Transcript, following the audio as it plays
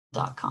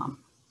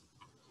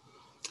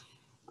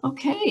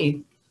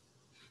Okay,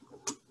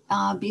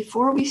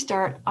 before we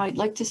start, I'd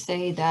like to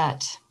say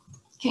that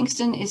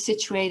Kingston is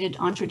situated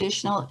on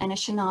traditional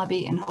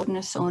Anishinaabe and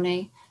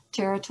Haudenosaunee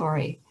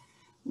territory.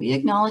 We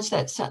acknowledge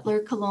that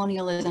settler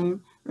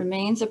colonialism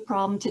remains a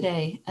problem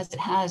today, as it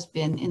has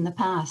been in the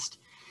past.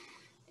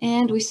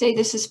 And we say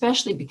this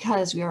especially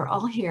because we are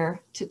all here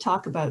to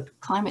talk about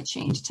climate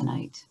change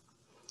tonight.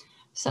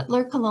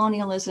 Settler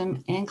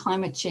colonialism and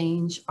climate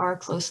change are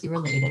closely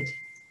related.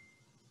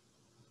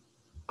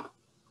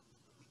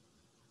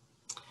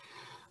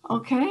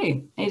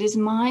 Okay, it is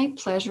my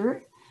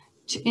pleasure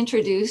to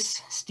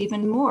introduce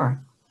Stephen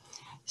Moore.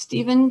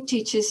 Stephen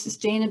teaches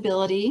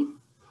sustainability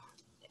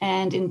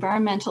and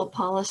environmental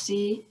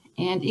policy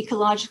and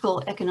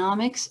ecological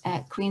economics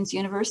at Queen's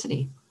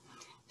University.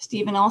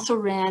 Stephen also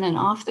ran an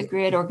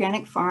off-the-grid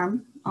organic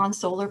farm on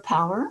solar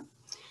power,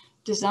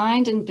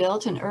 designed and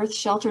built an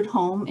earth-sheltered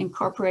home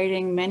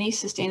incorporating many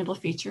sustainable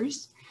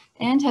features,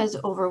 and has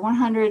over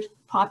 100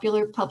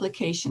 popular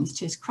publications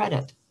to his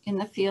credit in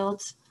the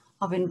fields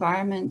of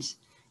environment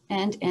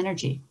and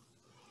energy.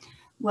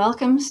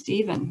 Welcome,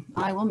 Stephen.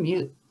 I will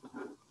mute.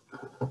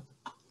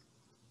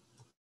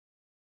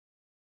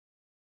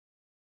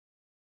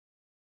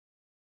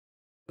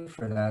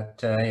 For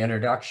that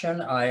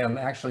introduction. I am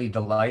actually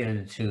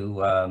delighted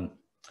to,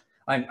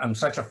 I'm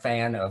such a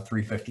fan of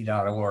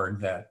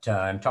 350.org that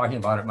I'm talking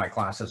about it in my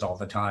classes all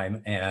the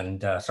time.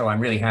 And so I'm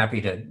really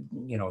happy to,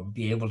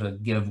 be able to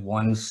give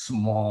one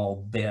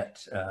small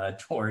bit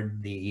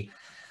toward the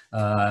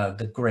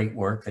great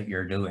work that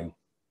you're doing.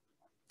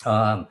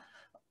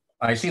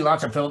 I see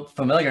lots of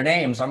familiar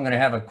names. I'm going to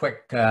have a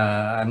quick,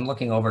 I'm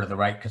looking over to the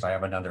right because I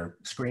have another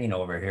screen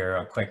over here.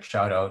 A quick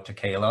shout out to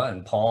Kayla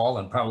and Paul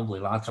and probably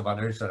lots of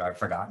others that I've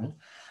forgotten,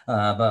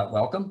 but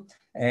welcome.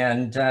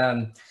 And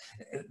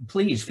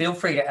please feel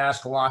free to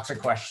ask lots of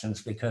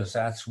questions because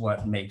that's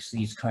what makes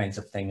these kinds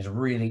of things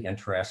really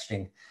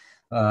interesting.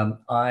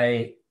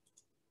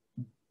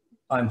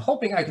 I'm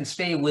hoping I can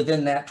stay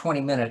within that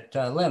 20-minute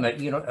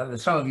limit.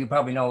 Some of you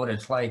probably know what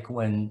it's like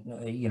when,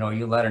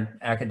 you let an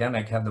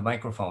academic have the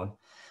microphone,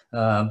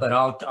 but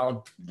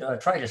I'll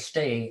try to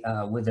stay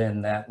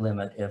within that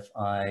limit if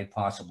I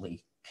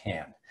possibly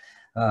can.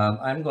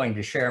 I'm going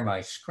to share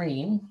my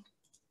screen,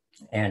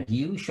 and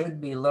you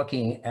should be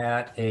looking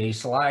at a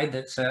slide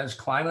that says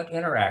Climate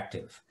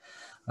Interactive.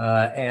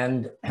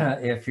 And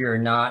if you're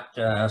not,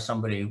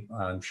 somebody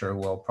I'm sure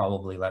will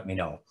probably let me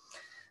know.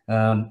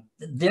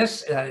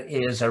 This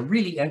is a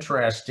really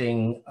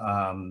interesting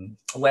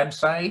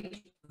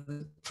website.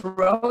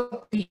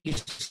 Throughout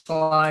these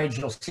slides,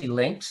 you'll see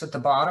links at the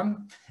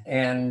bottom,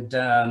 and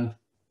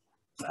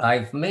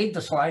I've made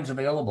the slides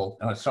available.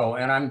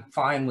 And I'm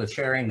fine with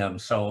sharing them.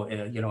 So,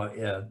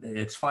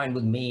 it's fine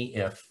with me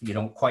if you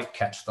don't quite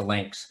catch the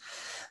links.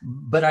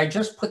 But I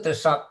just put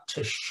this up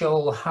to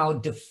show how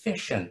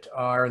deficient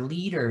our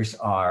leaders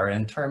are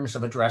in terms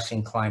of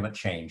addressing climate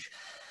change.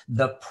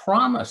 The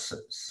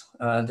promises,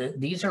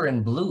 these are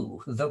in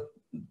blue, the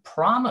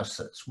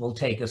promises will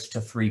take us to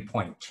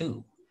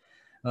 3.2.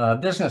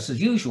 Business as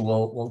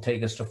usual will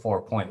take us to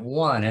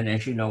 4.1. And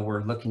as you know,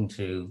 we're looking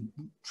to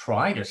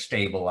try to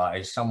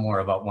stabilize somewhere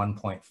about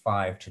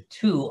 1.5 to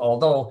 2,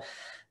 although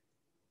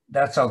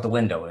that's out the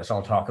window, as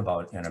I'll talk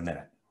about in a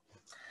minute.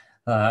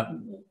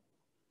 I'm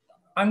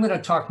going to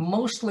talk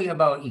mostly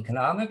about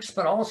economics,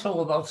 but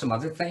also about some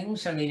other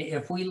things. I mean,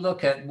 if we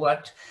look at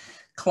what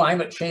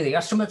climate change, the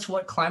estimates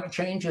what climate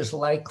change is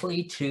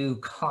likely to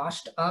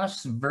cost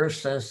us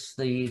versus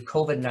the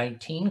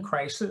COVID-19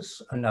 crisis,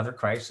 another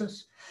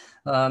crisis.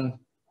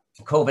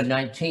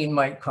 COVID-19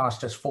 might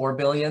cost us $4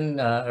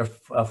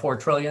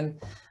 trillion.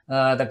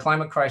 The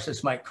climate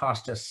crisis might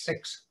cost us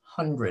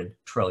 600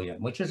 trillion,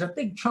 which is a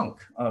big chunk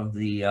of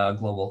the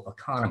global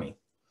economy.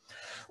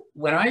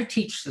 When I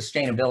teach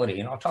sustainability,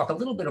 and I'll talk a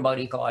little bit about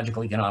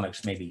ecological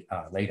economics maybe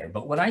later,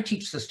 but when I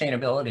teach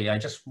sustainability, I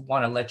just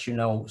want to let you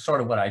know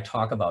sort of what I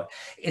talk about.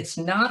 It's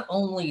not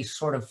only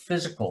sort of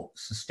physical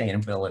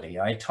sustainability.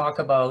 I talk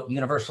about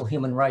universal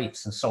human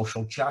rights and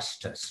social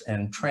justice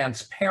and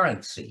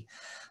transparency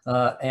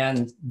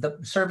and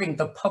serving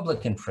the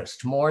public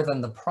interest more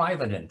than the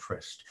private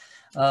interest.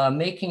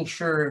 Making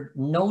sure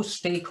no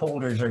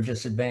stakeholders are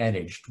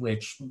disadvantaged,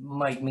 which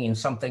might mean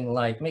something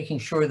like making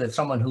sure that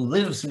someone who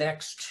lives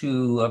next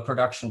to a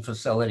production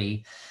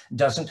facility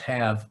doesn't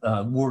have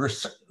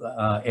worse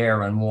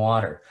air and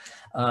water,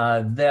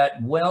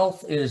 that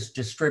wealth is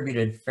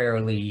distributed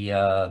fairly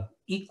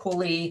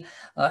equally,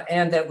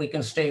 and that we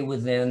can stay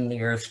within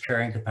the Earth's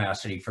carrying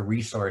capacity for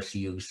resource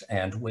use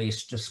and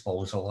waste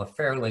disposal, a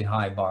fairly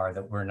high bar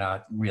that we're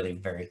not really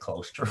very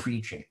close to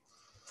reaching.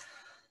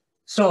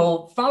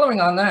 So following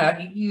on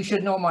that, you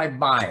should know my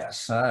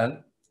bias.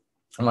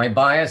 My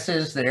bias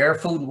is that air,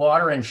 food,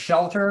 water, and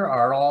shelter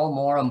are all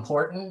more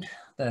important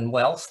than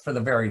wealth for the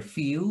very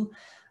few.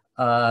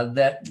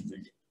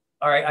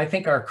 I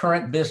think our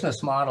current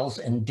business models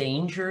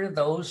endanger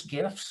those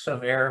gifts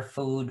of air,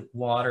 food,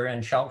 water,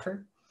 and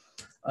shelter.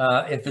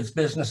 If it's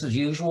business as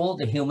usual,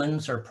 the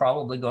humans are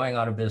probably going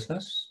out of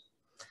business.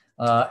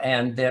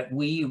 and that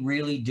we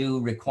really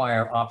do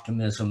require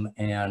optimism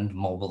and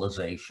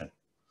mobilization.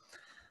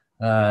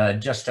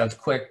 Just a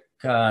quick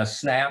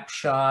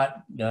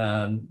snapshot,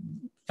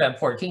 Feb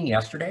 14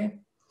 yesterday.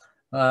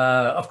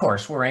 Of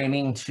course, we're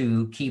aiming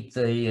to keep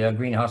the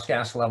greenhouse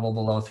gas level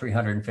below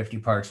 350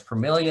 parts per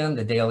million.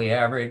 The daily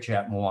average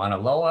at Mauna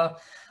Loa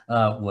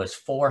was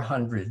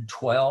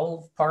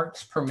 412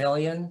 parts per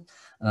million.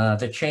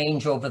 The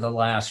change over the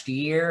last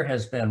year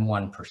has been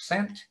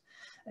 1%.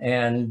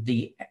 And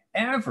the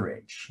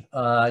average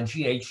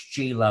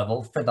GHG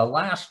level for the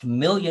last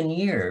million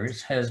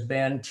years has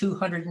been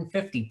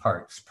 250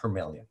 parts per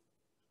million.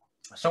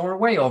 So we're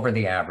way over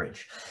the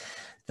average.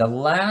 The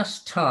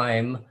last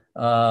time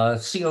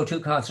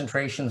CO2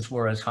 concentrations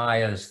were as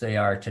high as they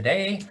are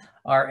today,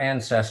 our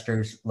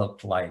ancestors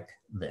looked like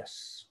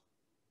this.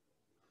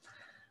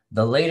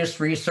 The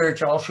latest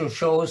research also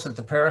shows that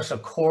the Paris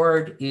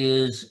Accord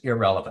is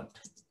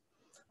irrelevant.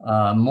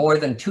 More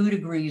than 2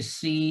 degrees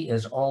C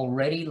is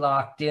already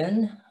locked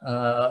in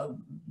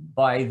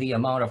by the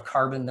amount of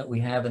carbon that we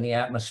have in the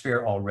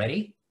atmosphere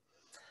already.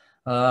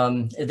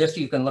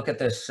 You can look at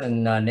this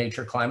in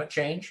Nature Climate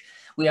Change.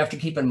 We have to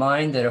keep in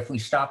mind that if we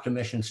stopped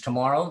emissions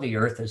tomorrow, the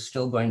Earth is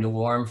still going to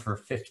warm for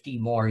 50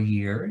 more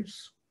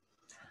years.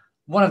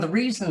 One of the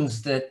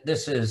reasons that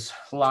this is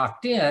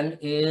locked in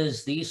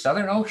is the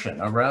Southern Ocean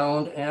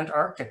around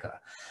Antarctica.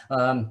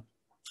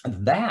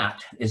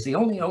 That is the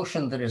only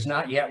ocean that has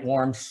not yet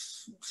warmed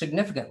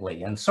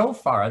significantly. And so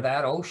far,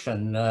 that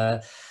ocean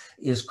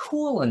is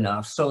cool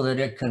enough so that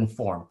it can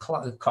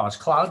cause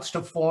clouds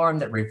to form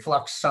that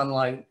reflect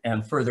sunlight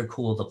and further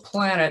cool the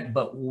planet.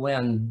 But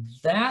when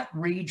that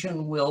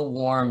region will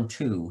warm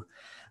too,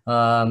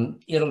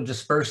 it'll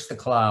disperse the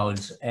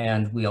clouds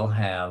and we'll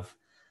have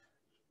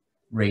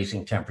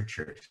raising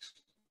temperatures.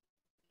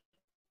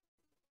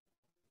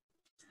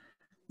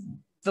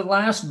 The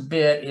last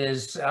bit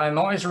is, I'm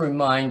always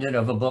reminded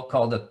of a book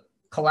called The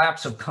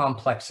Collapse of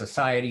Complex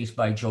Societies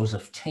by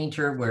Joseph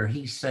Tainter, where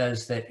he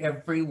says that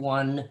every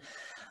one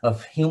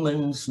of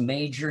humans'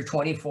 major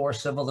 24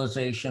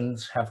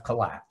 civilizations have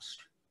collapsed.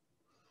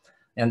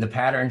 And the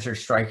patterns are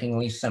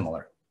strikingly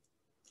similar.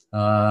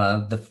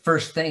 The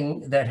first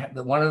thing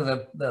one of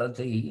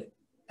the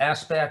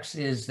aspects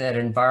is that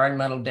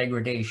environmental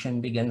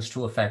degradation begins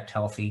to affect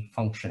healthy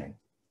functioning.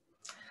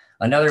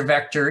 Another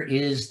vector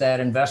is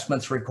that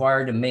investments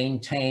required to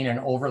maintain an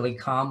overly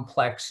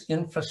complex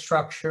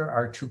infrastructure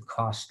are too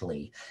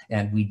costly,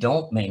 and we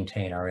don't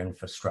maintain our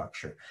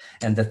infrastructure.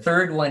 And the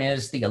third one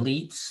is the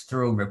elites,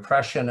 through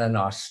repression and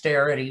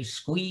austerity,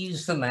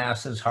 squeeze the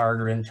masses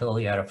harder until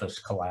the edifice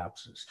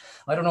collapses.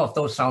 I don't know if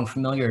those sound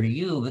familiar to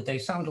you, but they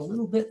sound a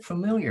little bit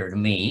familiar to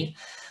me.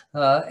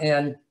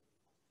 And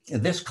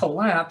this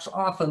collapse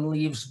often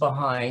leaves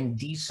behind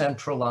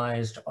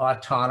decentralized,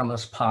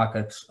 autonomous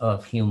pockets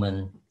of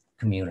human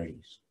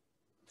communities.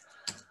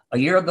 A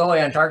year ago,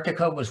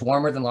 Antarctica was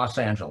warmer than Los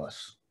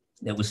Angeles.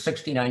 It was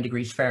 69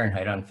 degrees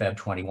Fahrenheit on Feb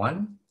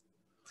 21.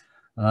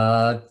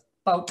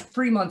 About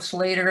 3 months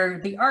later,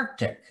 the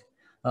Arctic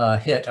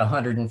hit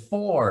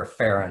 104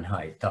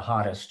 Fahrenheit, the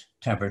hottest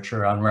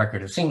temperature on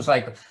record. It seems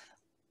like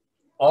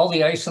all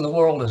the ice in the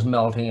world is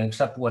melting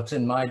except what's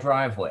in my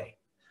driveway.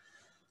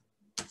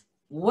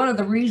 One of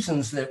the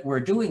reasons that we're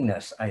doing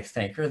this, I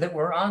think, or that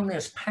we're on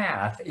this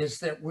path, is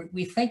that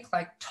we think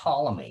like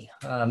Ptolemy.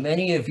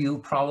 Many of you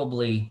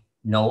probably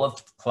know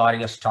of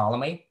Claudius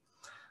Ptolemy.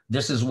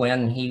 This is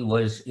when he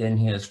was in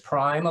his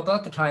prime,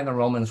 about the time the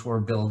Romans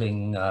were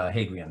building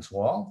Hadrian's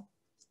Wall.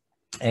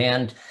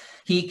 And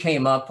he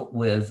came up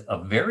with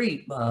a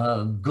very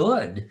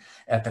good,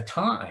 at the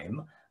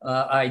time,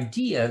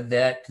 idea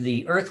that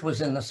the Earth was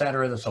in the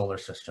center of the solar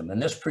system.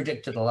 And this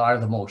predicted a lot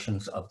of the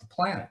motions of the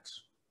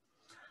planets.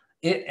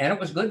 And it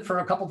was good for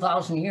a couple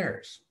thousand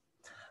years,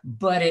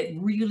 but it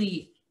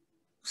really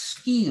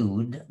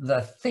skewed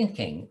the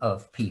thinking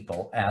of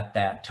people at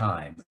that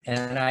time.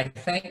 And I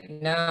think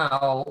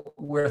now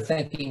we're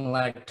thinking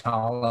like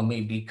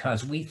Ptolemy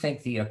because we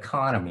think the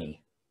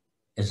economy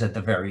is at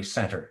the very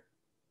center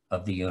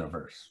of the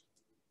universe.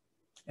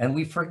 And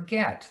we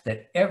forget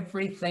that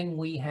everything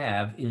we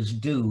have is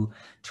due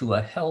to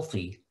a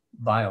healthy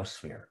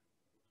biosphere.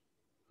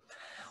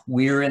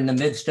 We're in the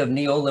midst of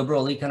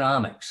neoliberal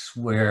economics,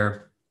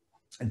 where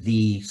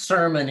the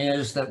sermon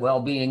is that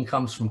well-being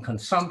comes from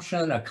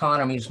consumption,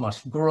 economies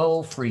must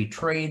grow, free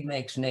trade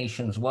makes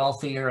nations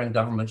wealthier, and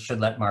governments should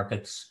let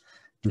markets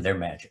do their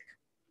magic.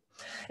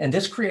 And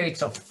this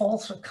creates a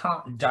false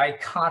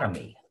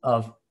dichotomy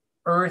of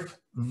Earth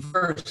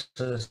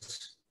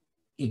versus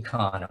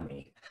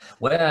economy.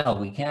 Well,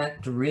 we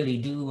can't really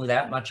do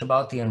that much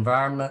about the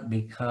environment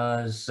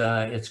because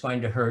it's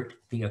going to hurt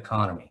the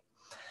economy.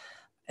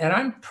 And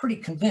I'm pretty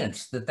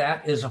convinced that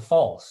that is a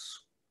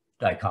false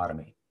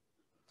dichotomy.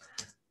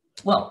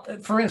 Well,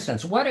 for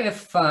instance, what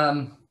if,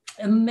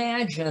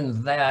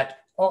 imagine that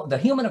the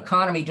human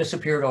economy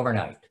disappeared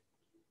overnight?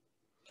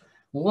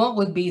 What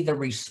would be the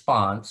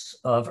response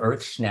of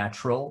Earth's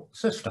natural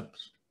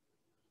systems?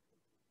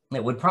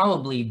 It would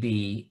probably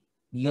be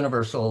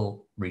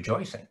universal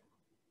rejoicing.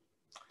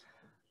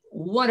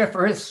 what if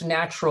Earth's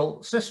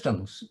natural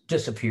systems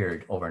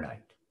disappeared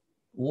overnight?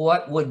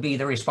 What would be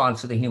the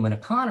response of the human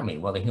economy?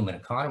 Well, the human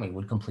economy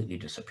would completely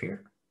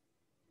disappear.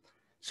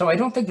 So I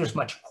don't think there's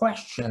much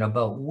question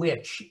about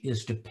which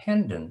is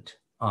dependent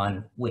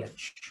on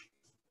which.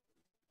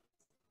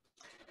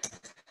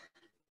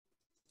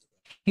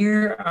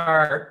 Here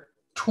are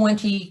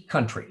 20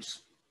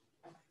 countries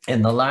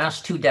in the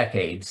last 2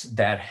 decades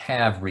that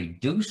have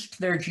reduced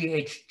their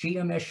GHG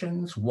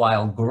emissions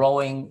while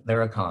growing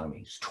their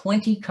economies.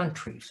 20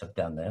 countries have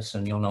done this,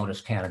 and you'll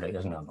notice Canada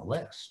isn't on the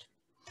list.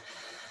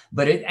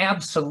 But it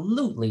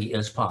absolutely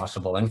is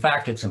possible. In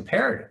fact, it's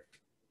imperative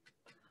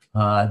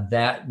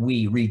that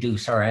we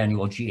reduce our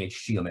annual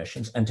GHG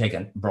emissions and take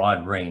a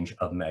broad range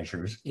of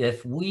measures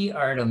if we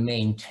are to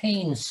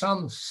maintain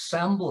some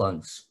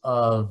semblance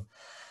of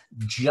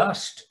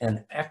just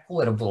and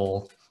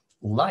equitable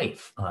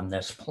life on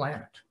this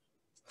planet.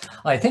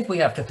 I think we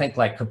have to think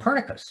like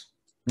Copernicus.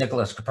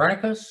 Nicholas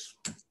Copernicus,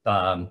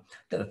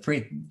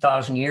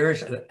 4,000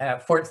 years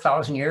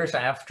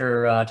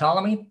after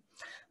Ptolemy.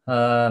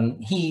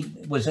 He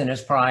was in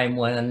his prime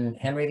when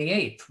Henry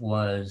VIII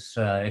was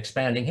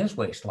expanding his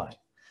waistline.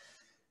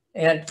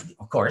 And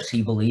of course,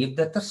 he believed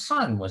that the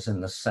sun was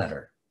in the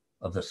center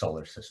of the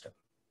solar system.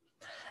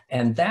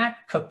 And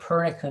that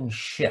Copernican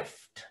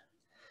shift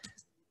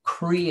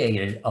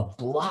created a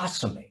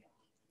blossoming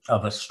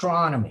of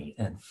astronomy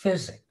and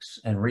physics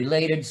and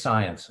related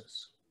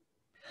sciences.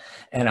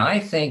 And I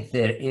think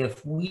that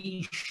if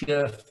we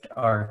shift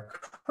our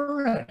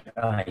current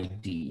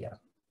idea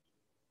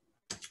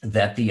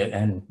that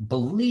and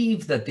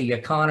believe that the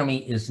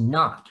economy is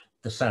not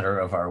the center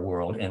of our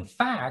world, in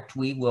fact,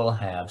 we will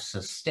have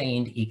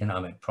sustained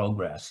economic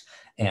progress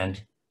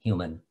and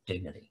human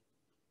dignity.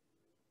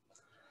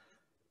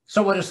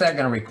 So what is that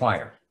going to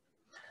require?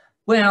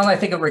 Well, I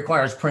think it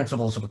requires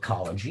principles of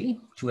ecology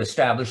to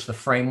establish the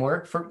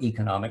framework for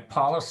economic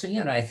policy.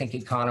 And I think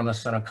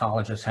economists and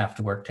ecologists have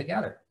to work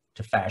together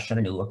to fashion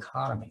a new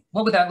economy.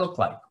 What would that look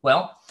like?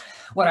 Well,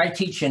 what I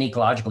teach in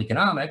ecological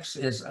economics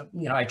is,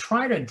 I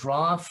try to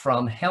draw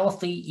from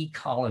healthy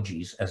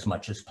ecologies as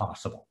much as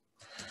possible.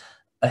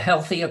 A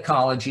healthy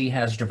ecology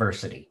has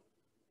diversity.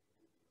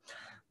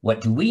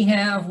 What do we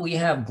have? We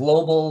have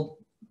global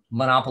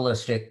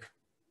monopolistic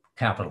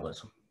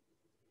capitalism.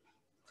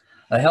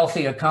 A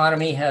healthy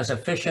economy has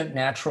efficient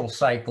natural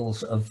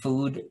cycles of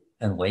food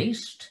and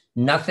waste.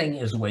 Nothing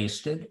is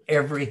wasted.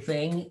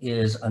 Everything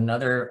is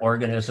another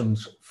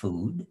organism's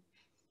food.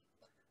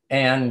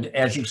 And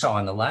as you saw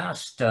in the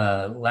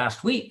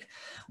last week,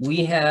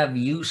 we have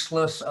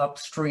useless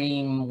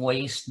upstream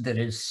waste that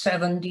is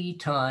 70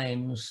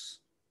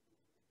 times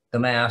the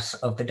mass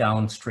of the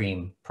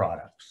downstream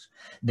products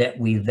that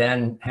we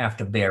then have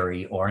to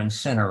bury or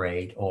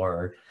incinerate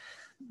or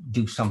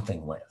do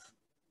something with.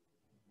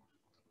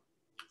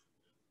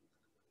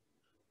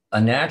 A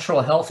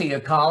natural, healthy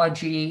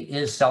ecology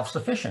is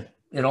self-sufficient.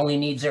 It only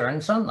needs air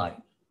and sunlight.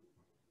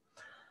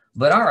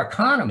 But our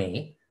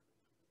economy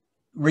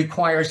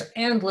requires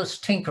endless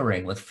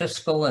tinkering with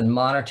fiscal and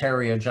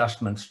monetary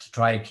adjustments to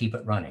try to keep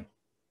it running.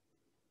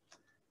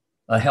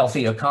 A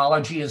healthy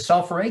ecology is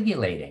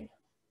self-regulating.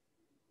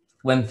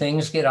 When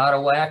things get out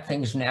of whack,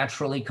 things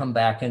naturally come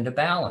back into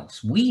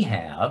balance. We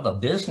have a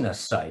business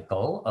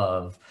cycle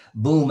of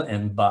boom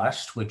and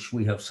bust, which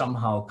we have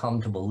somehow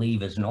come to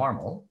believe is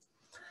normal.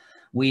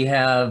 We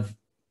have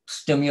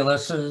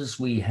stimuluses,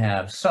 we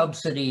have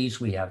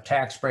subsidies, we have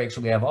tax breaks,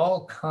 we have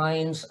all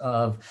kinds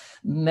of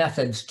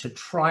methods to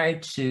try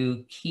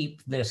to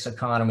keep this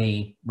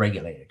economy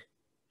regulated.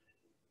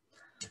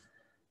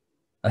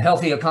 A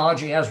healthy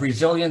ecology has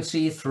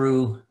resiliency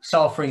through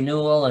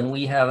self-renewal, and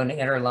we have an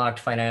interlocked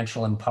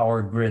financial and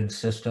power grid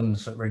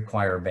systems that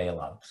require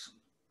bailouts.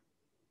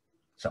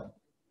 So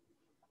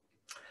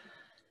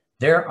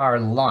there are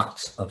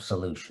lots of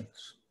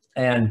solutions,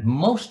 and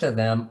most of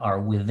them are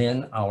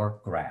within our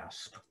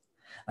grasp.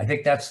 I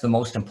think that's the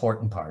most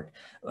important part.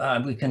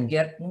 We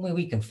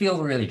can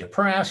feel really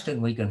depressed,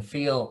 and we can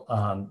feel,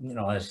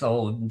 as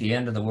though the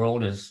end of the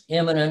world is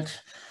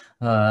imminent.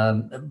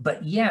 But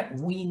yet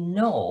we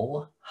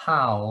know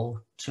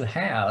how to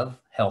have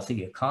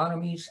healthy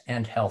economies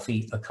and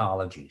healthy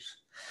ecologies.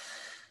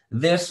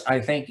 This, I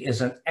think,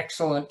 is an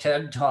excellent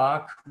TED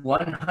Talk,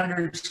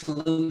 100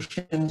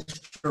 Solutions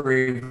to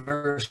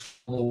Reverse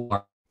Global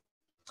Warming.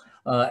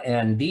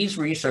 And these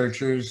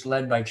researchers,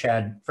 led by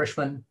Chad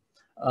Frischman,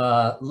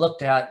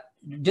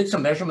 did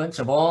some measurements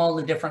of all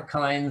the different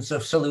kinds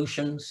of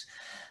solutions,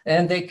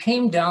 and they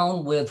came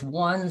down with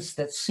ones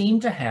that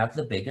seemed to have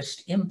the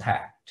biggest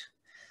impact.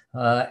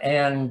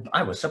 And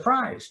I was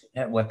surprised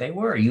at what they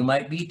were. You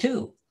might be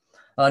too.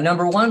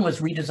 Number one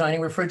was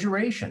redesigning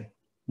refrigeration.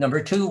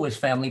 Number two was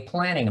family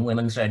planning and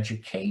women's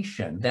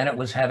education. Then it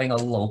was having a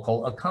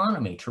local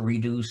economy to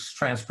reduce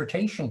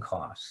transportation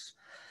costs.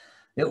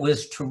 It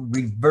was to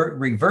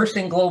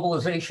reversing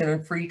globalization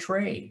and free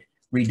trade,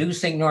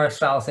 reducing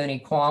north-south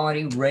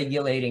inequality,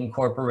 regulating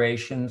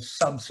corporations,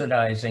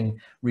 subsidizing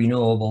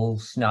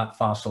renewables, not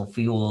fossil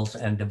fuels,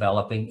 and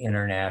developing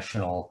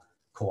international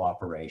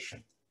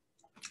cooperation.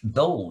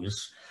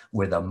 Those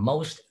were the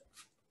most,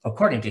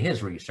 according to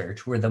his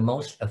research, were the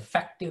most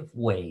effective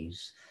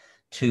ways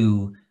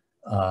to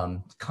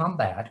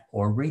combat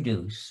or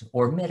reduce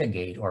or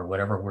mitigate, or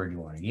whatever word you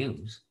want to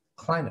use,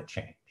 climate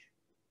change.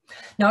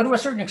 Now, to a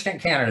certain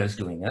extent, Canada is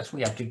doing this. We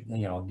have to,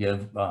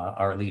 give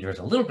our leaders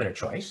a little bit of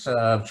choice.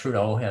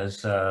 Trudeau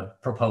has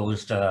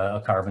proposed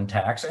a carbon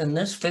tax, and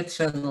this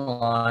fits in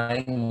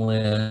line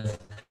with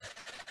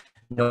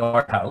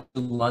Nordhaus,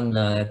 who won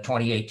the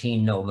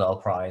 2018 Nobel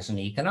Prize in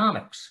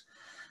Economics,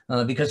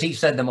 because he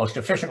said the most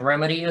efficient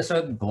remedy is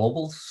a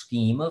global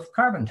scheme of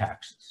carbon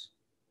taxes.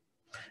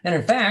 And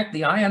in fact,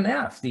 the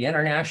IMF, the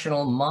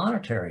International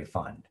Monetary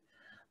Fund,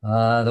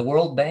 the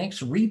World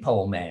Bank's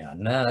repo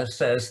man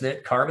says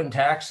that carbon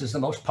tax is the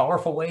most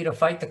powerful way to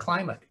fight the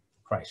climate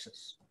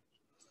crisis.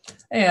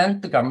 And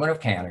the government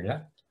of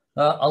Canada,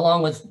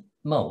 along with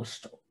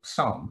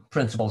some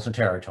principals and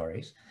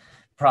territories,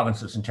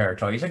 provinces and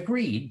territories,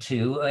 agreed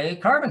to a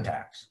carbon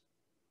tax.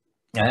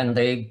 And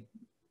the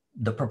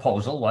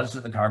proposal was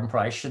that the carbon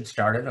price should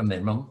start at a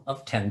minimum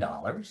of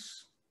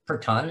 $10 per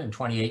ton in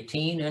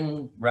 2018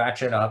 and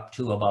ratchet up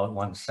to about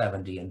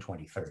 $170 in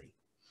 2030.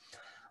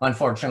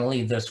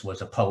 Unfortunately, this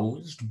was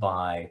opposed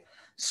by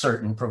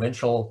certain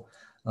provincial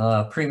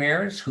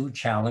premiers who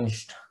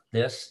challenged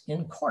this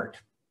in court,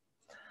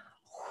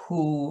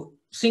 who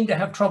seemed to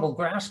have trouble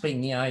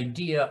grasping the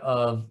idea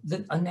of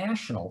a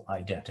national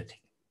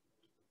identity.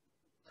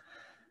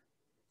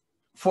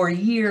 For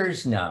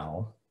years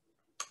now,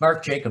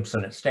 Mark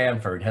Jacobson at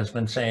Stanford has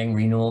been saying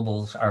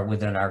renewables are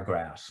within our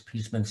grasp.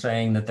 He's been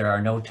saying that there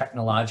are no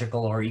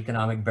technological or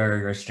economic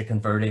barriers to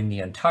converting the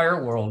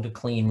entire world to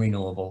clean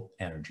renewable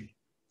energy.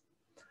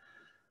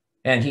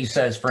 And he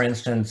says, for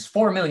instance,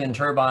 4 million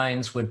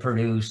turbines would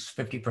produce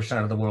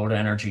 50% of the world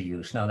energy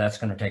use. Now, that's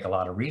going to take a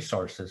lot of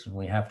resources, and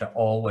we have to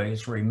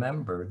always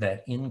remember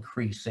that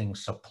increasing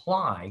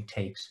supply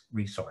takes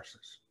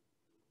resources.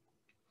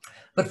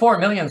 But 4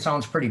 million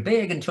sounds pretty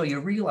big until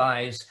you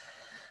realize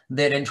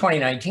that in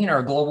 2019,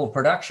 our global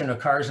production of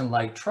cars and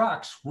light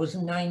trucks was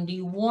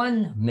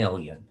 91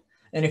 million.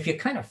 And if you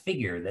kind of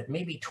figure that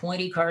maybe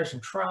 20 cars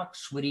and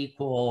trucks would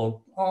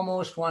equal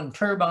almost one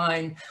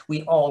turbine,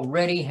 we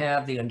already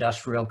have the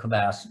industrial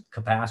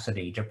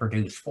capacity to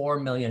produce 4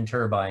 million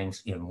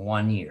turbines in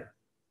 1 year.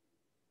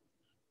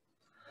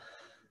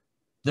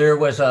 There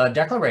was a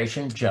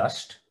declaration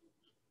just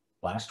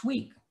last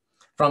week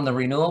from the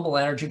Renewable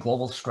Energy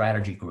Global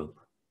Strategy Group.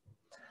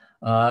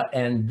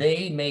 And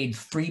they made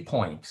 3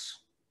 points.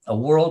 A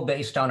world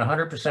based on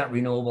 100%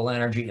 renewable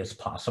energy is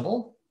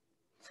possible.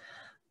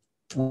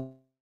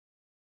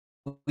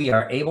 We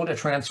are able to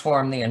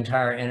transform the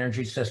entire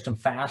energy system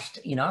fast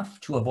enough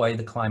to avoid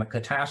the climate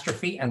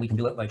catastrophe, and we can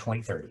do it by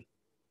 2030.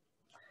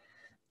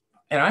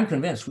 And I'm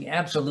convinced we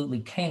absolutely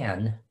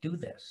can do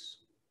this.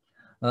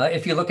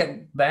 If you look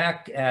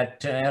back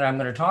at, and I'm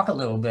going to talk a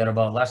little bit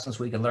about lessons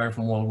we could learn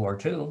from World War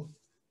II,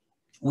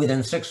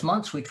 within 6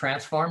 months, we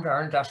transformed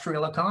our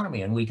industrial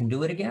economy, and we can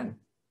do it again.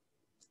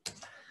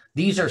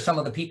 These are some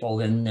of the people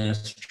in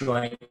this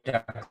joint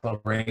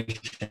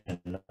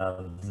declaration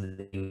of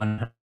the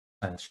 100%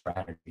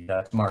 strategy.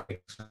 That's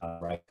Mark's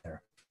right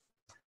there.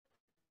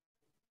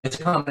 It's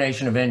a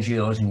combination of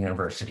NGOs and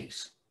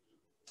universities.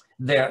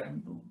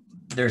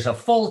 There's a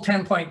full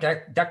 10-point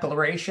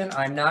declaration.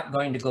 I'm not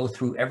going to go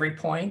through every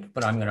point,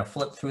 but I'm going to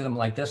flip through them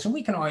like this, and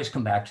we can always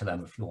come back to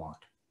them if you want.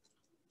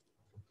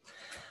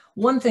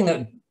 One thing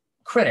that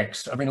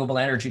critics of renewable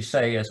energy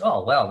say is,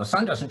 oh, well, the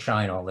sun doesn't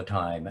shine all the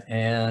time,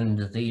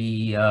 and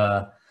the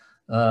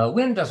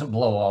wind doesn't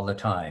blow all the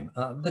time.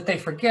 But they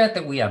forget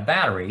that we have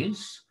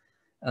batteries,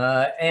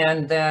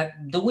 and that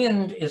the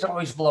wind is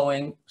always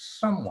blowing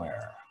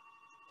somewhere.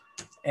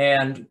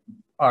 And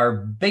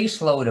our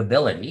baseload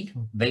ability,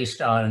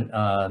 based on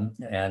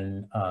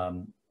an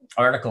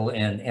article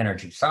in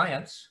Energy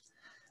Science,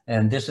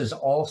 and this is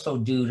also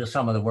due to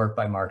some of the work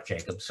by Mark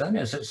Jacobson,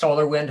 is that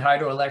solar, wind,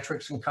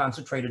 hydroelectrics, and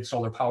concentrated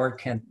solar power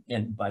can,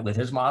 with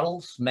his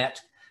models, met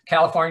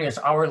California's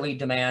hourly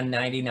demand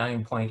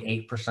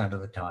 99.8% of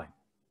the time.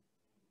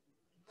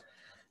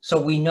 So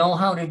we know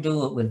how to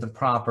do it with the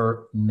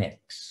proper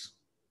mix.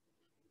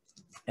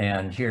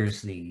 And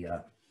here's the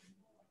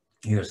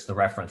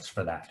reference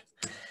for that.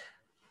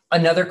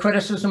 Another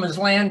criticism is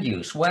land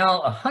use.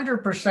 Well,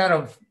 100%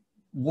 of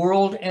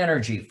world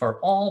energy for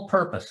all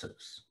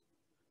purposes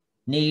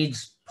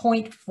needs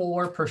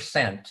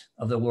 0.4%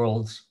 of the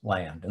world's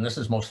land, and this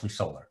is mostly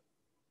solar.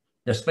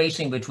 The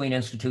spacing between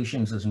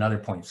institutions is another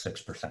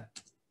 0.6%.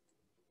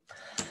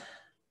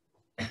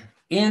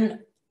 In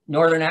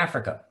Northern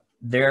Africa,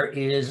 there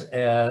is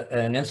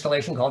an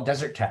installation called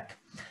Desert Tech.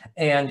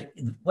 And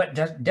what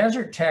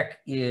Desert Tech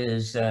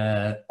is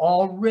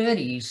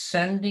already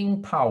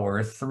sending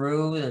power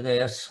through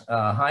this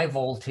high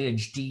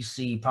voltage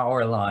DC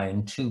power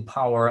line to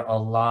power a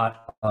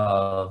lot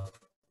of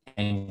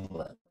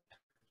England.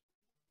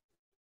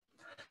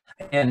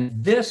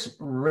 And this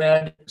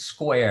red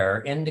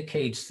square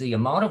indicates the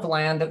amount of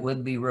land that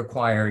would be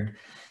required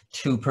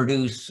to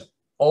produce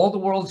all the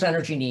world's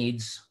energy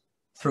needs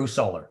through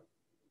solar.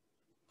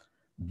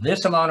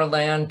 this amount of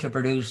land to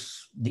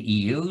produce the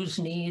EU's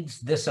needs,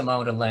 this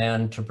amount of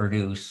land to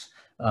produce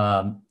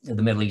the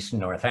Middle East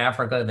and North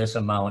Africa, this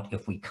amount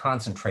if we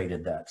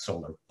concentrated that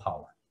solar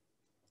power.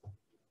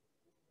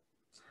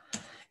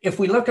 If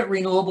we look at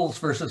renewables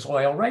versus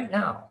oil right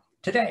now,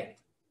 today,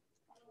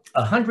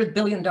 a $100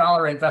 billion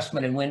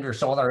investment in wind or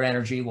solar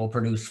energy will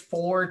produce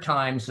 4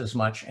 times as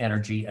much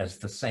energy as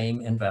the same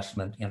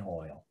investment in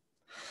oil.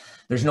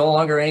 There's no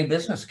longer any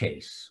business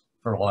case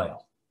for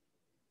oil.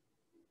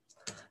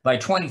 By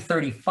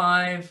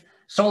 2035,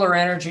 solar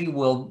energy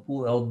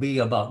will be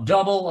about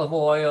double of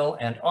oil,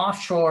 and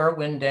offshore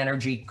wind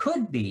energy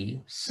could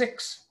be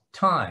 6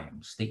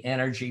 times the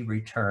energy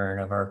return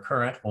of our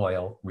current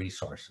oil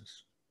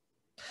resources.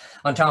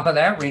 On top of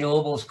that,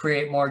 renewables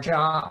create more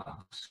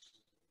jobs.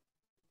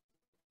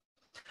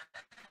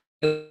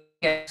 The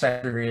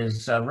sector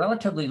is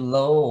relatively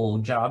low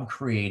job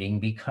creating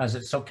because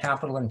it's so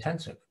capital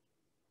intensive.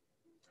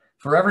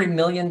 For every $1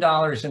 million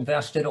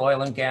invested,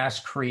 oil and gas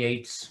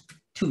creates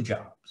 2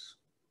 jobs.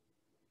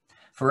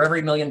 For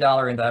every $1 million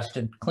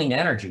invested, clean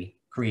energy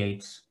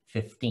creates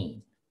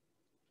 15.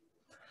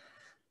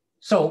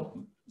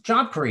 So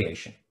job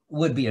creation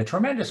would be a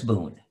tremendous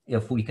boon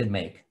if we could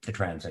make the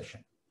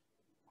transition.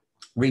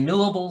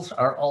 Renewables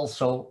are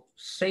also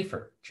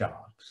safer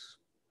jobs.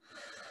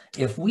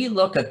 If we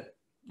look at,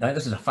 now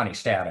this is a funny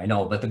stat, I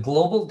know, but the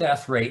global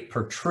death rate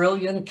per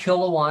trillion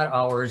kilowatt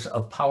hours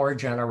of power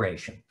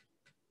generation,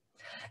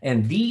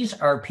 and these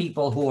are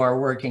people who are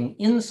working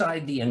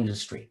inside the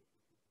industry.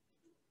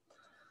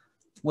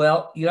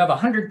 Well, you have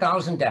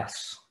 100,000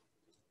 deaths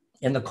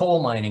in the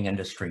coal mining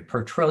industry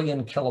per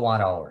trillion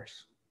kilowatt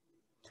hours.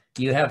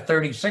 You have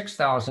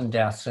 36,000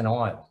 deaths in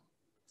oil,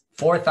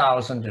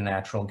 4,000 in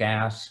natural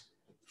gas,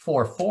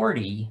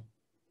 440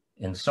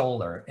 in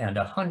solar, and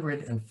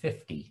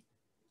 150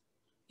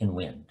 in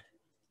wind.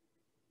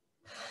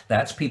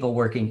 That's people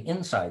working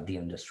inside the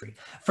industry.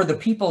 For the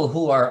people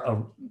who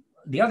are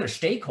the other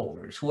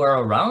stakeholders who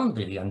are around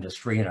the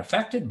industry and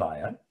affected by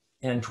it,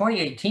 in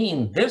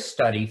 2018, this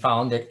study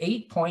found that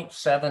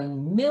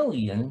 8.7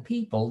 million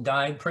people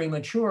died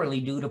prematurely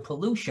due to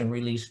pollution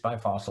released by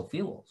fossil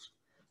fuels,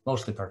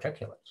 mostly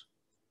particulates.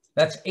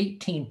 That's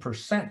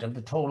 18% of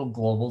the total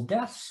global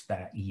deaths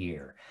that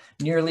year,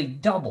 nearly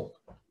double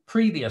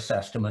previous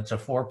estimates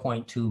of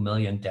 4.2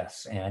 million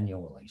deaths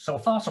annually. So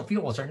fossil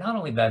fuels are not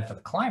only bad for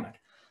the climate,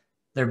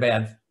 they're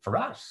bad for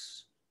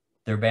us.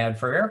 They're bad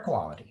for air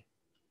quality.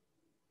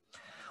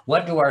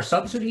 What do our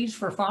subsidies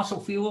for fossil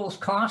fuels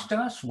cost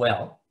us?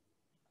 Well,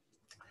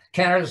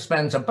 Canada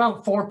spends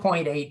about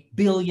 $4.8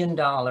 billion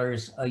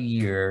a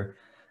year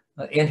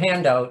in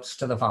handouts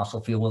to the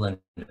fossil fuel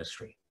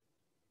industry.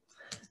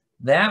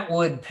 That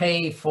would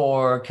pay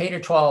for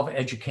K-12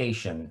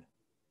 education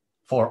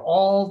for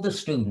all the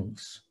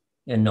students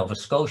in Nova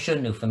Scotia,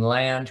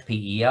 Newfoundland,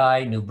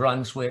 PEI, New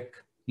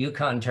Brunswick,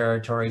 Yukon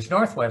Territories,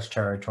 Northwest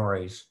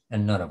Territories,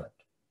 and Nunavut.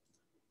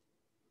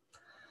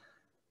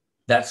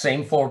 That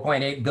same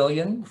 $4.8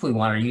 billion, if we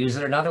want to use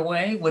it another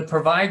way, would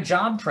provide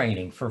job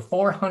training for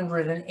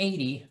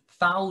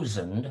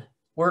 480,000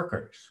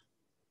 workers.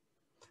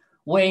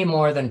 Way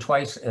more than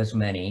twice as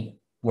many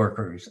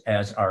workers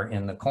as are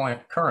in the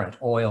current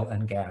oil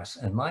and gas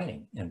and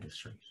mining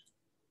industries.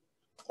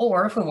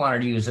 Or if we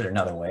wanted to use it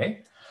another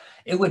way,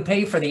 it would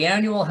pay for the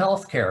annual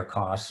healthcare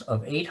costs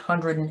of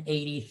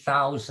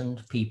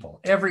 880,000 people,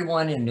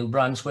 everyone in New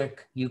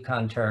Brunswick,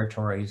 Yukon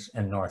Territories,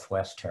 and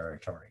Northwest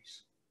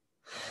Territories.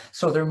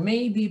 So there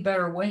may be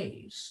better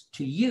ways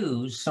to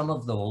use some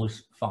of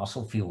those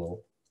fossil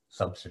fuel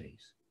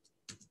subsidies.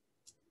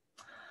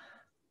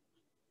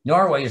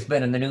 Norway has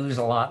been in the news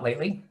a lot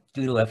lately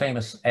due to a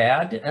famous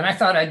ad, and I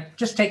thought I'd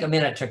just take a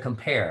minute to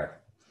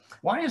compare.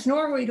 Why is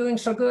Norway doing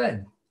so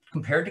good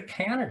compared to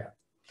Canada,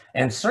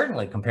 and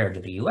certainly compared to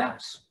the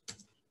US?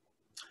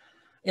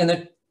 In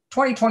the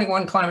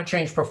 2021 Climate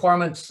Change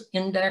Performance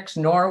Index,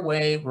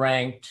 Norway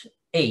ranked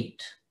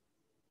 8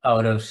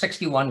 out of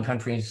 61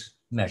 countries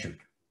measured.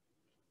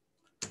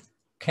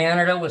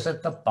 Canada was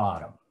at the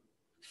bottom,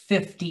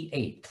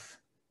 58th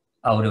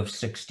out of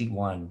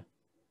 61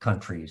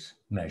 countries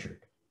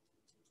measured.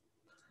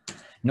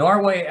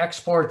 Norway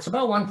exports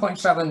about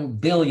 1.7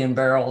 billion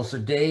barrels a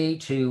day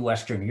to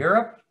Western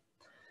Europe.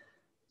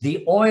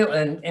 The oil,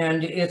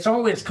 and it's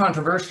always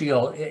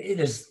controversial, it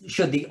is,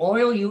 should the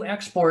oil you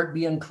export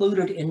be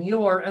included in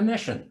your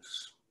emissions?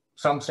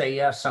 Some say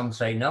yes, some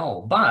say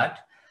no, but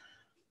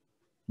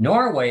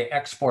Norway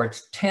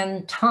exports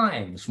 10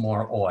 times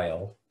more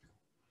oil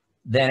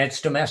than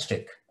its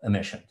domestic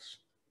emissions.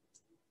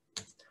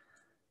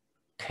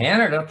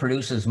 Canada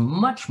produces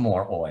much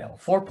more oil,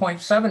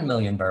 4.7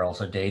 million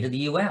barrels a day to the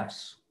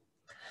US,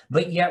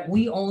 but yet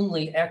we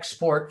only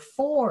export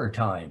 4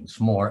 times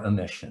more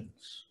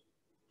emissions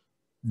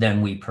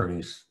than we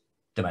produce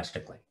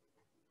domestically.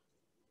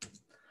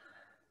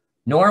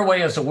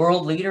 Norway is a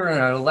world leader in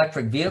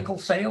electric vehicle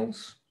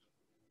sales.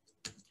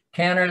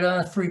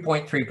 Canada,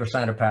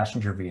 3.3% of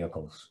passenger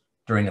vehicles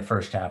during the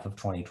first half of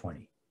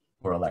 2020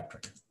 were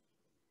electric.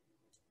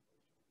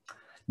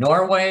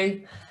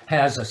 Norway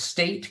has a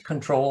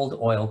state-controlled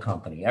oil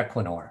company,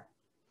 Equinor.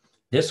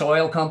 This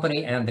oil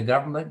company and the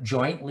government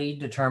jointly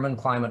determine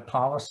climate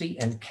policy,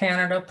 and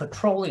Canada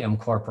petroleum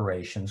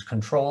corporations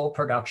control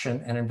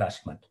production and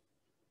investment,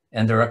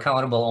 and they're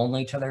accountable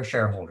only to their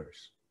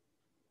shareholders.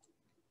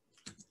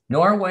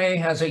 Norway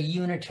has a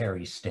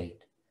unitary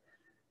state,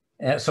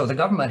 so the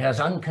government has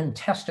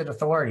uncontested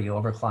authority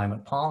over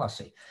climate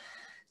policy.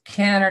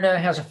 Canada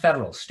has a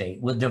federal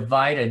state with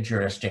divided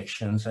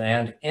jurisdictions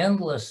and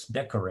endless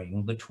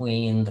bickering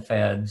between the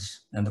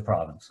feds and the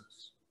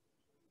provinces.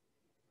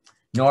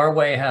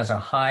 Norway has a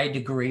high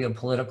degree of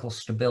political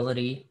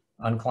stability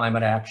on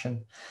climate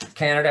action.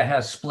 Canada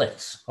has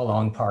splits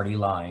along party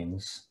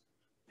lines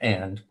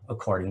and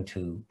according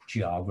to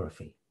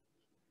geography.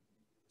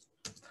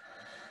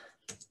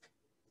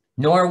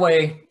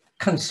 Norway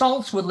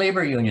consults with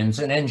labor unions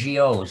and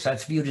NGOs.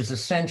 That's viewed as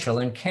essential.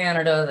 In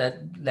Canada,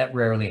 that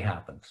rarely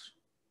happens.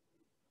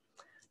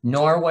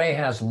 Norway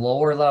has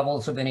lower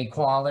levels of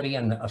inequality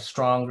and a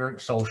stronger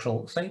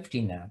social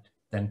safety net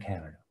than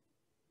Canada.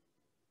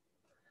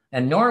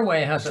 And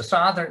Norway has a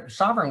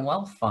sovereign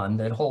wealth fund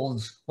that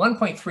holds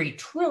 $1.3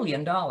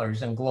 trillion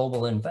in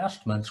global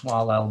investments,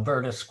 while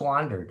Alberta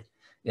squandered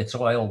its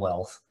oil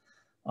wealth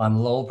on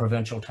low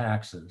provincial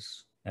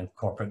taxes and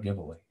corporate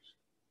giveaways.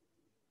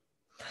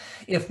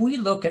 If we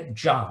look at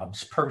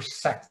jobs per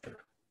sector,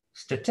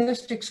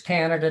 Statistics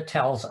Canada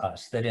tells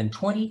us that in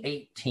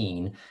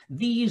 2018,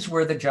 these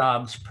were the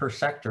jobs per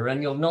sector.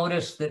 And you'll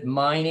notice that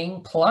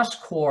mining plus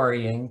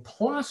quarrying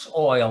plus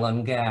oil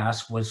and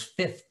gas was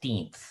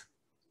 15th.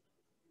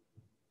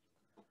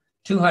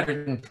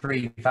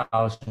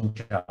 203,000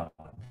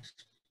 jobs.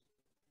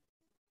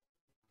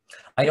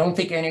 I don't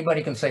think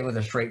anybody can say with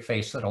a straight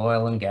face that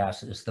oil and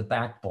gas is the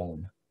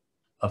backbone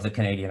of the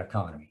Canadian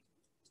economy.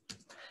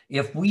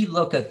 If we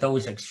look at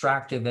those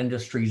extractive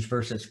industries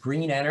versus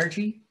green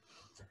energy,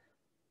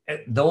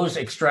 those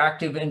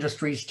extractive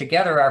industries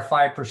together are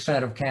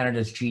 5% of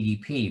Canada's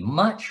GDP,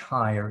 much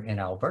higher in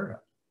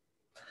Alberta.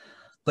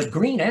 But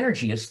green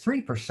energy is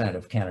 3%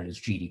 of Canada's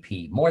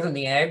GDP, more than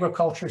the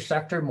agriculture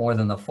sector, more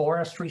than the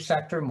forestry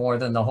sector, more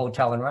than the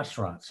hotel and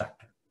restaurant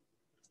sector.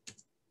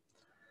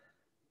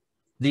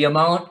 The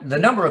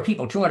number of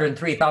people,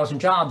 203,000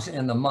 jobs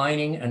in the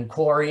mining and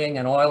quarrying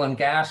and oil and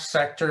gas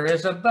sector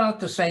is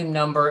about the same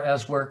number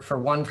as work for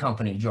one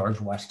company,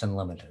 George Weston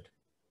Limited.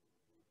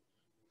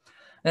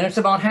 And it's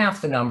about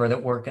half the number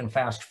that work in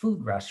fast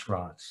food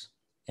restaurants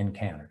in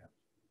Canada.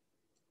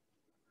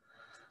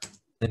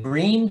 The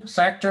green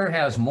sector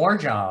has more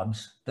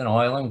jobs than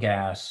oil and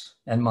gas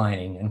and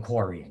mining and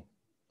quarrying,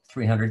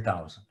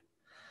 300,000.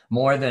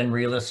 More than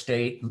real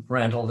estate,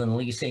 rental and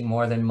leasing,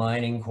 more than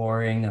mining,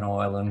 quarrying, and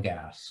oil and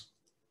gas.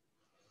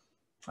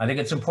 I think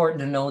it's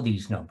important to know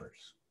these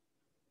numbers.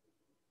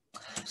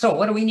 So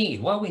what do we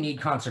need? Well, we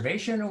need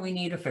conservation and we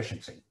need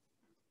efficiency.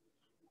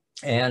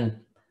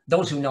 And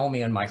those who know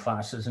me in my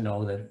classes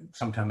know that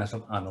sometimes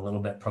I'm a little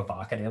bit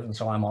provocative. And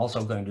so I'm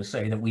also going to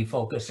say that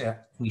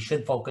we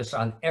should focus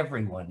on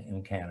everyone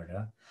in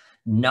Canada,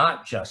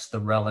 not just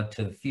the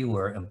relative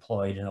fewer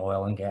employed in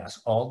oil and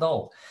gas,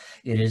 although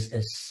it is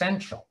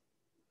essential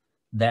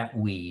that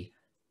we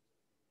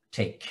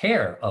take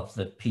care of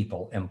the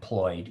people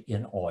employed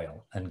in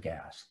oil and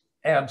gas.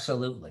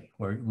 Absolutely.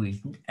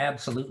 We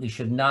absolutely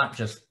should not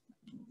just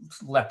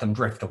let them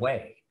drift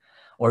away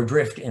or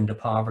drift into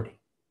poverty.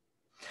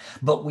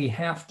 But we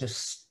have to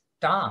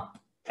stop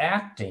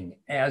acting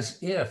as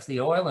if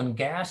the oil and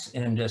gas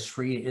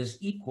industry is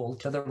equal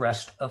to the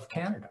rest of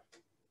Canada.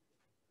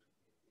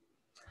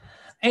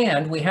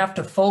 And we have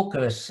to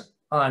focus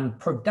on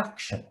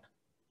production,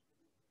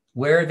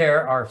 where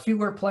there are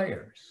fewer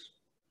players,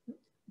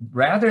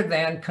 rather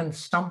than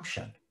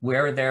consumption,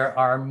 where there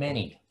are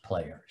many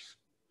players.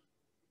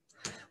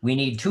 We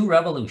need two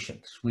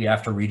revolutions. We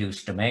have to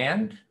reduce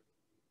demand,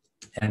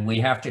 and we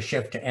have to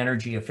shift to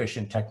energy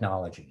efficient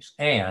technologies.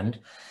 And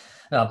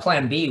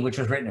Plan B, which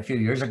was written a few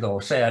years ago,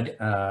 said,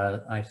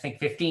 I think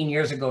 15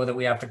 years ago, that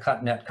we have to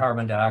cut net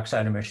carbon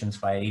dioxide emissions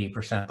by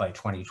 80% by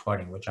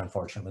 2020, which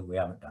unfortunately we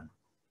haven't done.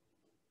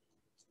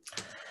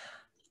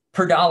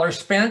 Per dollar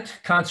spent,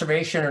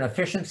 conservation and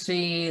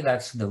efficiency,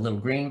 that's the little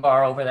green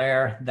bar over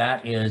there.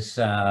 That is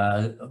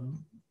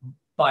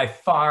by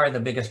far the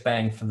biggest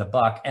bang for the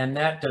buck, and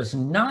that does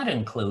not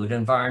include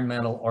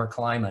environmental or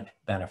climate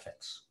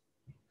benefits.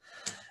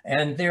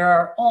 And there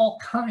are all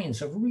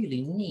kinds of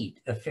really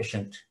neat,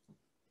 efficient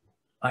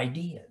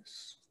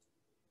ideas.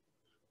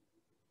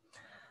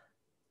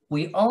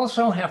 We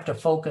also have to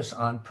focus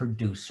on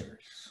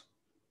producers,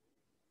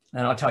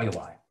 and I'll tell you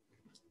why.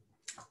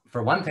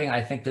 For one thing,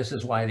 I think this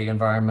is why the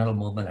environmental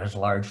movement has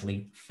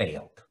largely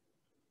failed.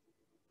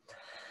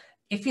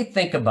 If you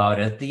think about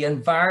it, the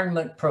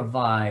environment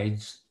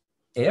provides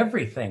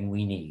everything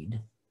we need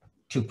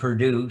to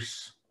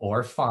produce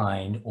or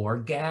find or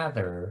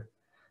gather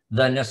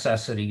the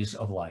necessities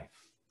of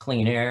life: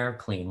 clean air,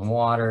 clean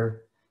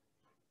water,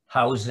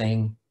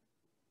 housing,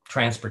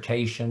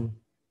 transportation.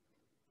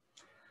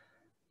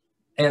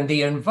 And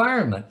the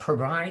environment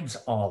provides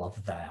all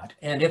of that.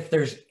 And if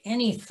there's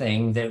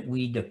anything that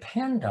we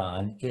depend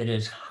on, it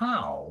is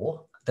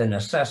how the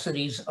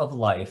necessities of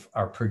life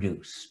are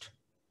produced.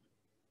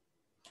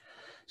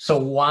 So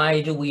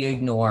why do we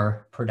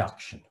ignore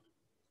production?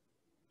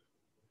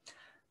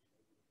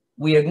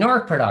 We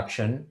ignore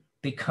production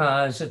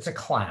because it's a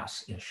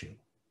class issue.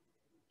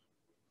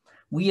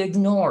 We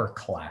ignore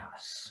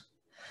class.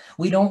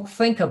 We don't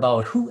think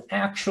about who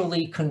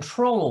actually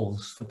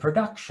controls the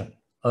production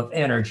of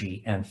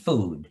energy and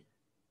food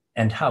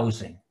and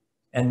housing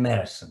and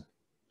medicine.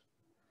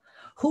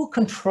 Who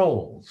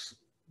controls,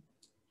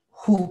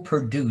 who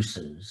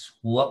produces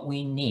what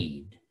we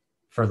need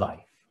for life?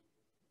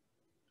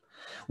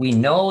 We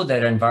know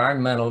that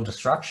environmental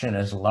destruction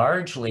is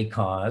largely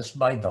caused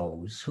by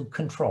those who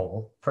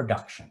control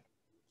production.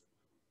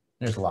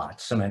 There's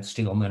lots: cement,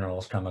 steel,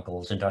 minerals,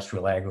 chemicals,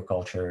 industrial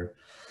agriculture,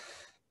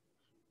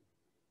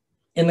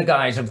 in the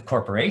guise of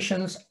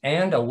corporations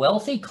and a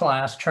wealthy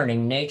class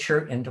turning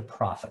nature into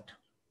profit.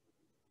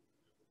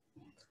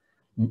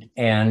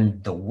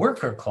 And the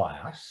worker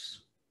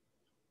class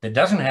that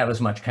doesn't have as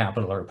much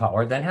capital or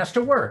power then has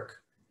to work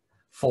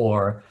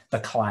for the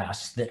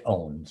class that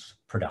owns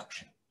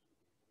production.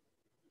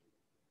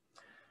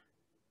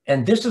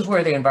 And this is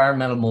where the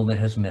environmental movement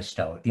has missed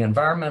out. The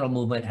environmental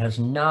movement has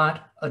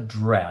not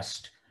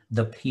addressed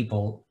the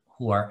people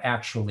who are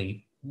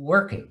actually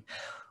working,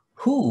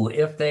 who,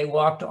 if they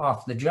walked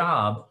off the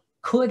job,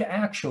 could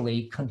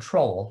actually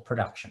control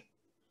production.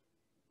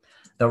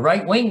 The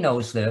right wing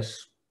knows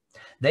this.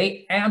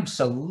 They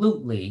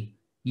absolutely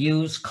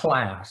use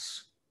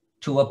class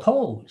to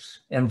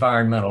oppose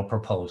environmental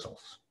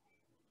proposals.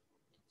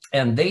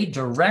 And they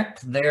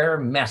direct their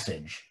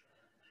message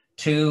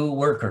to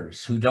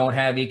workers who don't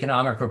have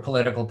economic or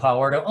political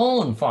power to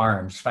own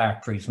farms,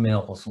 factories,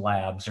 mills,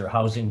 labs, or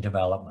housing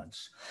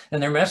developments.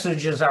 And their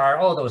messages are,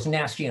 oh, those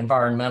nasty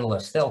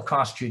environmentalists, they'll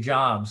cost you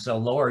jobs,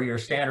 they'll lower your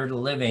standard of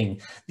living.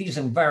 These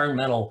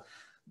environmental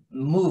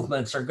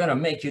movements are going to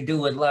make you do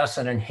with less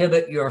and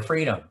inhibit your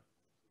freedom.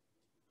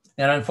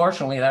 And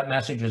unfortunately, that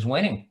message is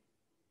winning.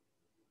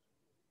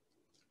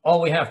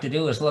 All we have to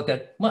do is look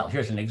at, well,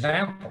 here's an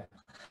example.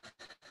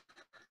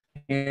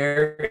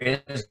 Here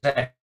is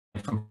that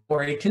from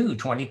 482,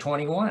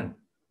 2021,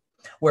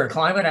 where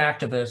climate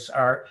activists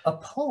are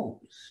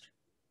opposed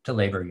to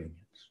labor unions.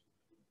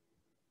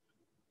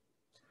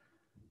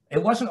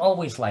 It wasn't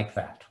always like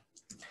that.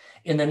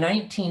 In the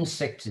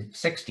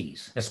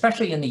 1960s,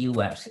 especially in the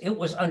US, it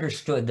was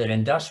understood that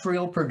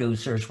industrial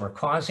producers were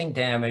causing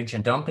damage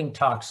and dumping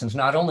toxins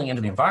not only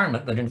into the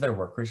environment, but into their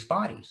workers'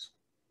 bodies.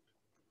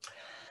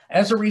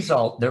 As a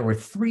result, there were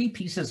 3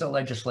 pieces of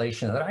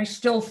legislation that I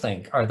still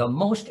think are the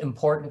most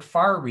important,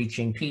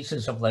 far-reaching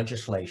pieces of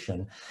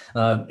legislation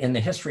in the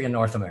history of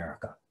North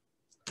America: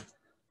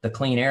 the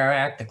Clean Air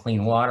Act, the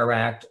Clean Water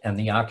Act, and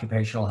the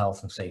Occupational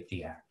Health and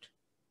Safety Act.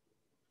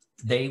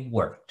 They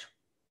worked.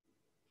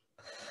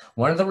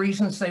 One of the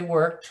reasons they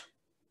worked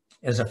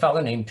is a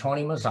fellow named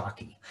Tony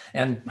Mazzocchi.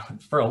 And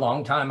for a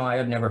long time, I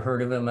had never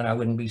heard of him, and I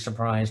wouldn't be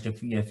surprised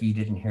if you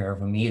didn't hear of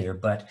him either.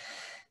 But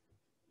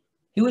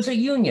he was a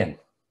union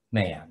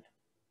man.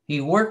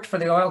 He worked for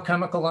the oil,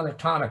 chemical, and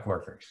atomic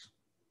workers.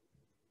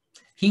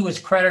 He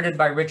was credited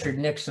by Richard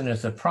Nixon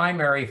as the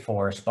primary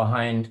force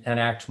behind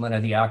enactment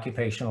of the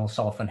Occupational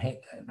Safety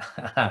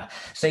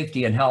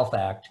and Health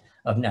Act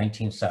of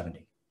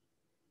 1970.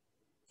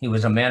 He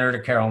was a mentor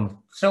to Carolyn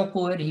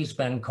Silkwood. He's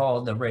been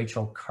called the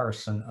Rachel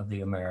Carson of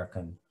the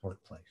American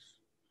workplace.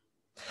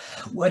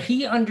 What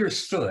he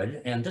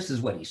understood, and this is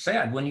what he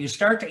said, when you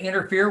start to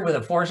interfere with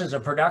the forces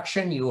of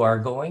production, you are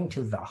going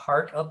to the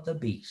heart of the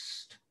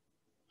beast.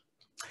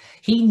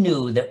 He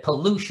knew that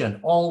pollution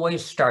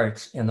always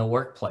starts in the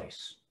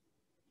workplace.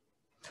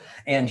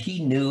 And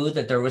he knew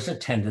that there was a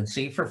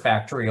tendency for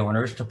factory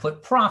owners to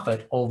put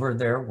profit over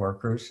their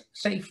workers'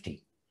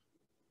 safety.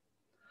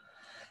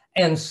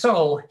 And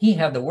so he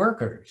had the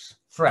workers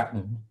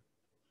threaten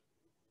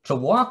to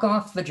walk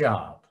off the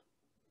job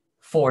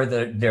for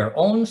their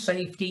own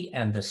safety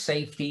and the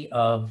safety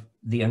of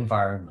the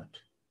environment.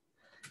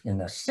 In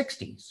the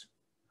 60s,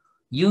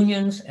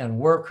 unions and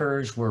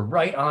workers were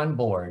right on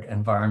board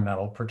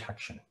environmental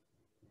protection.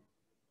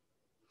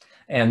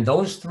 And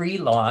those 3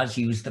 laws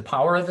used the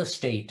power of the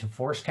state to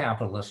force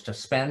capitalists to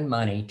spend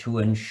money to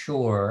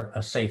ensure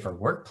a safer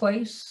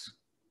workplace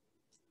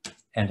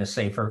and a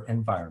safer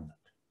environment.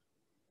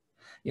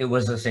 It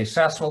was a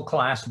successful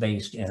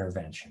class-based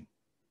intervention.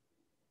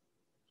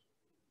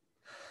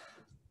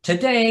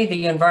 Today,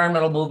 the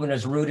environmental movement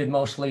is rooted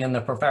mostly in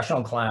the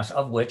professional class,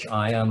 of which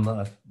I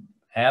am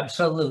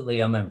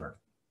absolutely a member.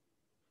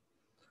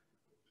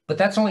 But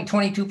that's only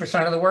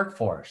 22% of the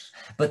workforce.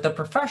 But the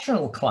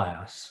professional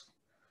class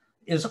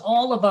is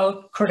all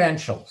about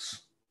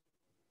credentials.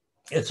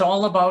 It's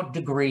all about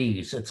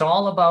degrees. It's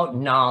all about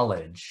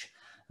knowledge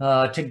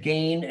to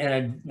gain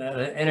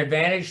an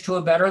advantage to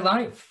a better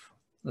life.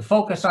 The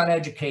focus on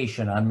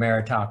education, on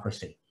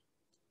meritocracy.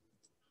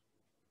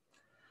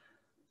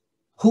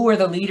 Who are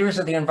the leaders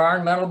of the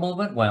environmental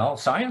movement? Well,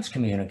 science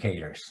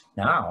communicators.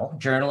 Now,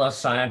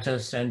 journalists,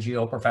 scientists,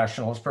 NGO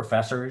professionals,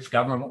 professors,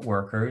 government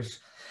workers.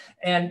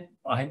 And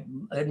I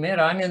admit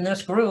I'm in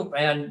this group,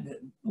 and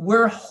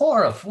we're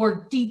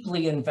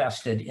deeply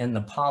invested in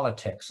the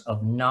politics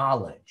of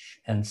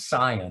knowledge and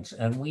science,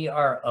 and we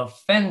are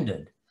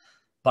offended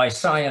by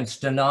science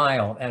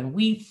denial. And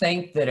we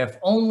think that if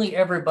only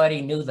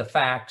everybody knew the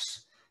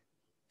facts,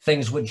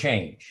 things would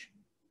change.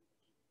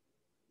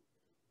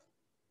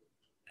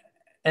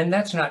 And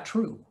that's not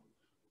true.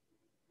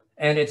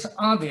 And it's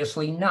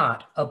obviously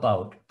not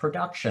about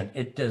production.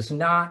 It does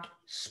not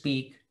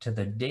speak to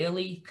the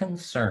daily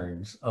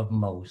concerns of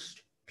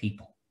most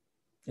people.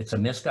 It's a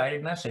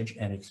misguided message,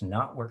 and it's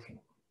not working.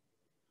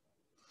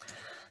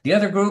 The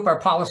other group are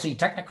policy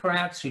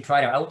technocrats who try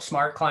to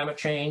outsmart climate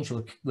change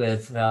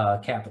with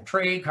cap and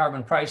trade,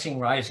 carbon pricing,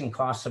 rising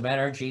costs of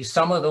energy.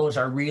 Some of those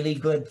are really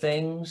good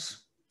things.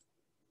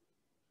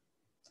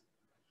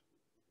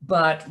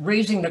 But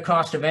raising the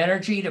cost of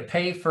energy to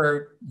pay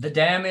for the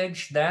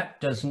damage, that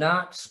does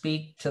not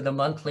speak to the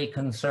monthly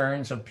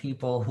concerns of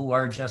people who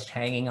are just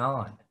hanging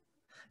on.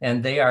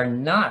 And they are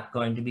not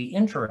going to be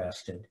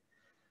interested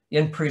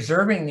in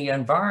preserving the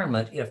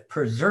environment if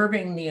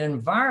preserving the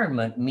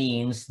environment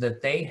means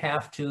that they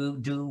have to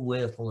do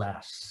with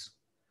less.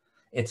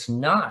 It's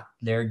not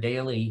their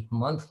daily,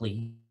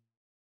 monthly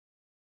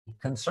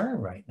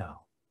concern right now.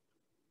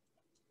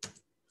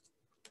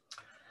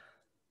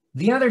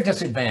 The other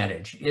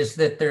disadvantage is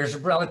that there's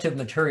relative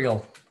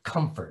material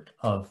comfort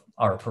of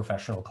our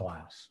professional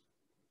class.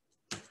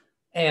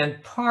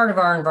 And part of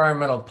our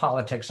environmental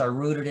politics are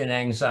rooted in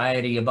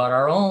anxiety about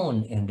our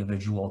own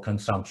individual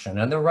consumption.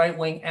 And the right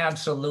wing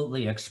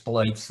absolutely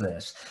exploits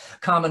this.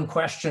 Common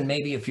question,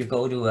 maybe if you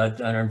go to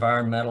an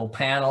environmental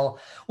panel,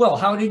 well,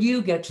 how did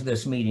you get to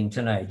this meeting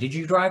tonight? Did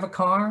you drive a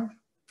car?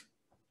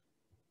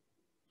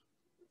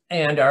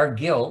 And our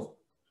guilt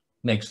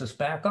makes us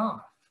back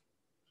off.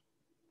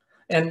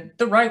 And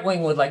the right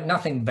wing would like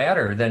nothing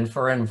better than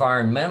for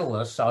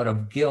environmentalists out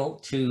of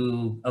guilt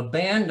to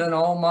abandon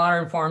all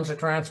modern forms of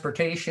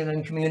transportation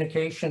and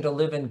communication, to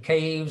live in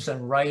caves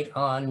and write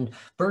on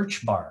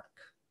birch bark.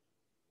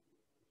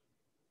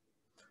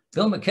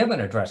 Bill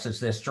McKibben addresses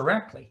this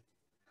directly.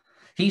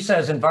 He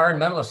says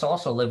environmentalists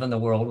also live in the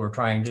world we're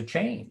trying to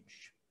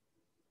change,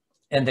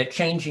 and that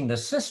changing the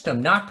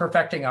system, not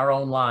perfecting our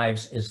own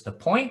lives, is the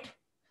point,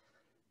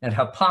 and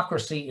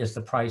hypocrisy is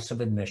the price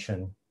of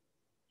admission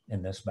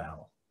in this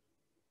battle.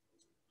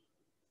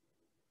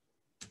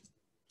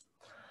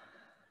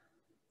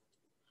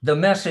 The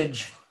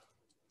message,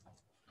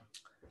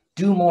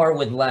 do more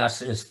with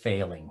less, is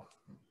failing.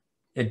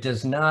 It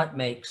does not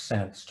make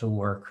sense to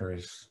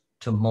workers,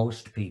 to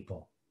most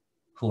people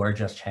who are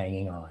just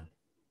hanging on.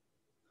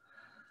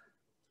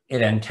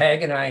 It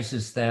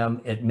antagonizes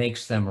them. It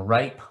makes them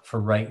ripe for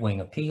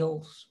right-wing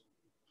appeals.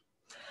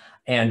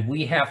 And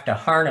we have to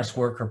harness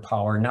worker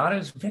power, not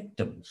as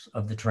victims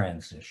of the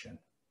transition,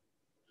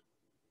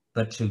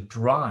 but to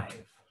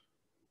drive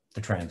the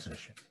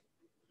transition.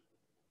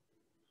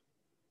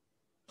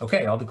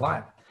 Okay, I'll be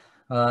quiet.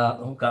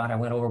 Oh God, I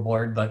went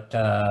overboard, but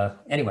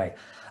anyway,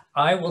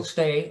 I will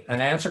stay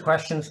and answer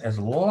questions as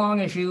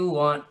long as you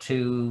want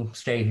to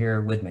stay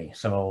here with me.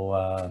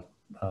 So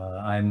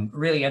I'm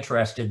really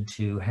interested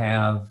to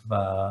have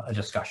a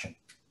discussion.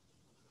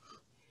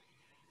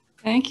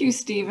 Thank you,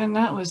 Stephen.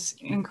 That was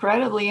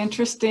incredibly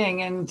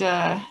interesting and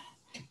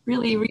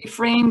really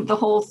reframed the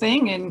whole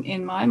thing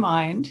in my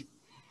mind.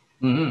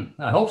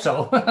 Mm-hmm. I hope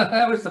so.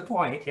 That was the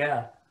point.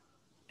 Yeah.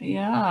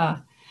 Yeah.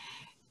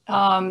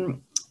 We're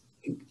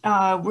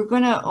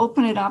going to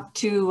open it up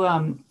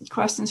to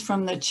questions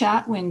from the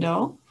chat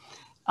window,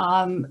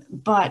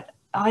 but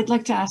I'd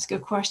like to ask a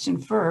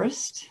question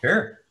first.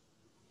 Sure.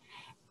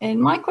 And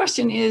my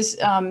question is,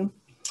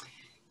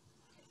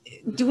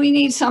 do we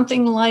need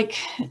something like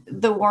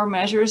the War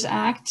Measures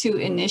Act to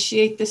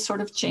initiate this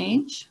sort of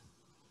change?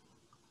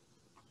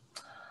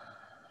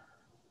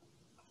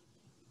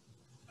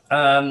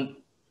 I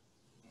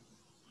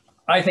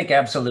think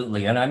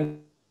absolutely. And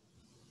I'm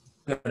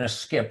going to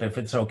skip, if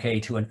it's okay,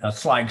 to a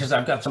slide, because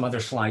I've got some other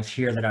slides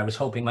here that I was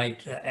hoping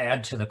might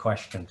add to the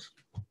questions.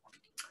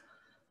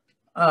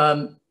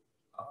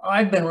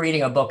 I've been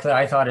reading a book that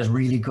I thought is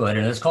really good,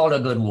 and it's called A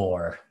Good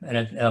War, and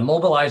it's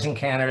Mobilizing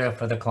Canada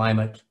for the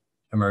Climate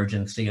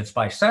Emergency. It's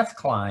by Seth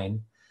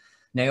Klein,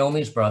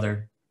 Naomi's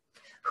brother,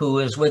 who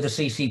is with the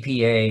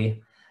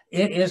CCPA.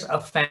 It is a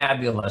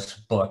fabulous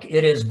book.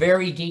 It is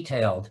very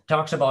detailed,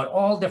 talks about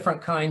all different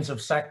kinds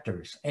of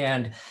sectors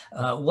and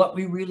what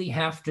we really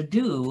have to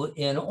do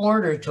in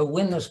order to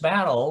win this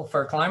battle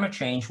for climate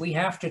change. We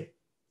have to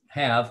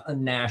have a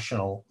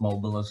national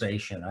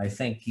mobilization. I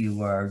think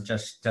you are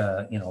just,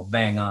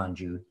 bang on,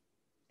 Jude.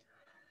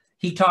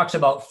 He talks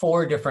about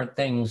 4 different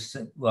things,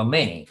 well,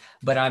 many,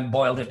 but I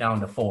boiled it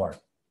down to 4.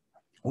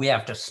 We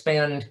have to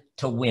spend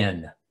to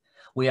win.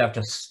 We have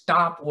to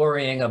stop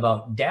worrying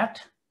about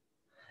debt.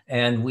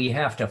 And we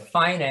have to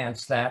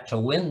finance that to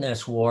win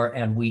this war,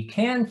 and we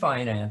can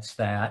finance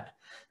that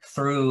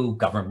through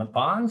government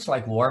bonds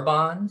like war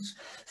bonds,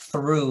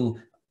 through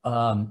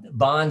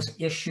bonds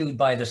issued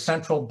by the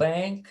central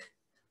bank,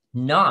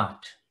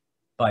 not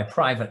by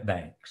private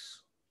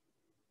banks.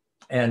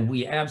 And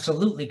we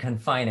absolutely can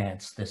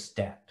finance this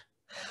debt.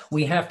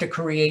 We have to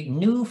create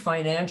new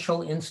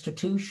financial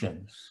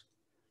institutions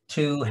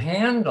to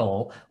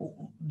handle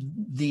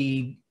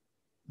the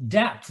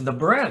depth, the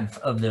breadth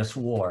of this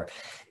war.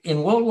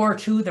 In World War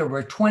II, there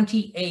were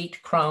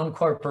 28 crown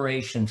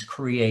corporations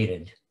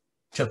created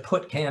to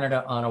put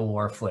Canada on a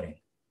war footing.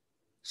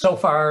 So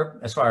far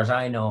as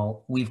I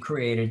know, we've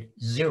created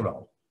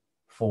 0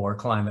 for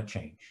climate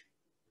change.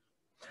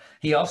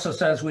 He also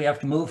says we have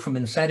to move from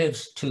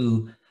incentives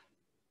to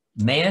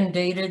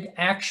mandated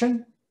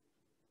action.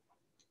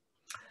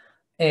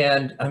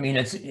 And I mean,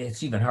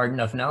 it's even hard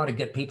enough now to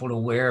get people to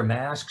wear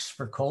masks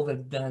for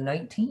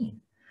COVID-19.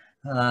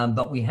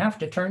 But we have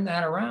to turn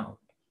that around.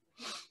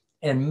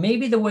 And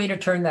maybe the way to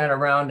turn that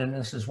around, and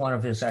this is one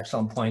of his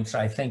excellent points,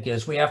 I think,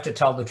 is we have to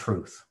tell the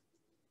truth.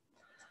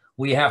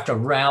 We have to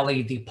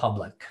rally the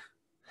public.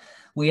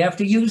 We have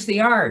to use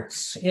the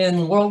arts.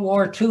 In World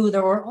War II,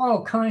 there were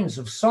all kinds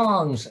of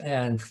songs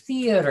and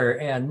theater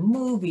and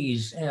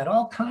movies and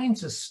all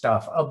kinds of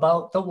stuff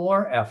about the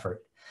war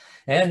effort.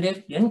 And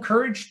it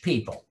encouraged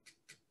people.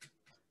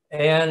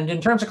 And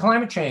in terms of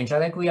climate change, I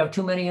think we have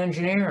too many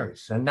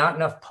engineers and not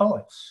enough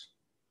poets.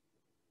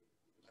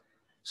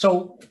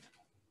 So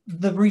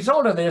the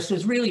result of this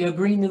is really a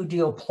Green New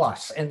Deal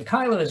plus. And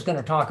Kyla is going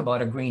to talk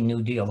about a Green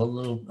New Deal a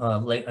little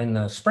late in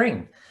the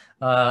spring.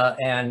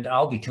 And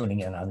I'll be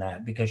tuning in on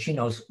that because she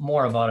knows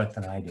more about it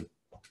than I do.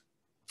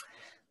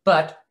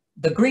 But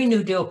the Green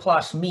New Deal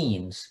plus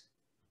means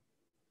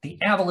the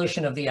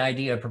abolition of the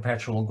idea of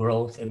perpetual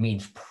growth. It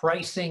means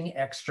pricing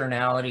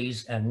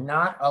externalities and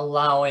not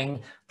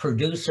allowing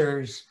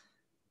producers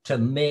to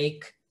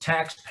make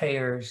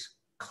taxpayers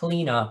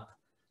clean up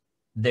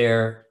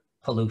their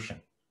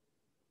pollution.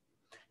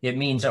 It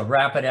means a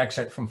rapid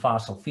exit from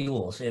fossil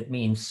fuels. It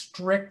means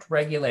strict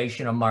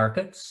regulation of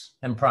markets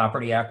and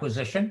property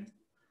acquisition.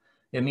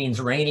 It means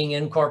reining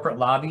in corporate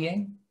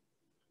lobbying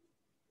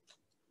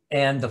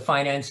and the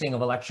financing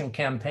of election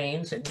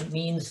campaigns. It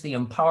means the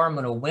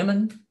empowerment of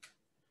women.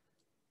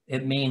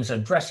 It means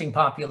addressing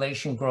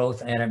population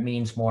growth, and it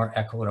means more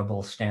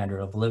equitable standard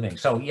of living.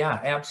 So yeah,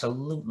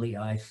 absolutely,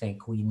 I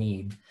think we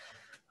need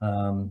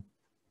a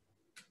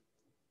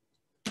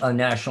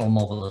national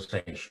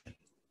mobilization.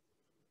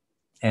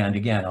 And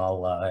again,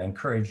 I'll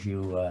encourage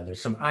you,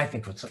 there's some, I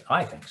think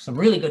some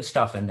really good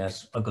stuff in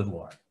this, A Good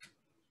War.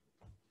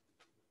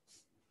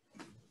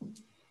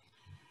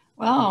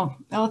 Wow,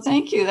 well,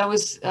 thank you. That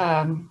was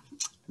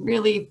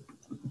really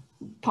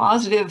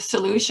positive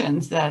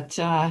solutions that,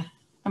 I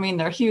mean,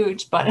 they're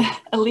huge, but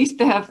at least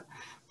they have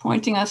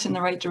pointing us in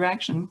the right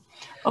direction.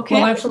 Okay.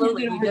 Well,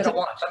 absolutely, we did it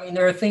once. I mean,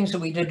 there are things that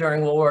we did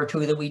during World War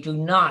II that we do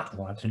not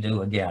want to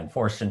do again,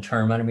 forced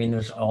internment. I mean,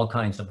 there's all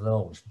kinds of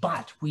those,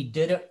 but we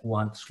did it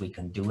once, we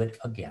can do it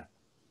again.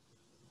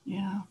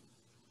 Yeah.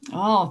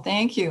 Oh,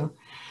 thank you.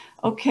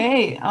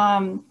 Okay.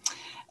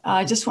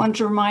 I just wanted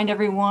to remind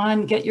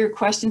everyone, get your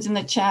questions in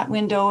the chat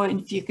window, and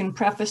if you can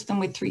preface them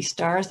with 3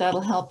 stars,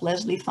 that'll help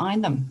Leslie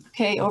find them.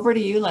 Okay, over to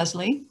you,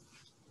 Leslie.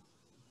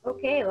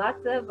 Okay,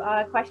 lots of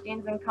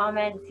questions and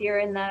comments here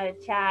in the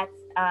chat.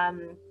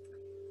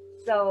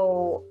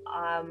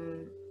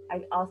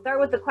 I'll start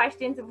with the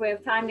questions. If we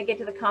have time to get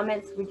to the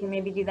comments, we can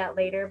maybe do that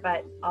later,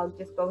 but I'll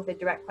just go with the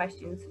direct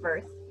questions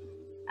first.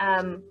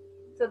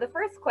 So the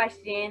first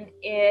question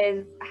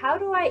is, how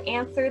do I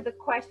answer the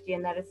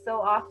question that is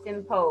so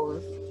often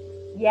posed?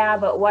 Yeah,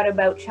 but what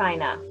about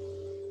China?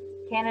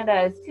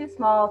 Canada is too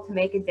small to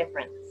make a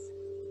difference.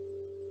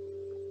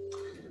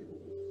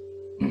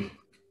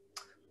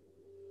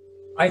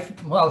 I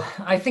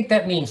think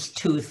that means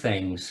 2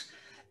 things.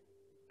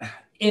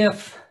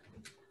 If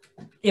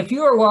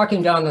you were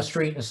walking down the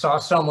street and saw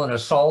someone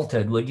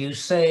assaulted, would you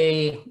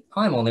say,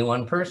 I'm only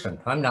one person,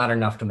 I'm not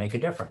enough to make a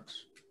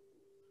difference?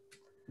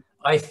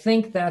 I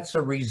think that's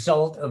a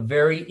result of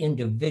very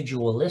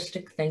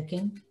individualistic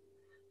thinking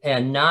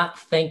and not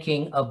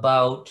thinking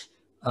about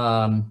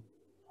a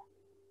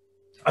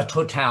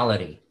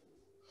totality.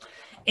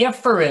 If,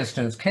 for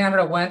instance,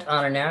 Canada went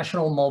on a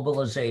national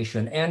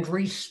mobilization and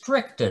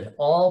restricted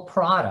all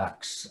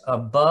products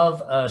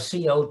above a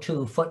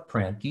CO2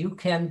 footprint, you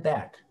can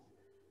bet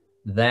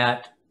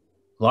that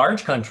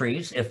large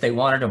countries, if they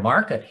wanted to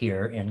market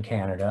here in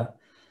Canada,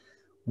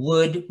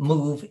 would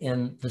move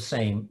in the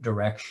same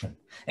direction.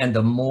 And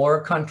the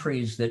more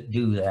countries that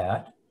do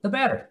that, the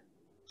better.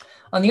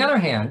 On the other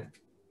hand,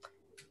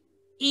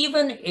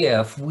 even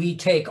if we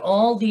take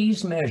all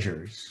these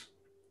measures,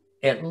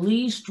 at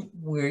least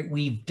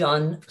we've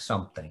done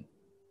something.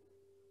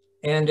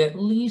 And at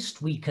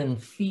least we can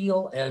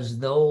feel as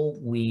though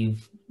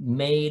we've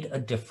made a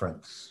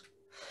difference.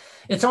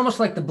 It's almost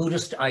like the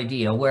Buddhist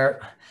idea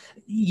where,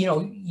 you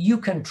know, you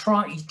can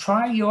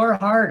try your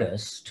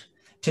hardest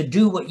to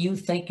do what you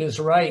think is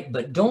right,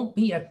 but don't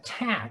be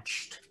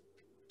attached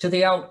to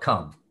the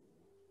outcome.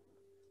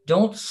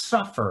 Don't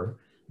suffer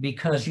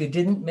because you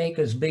didn't make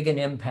as big an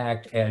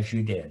impact as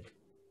you did.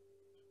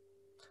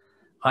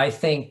 I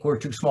think we're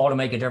too small to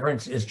make a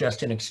difference is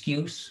just an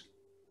excuse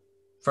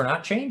for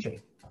not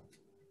changing.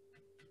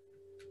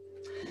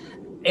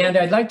 And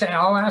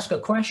I'll ask a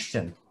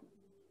question.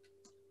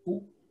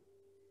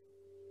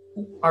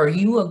 Are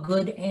you a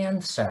good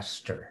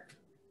ancestor?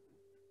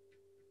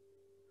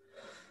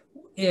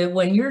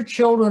 When your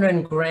children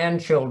and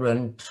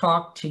grandchildren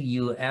talk to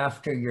you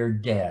after you're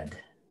dead,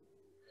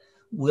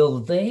 will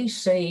they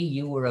say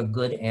you were a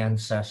good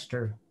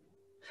ancestor?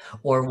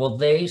 Or will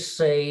they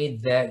say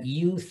that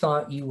you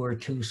thought you were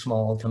too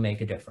small to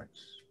make a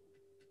difference?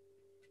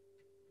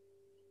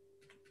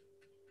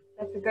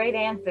 That's a great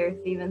answer,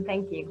 Stephen.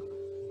 Thank you.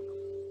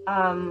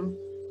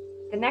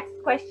 The next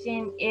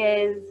question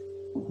is,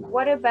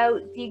 what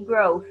about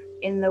degrowth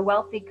in the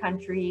wealthy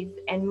countries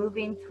and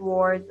moving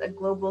towards a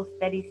global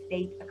steady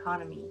state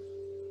economy?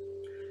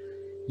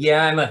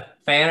 Yeah, I'm a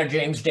fan of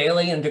James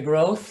Daly and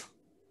degrowth.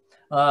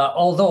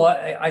 Although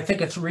I think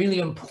it's really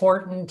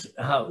important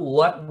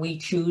what we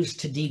choose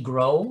to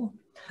degrow.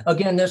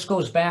 Again, this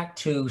goes back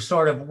to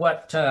sort of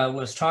what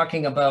was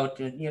talking about,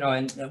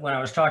 when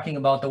I was talking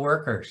about the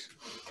workers.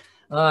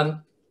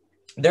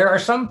 There are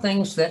some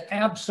things that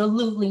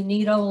absolutely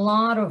need a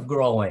lot of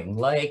growing,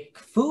 like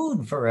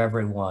food for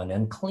everyone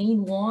and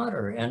clean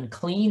water and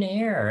clean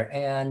air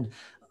and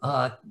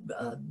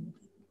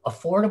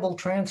affordable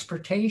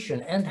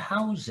transportation and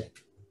housing.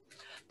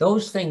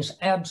 Those things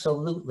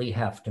absolutely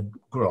have to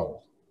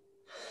grow.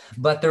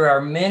 But there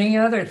are many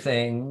other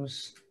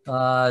things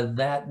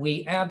that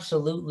we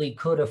absolutely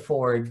could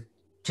afford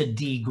to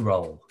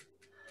degrow.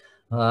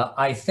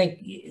 I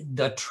think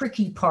the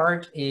tricky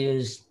part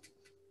is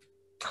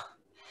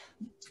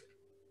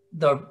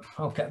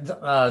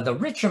the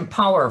rich and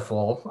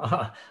powerful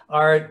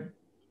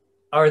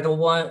are the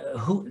one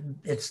who,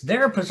 it's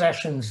their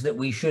possessions that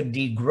we should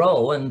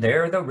degrow, and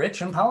they're the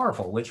rich and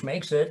powerful, which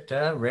makes it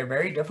a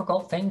very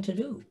difficult thing to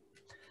do.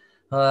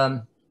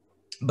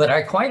 But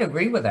I quite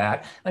agree with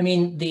that. I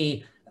mean,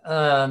 the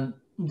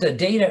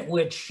date at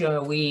which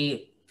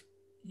we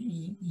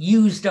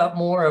used up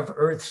more of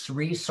Earth's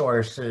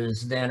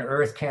resources than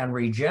Earth can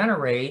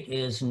regenerate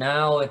is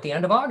now at the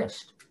end of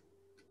August.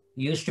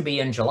 It used to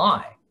be in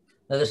July.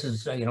 Now, this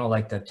is,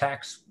 like the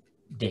tax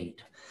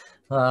date.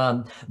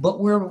 But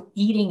we're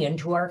eating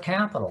into our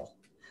capital.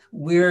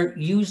 We're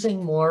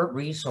using more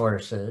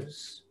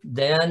resources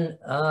than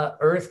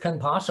Earth can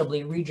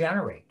possibly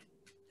regenerate.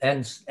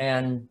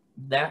 And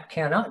that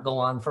cannot go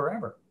on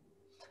forever.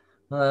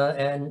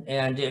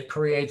 And it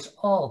creates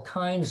all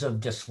kinds of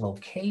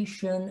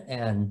dislocation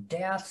and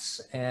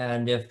deaths.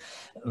 And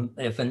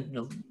if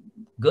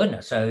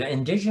goodness,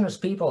 indigenous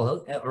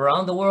people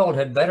around the world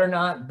had better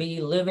not be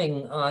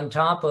living on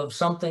top of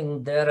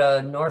something that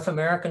a North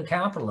American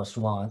capitalist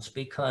wants,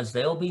 because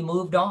they'll be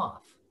moved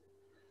off.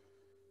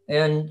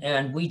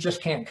 And we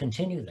just can't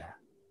continue that.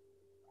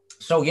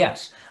 So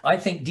yes, I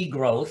think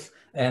degrowth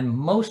and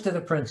most of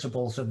the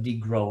principles of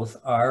degrowth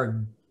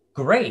are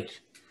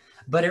great,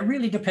 but it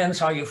really depends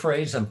how you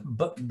phrase them.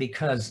 But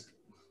because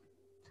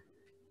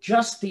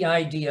just the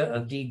idea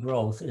of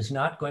degrowth is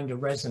not going to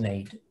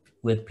resonate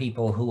with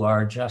people who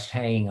are just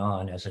hanging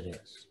on as it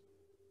is.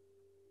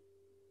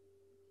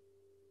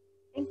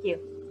 Thank you.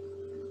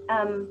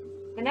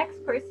 The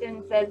next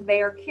person says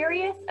they are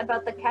curious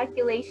about the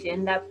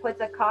calculation that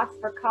puts a cost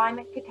for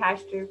climate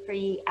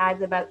catastrophe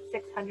as about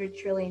 $600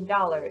 trillion,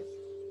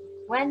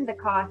 when the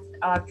cost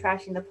of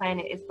trashing the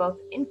planet is both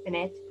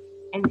infinite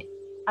and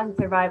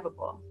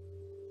unsurvivable.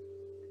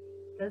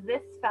 Does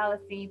this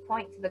fallacy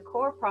point to the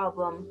core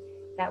problem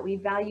that we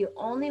value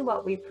only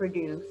what we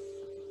produce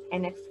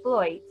and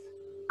exploit,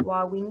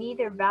 while we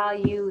neither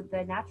value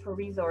the natural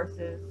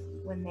resources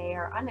when they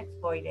are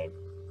unexploited,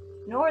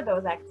 nor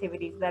those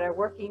activities that are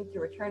working to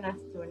return us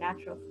to a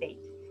natural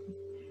state?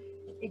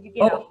 Did you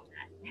get all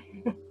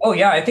that? Oh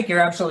yeah, I think you're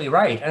absolutely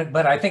right.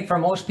 But I think for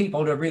most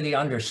people to really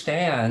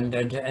understand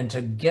and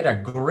to get a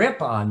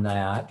grip on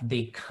that,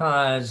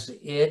 because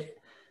it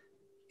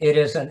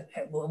is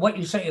what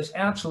you say is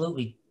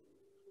absolutely,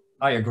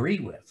 I agree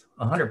with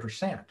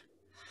 100%.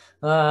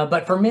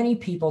 But for many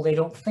people, they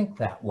don't think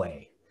that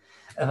way.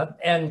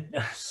 And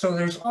so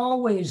there's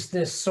always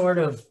this sort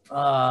of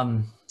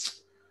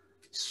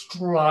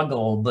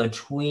struggle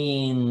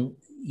between,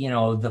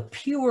 the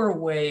pure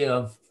way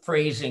of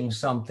phrasing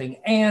something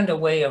and a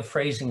way of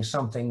phrasing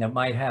something that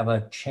might have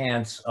a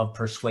chance of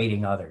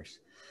persuading others.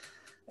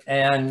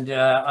 And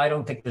I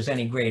don't think there's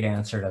any great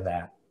answer to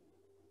that.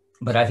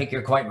 But I think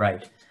you're quite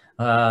right.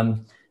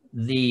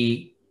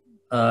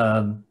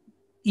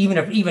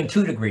 Even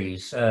 2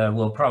 degrees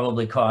will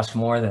probably cost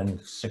more than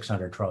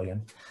 600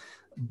 trillion.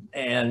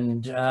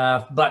 And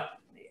but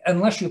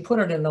unless you put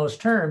it in those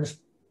terms,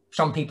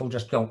 some people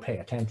just don't pay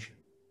attention.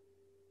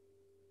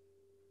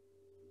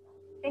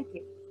 Thank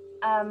you.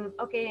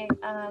 Okay,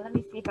 let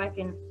me see if I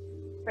can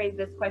phrase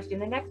this question.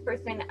 The next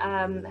person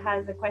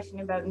has a question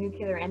about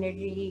nuclear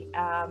energy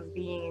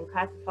being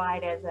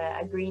classified as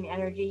a green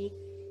energy,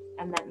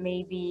 and that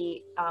may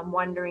be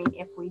wondering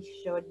if we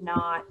should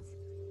not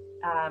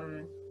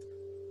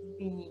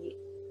be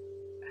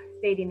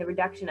stating the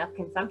reduction of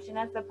consumption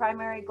as the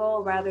primary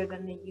goal rather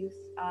than the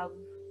use of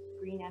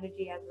green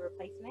energy as a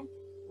replacement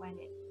when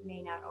it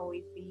may not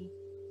always be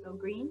so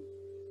green?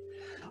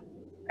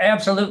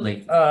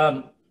 Absolutely.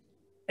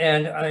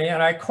 And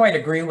I quite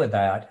agree with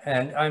that.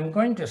 And I'm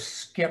going to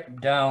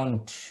skip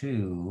down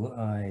to,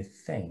 I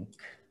think,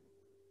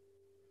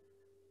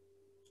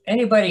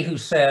 anybody who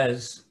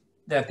says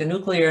that the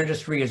nuclear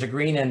industry is a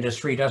green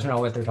industry doesn't know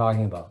what they're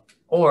talking about,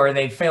 or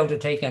they failed to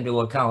take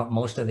into account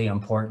most of the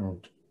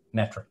important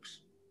metrics.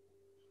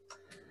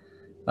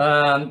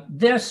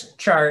 This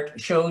chart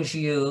shows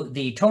you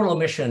the total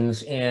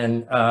emissions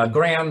in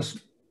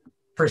grams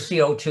per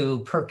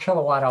CO2 per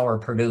kilowatt hour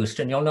produced.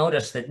 And you'll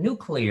notice that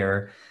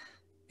nuclear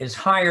is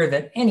higher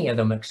than any of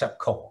them except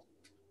coal.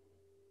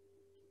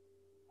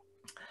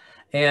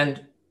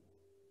 And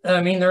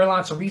I mean, there are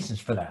lots of reasons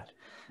for that.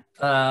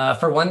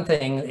 For one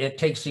thing, it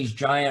takes these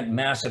giant,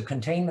 massive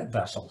containment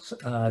vessels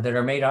that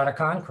are made out of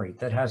concrete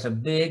that has a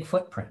big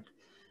footprint.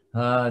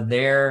 And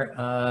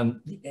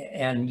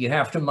you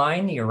have to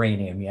mine the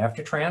uranium, you have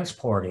to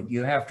transport it,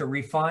 you have to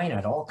refine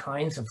it, all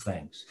kinds of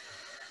things.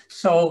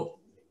 So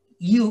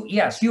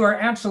yes, you are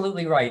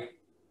absolutely right.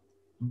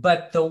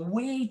 But the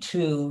way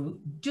to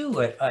do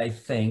it, I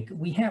think,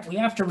 we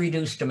have to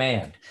reduce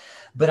demand.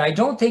 But I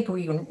don't think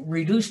we can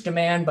reduce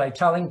demand by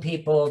telling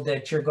people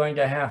that you're going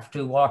to have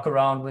to walk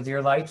around with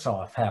your lights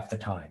off half the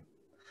time.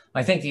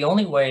 I think the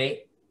only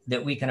way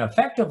that we can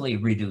effectively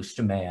reduce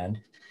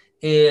demand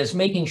is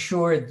making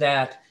sure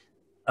that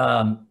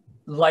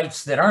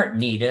lights that aren't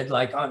needed,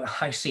 like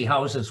I see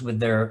houses with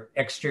their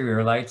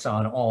exterior lights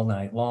on all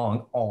night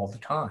long, all the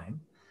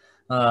time,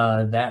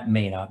 that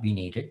may not be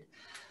needed.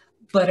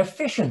 But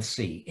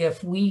efficiency,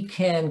 if we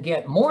can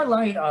get more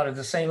light out of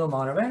the same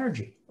amount of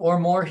energy or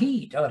more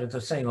heat out of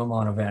the same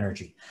amount of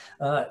energy,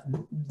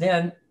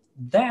 then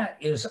that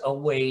is a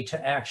way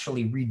to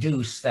actually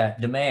reduce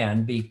that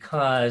demand,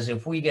 because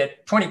if we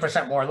get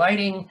 20% more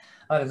lighting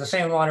out of the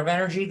same amount of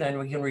energy, then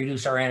we can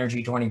reduce our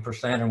energy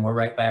 20% and we're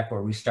right back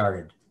where we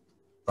started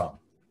from.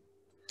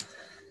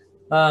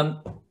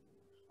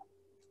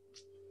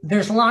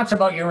 There's lots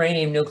about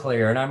uranium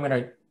nuclear, and I'm going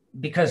to,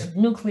 because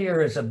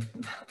nuclear is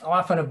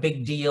often a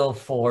big deal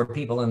for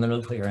people in the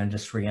nuclear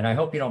industry. And I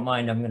hope you don't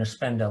mind, I'm going to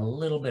spend a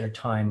little bit of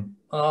time,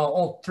 3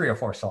 or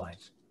 4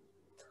 slides.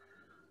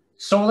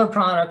 Solar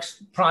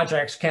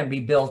projects can be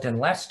built in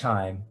less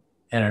time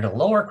and at a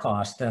lower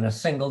cost than a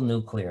single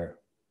nuclear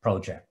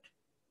project.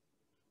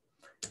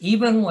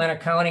 Even when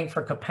accounting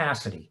for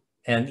capacity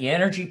and the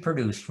energy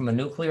produced from a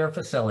nuclear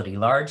facility,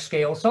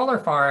 large-scale solar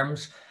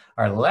farms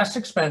are less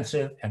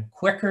expensive and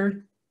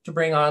quicker to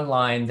bring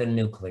online than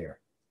nuclear.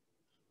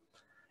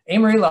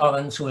 Amory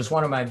Lovins, who is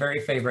one of my very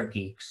favorite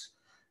geeks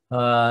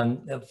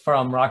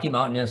from Rocky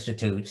Mountain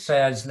Institute,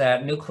 says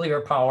that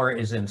nuclear power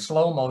is in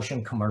slow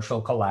motion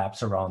commercial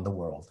collapse around the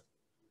world.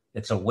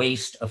 It's a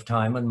waste of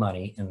time and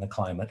money in the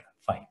climate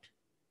fight.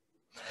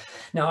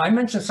 Now, I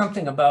mentioned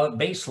something about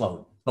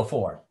baseload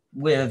before,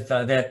 with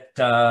that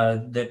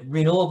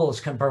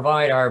renewables can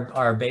provide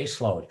our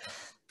baseload.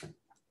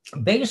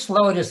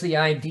 Baseload is the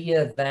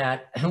idea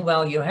that,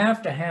 well, you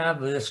have to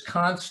have this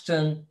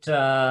constant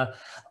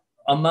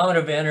amount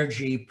of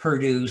energy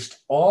produced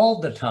all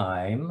the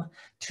time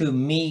to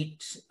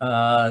meet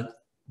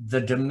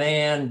the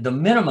demand, the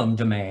minimum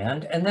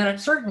demand. And then at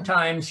certain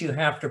times you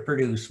have to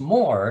produce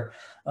more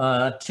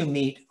to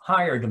meet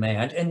higher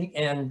demand.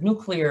 And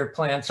nuclear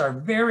plants are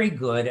very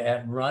good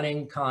at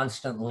running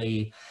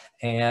constantly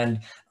and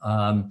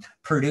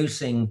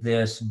producing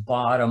this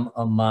bottom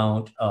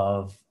amount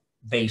of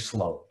base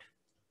load.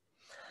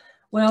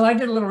 Well, I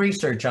did a little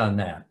research on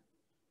that.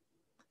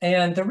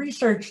 And the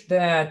research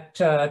that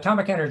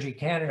Atomic Energy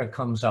Canada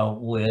comes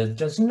out with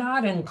does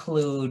not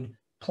include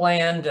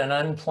planned and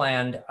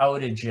unplanned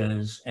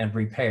outages and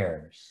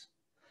repairs.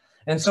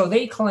 And so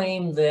they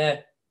claim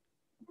that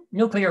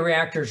nuclear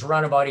reactors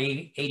run about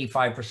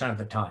 85% of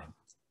the time.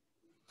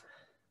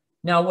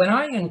 Now, when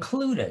I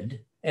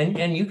included,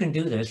 and you can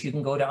do this, you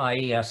can go to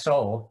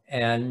IESO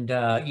and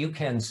you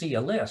can see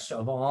a list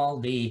of all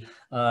the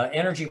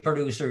energy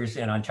producers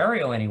in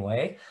Ontario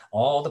anyway,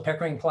 all the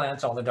Pickering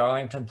plants, all the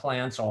Darlington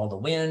plants, all the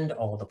wind,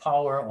 all the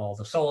power, all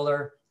the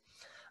solar,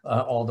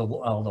 all the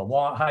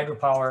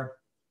hydropower.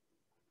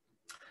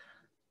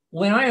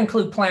 When I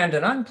include planned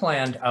and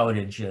unplanned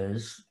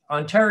outages,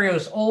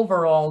 Ontario's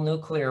overall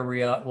nuclear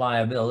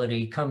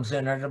reliability comes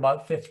in at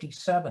about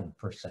 57%,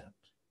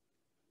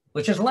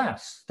 which is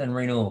less than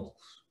renewables.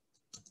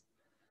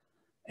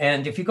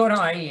 And if you go to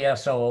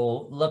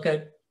IESO, look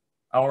at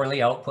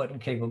hourly output and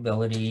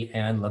capability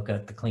and look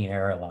at the Clean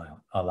Air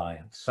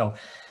Alliance. So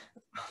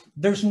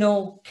there's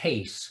no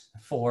case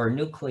for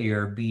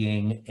nuclear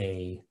being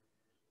a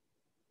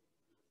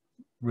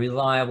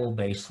reliable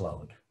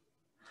baseload.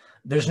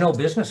 There's no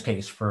business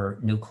case for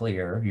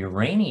nuclear,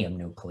 uranium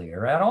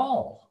nuclear at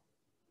all.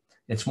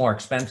 It's more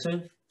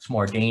expensive, it's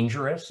more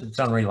dangerous, it's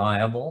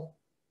unreliable.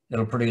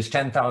 It'll produce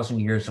 10,000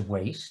 years of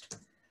waste.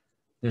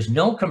 There's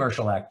no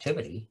commercial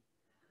activity.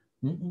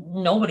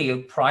 No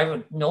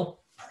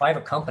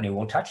private company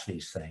will touch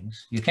these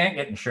things. You can't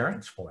get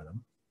insurance for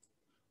them.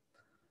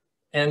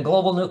 And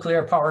global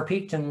nuclear power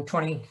peaked in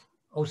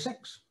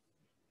 2006.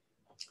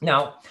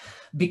 Now,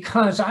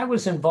 because I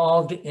was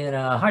involved in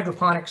a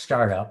hydroponic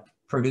startup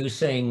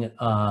producing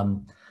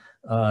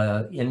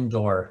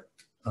indoor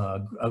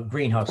a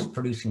greenhouse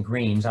producing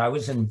greens, I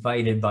was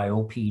invited by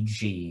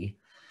OPG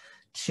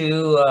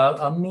to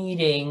a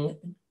meeting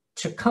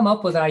to come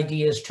up with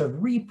ideas to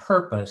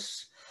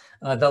repurpose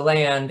the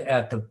land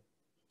at the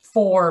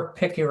 4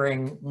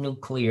 Pickering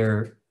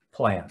nuclear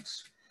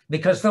plants,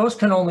 because those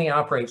can only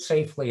operate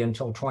safely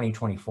until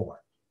 2024.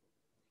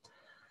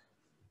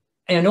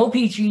 And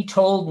OPG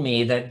told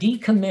me that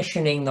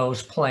decommissioning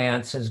those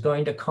plants is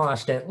going to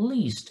cost at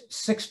least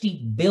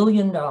 $60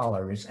 billion,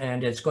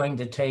 and it's going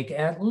to take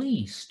at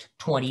least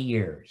 20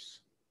 years.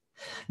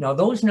 Now,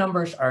 those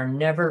numbers are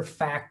never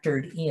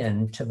factored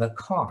into the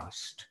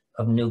cost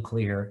of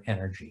nuclear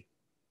energy.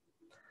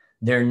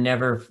 They're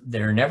never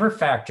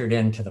factored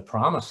into the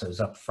promises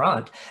up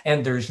front,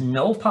 and there's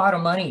no pot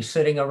of money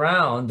sitting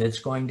around that's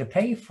going to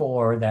pay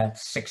for that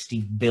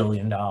 $60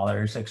 billion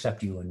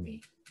except you and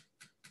me.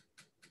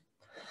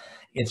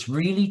 It's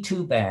really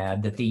too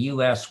bad that the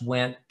US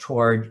went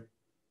toward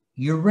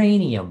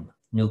uranium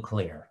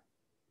nuclear,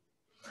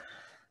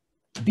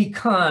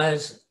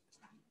 because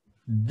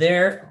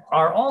there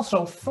are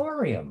also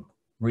thorium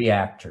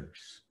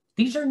reactors.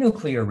 These are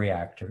nuclear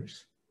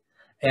reactors.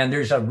 And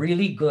there's a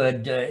really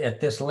good, at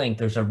this link,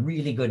 there's a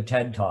really good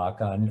TED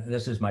talk on,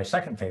 this is my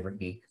second favorite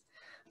geek,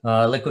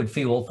 liquid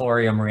fuel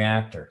thorium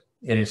reactor.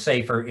 It is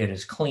safer, it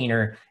is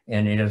cleaner,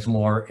 and it is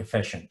more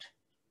efficient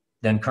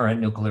than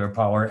current nuclear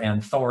power,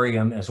 and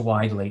thorium is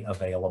widely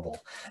available,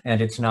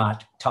 and it's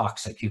not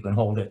toxic. You can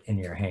hold it in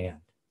your hand.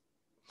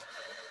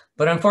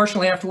 But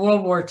unfortunately, after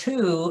World War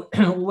II,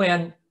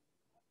 when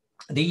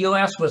the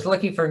US was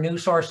looking for new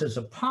sources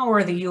of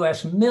power, the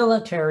US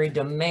military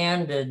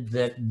demanded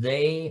that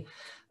they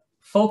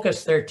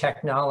focus their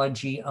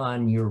technology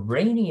on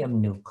uranium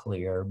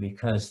nuclear,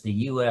 because the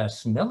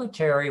US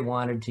military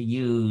wanted to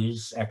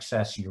use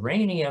excess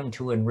uranium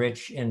to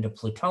enrich into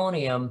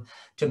plutonium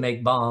to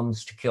make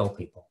bombs to kill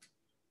people.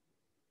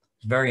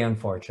 It's very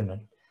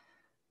unfortunate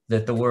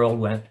that the world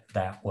went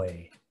that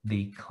way,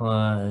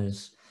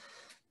 because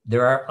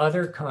there are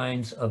other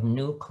kinds of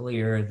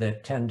nuclear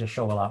that tend to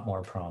show a lot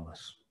more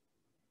promise.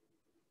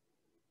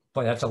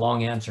 Boy, that's a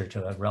long answer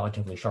to a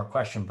relatively short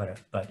question,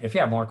 but if you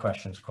have more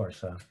questions, of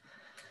course.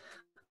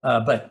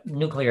 But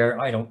nuclear,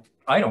 I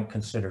don't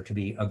consider to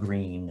be a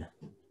green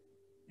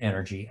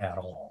energy at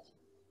all.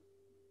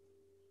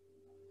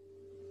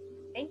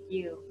 Thank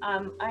you.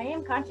 I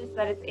am conscious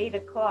that it's 8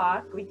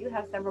 o'clock. We do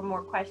have several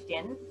more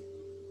questions.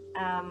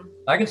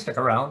 I can stick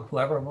around,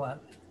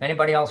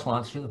 anybody else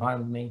wants to, fine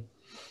with me.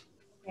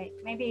 Okay,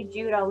 maybe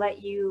Jude, I'll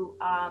let you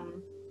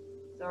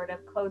sort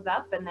of close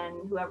up, and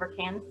then whoever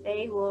can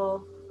stay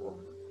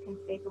can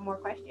stay for more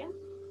questions.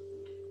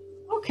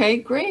 Okay,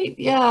 great.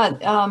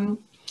 Yeah.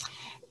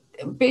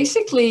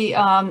 Basically,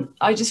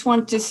 I just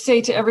want to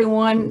say to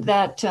everyone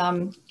that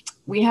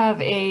we have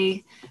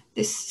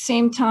this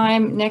same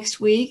time next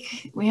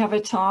week, we have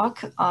a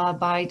talk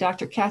by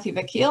Dr. Kathy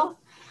Vakil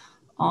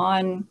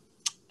on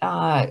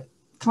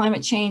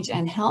climate change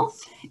and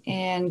health,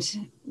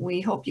 and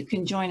we hope you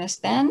can join us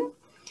then.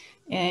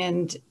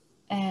 And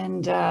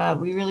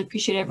we really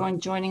appreciate everyone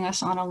joining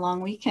us on a long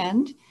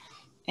weekend.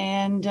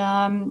 And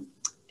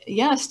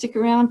yeah, stick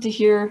around to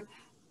hear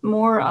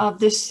more of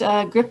this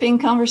gripping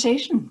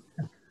conversation.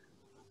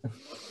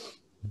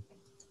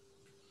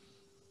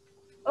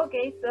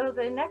 Okay, so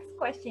the next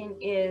question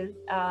is,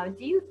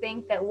 do you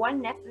think that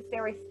one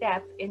necessary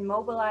step in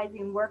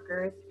mobilizing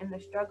workers in the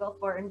struggle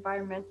for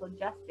environmental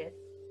justice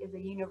is a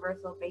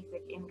universal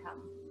basic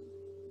income?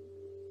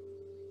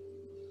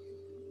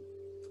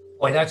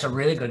 Boy, that's a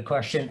really good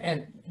question.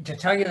 And to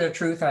tell you the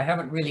truth, I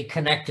haven't really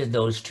connected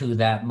those two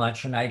that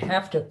much, and I'd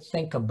have to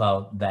think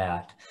about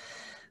that.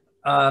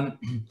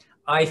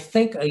 I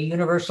think a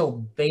universal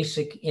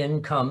basic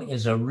income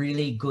is a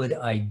really good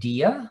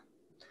idea.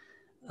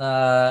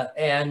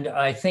 And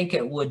I think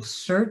it would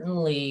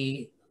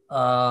certainly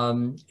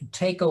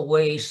take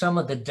away some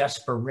of the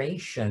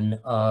desperation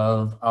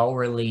of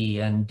hourly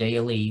and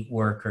daily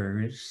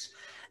workers,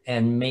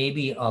 and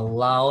maybe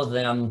allow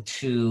them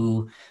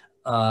to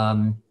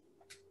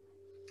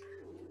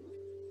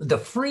the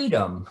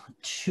freedom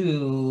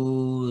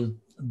to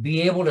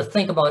be able to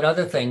think about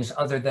other things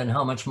other than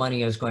how much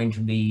money is going to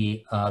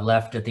be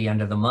left at the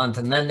end of the month.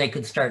 And then they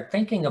could start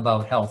thinking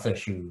about health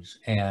issues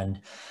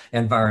and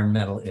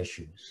environmental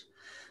issues.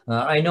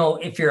 I know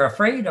if you're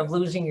afraid of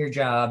losing your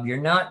job, you're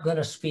not going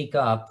to speak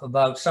up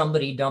about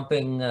somebody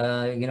dumping,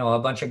 a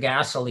bunch of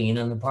gasoline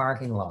in the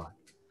parking lot.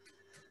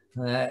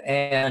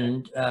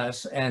 And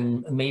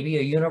maybe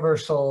a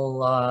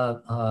universal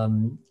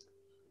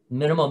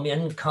minimum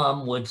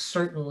income would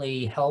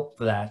certainly help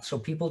that, so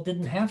people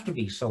didn't have to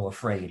be so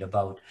afraid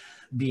about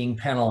being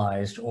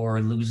penalized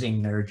or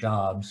losing their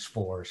jobs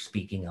for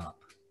speaking up.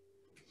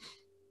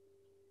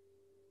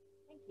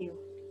 Thank you.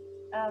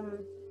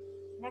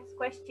 Next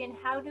question,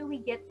 how do we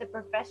get the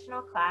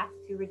professional class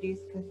to reduce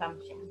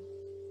consumption?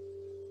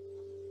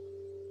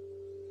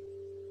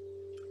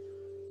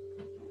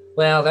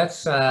 Well,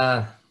 that's,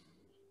 I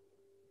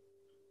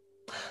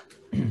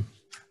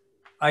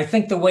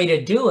think the way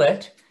to do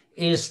it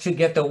is to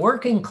get the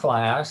working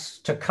class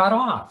to cut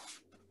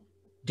off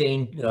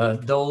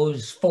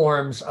those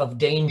forms of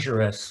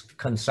dangerous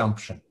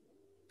consumption.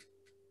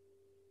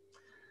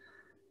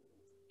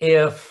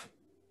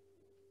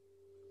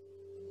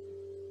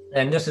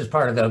 And this is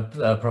part of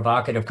the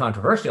provocative,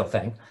 controversial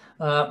thing,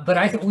 but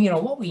I think,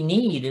 what we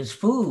need is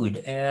food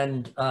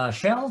and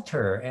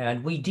shelter,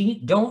 and we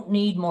don't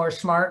need more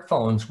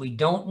smartphones. We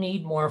don't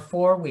need more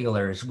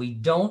four-wheelers. We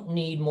don't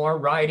need more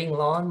riding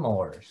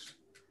lawnmowers.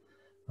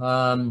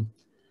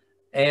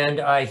 And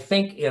I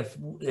think if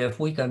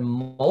we can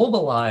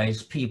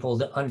mobilize people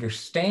to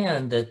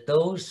understand that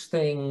those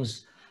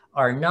things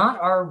are not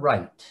our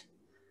right,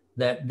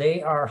 that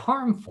they are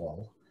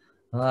harmful,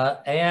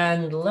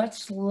 and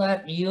let's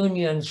let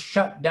unions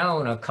shut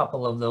down a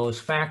couple of those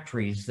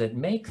factories that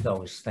make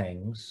those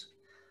things,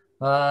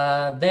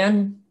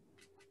 then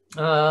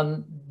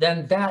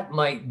that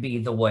might be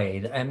the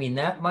way. I mean,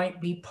 that might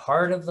be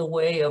part of the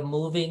way of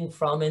moving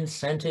from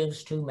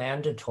incentives to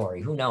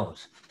mandatory. Who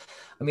knows?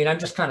 I mean, I'm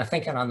just kind of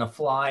thinking on the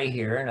fly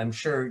here, and I'm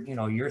sure,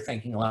 you're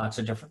thinking lots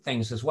of different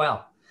things as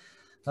well.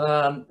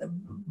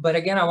 But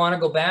again, I want to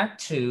go back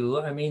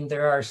to,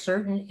 there are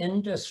certain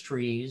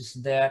industries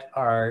that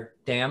are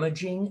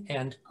damaging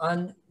and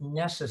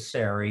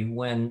unnecessary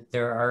when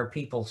there are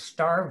people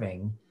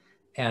starving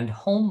and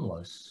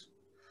homeless.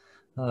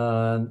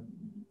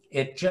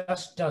 It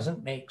just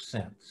doesn't make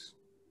sense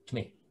to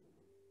me.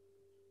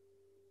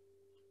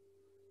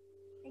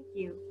 Thank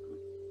you.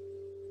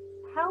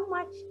 How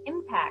much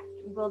impact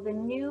will the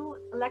new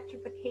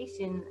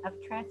electrification of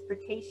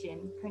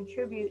transportation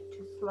contribute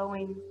to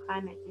slowing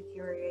climate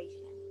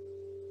deterioration?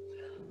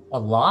 A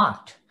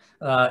lot,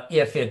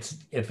 if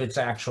it's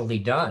actually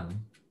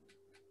done.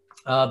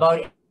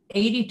 About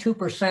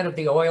 82% of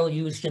the oil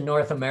used in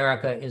North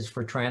America is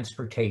for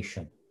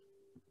transportation.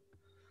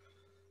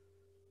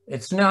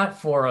 It's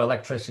not for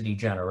electricity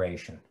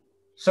generation.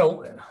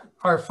 So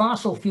our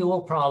fossil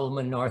fuel problem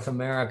in North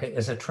America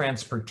is a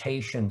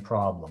transportation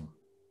problem.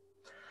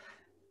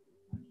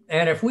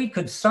 And if we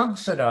could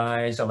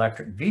subsidize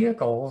electric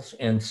vehicles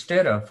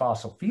instead of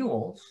fossil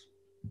fuels,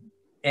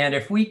 and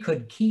if we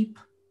could keep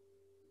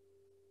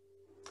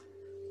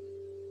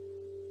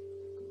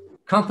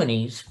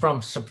companies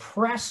from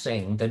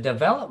suppressing the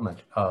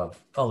development of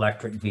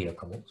electric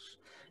vehicles,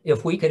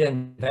 if we could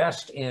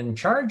invest in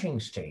charging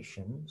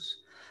stations,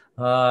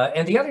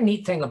 and the other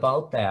neat thing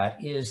about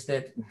that is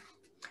that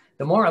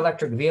the more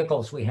electric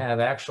vehicles we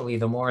have, actually,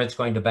 the more it's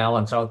going to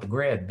balance out the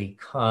grid,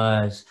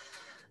 because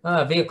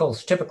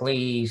vehicles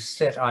typically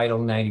sit idle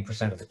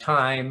 90% of the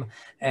time,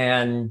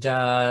 and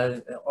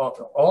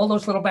all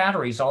those little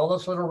batteries, all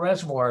those little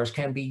reservoirs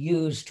can be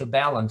used to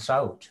balance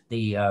out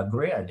the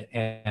grid.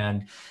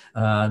 And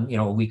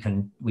we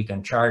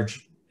can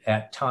charge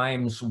at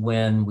times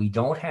when we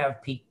don't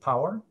have peak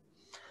power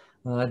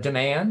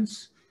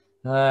demands,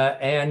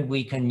 and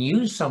we can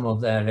use some of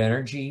that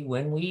energy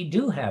when we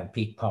do have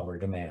peak power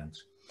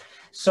demands.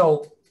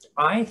 So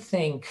I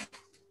think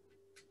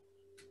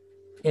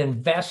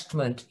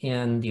investment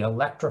in the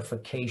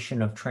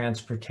electrification of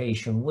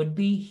transportation would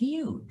be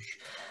huge,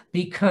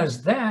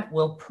 because that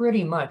will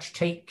pretty much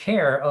take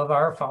care of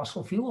our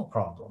fossil fuel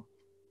problem.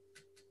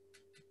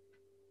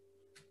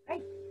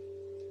 Right.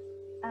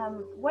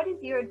 What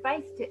is your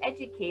advice to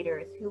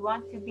educators who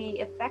want to be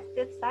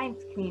effective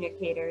science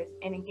communicators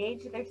and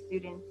engage their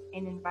students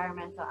in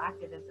environmental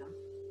activism?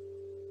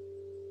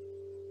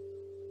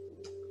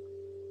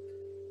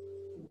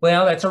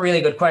 Well, that's a really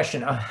good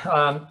question.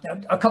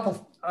 A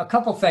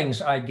couple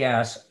things, I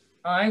guess.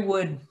 I've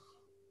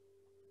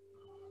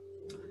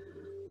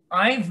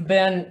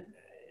been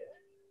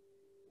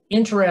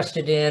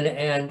interested in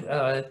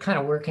and kind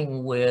of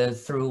working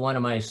with, through one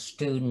of my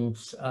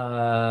students,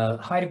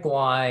 Haida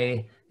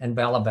Gwaii and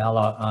Bala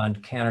Bala on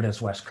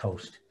Canada's West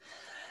Coast.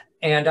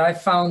 And I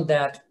found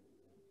that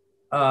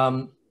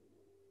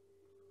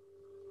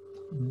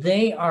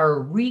they are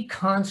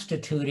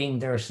reconstituting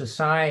their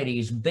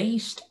societies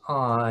based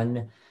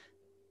on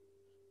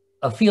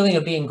a feeling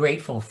of being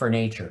grateful for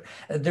nature.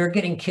 They're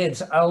getting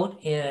kids out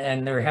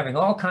and they're having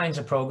all kinds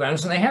of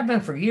programs, and they have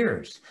been for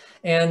years.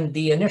 And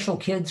the initial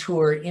kids who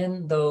are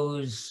in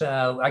those,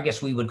 I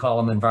guess we would call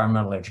them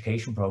environmental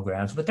education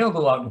programs, but they'll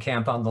go out and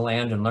camp on the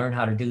land and learn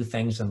how to do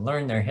things and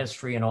learn their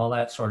history and all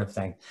that sort of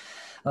thing.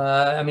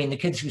 The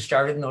kids who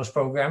started in those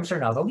programs are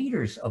now the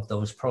leaders of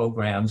those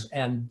programs,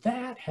 and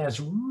that has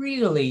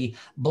really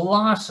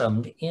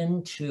blossomed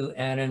into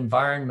an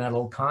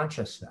environmental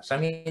consciousness.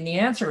 The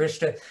answer is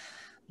to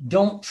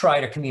don't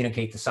try to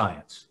communicate the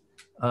science.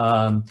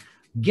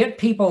 Get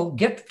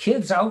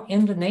kids out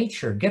into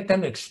nature, get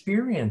them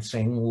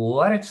experiencing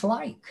what it's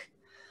like.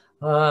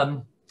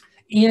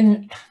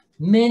 In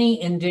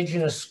many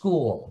Indigenous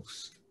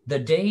schools, the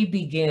day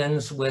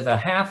begins with a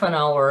half an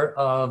hour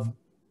of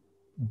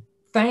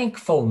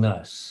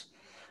thankfulness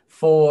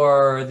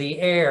for the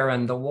air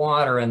and the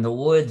water and the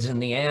woods and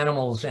the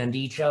animals and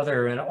each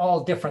other and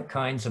all different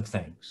kinds of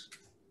things.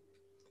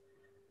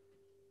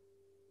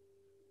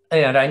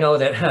 And I know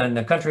that in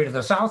the country to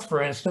the south,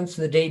 for instance,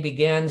 the day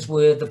begins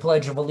with the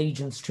Pledge of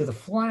Allegiance to the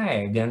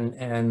flag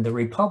and the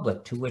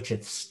republic to which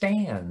it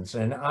stands.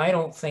 And I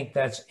don't think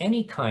that's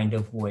any kind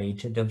of way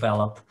to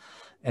develop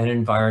an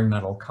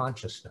environmental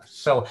consciousness.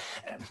 So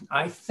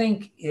I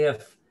think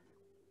if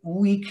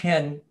we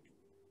can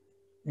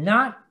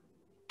not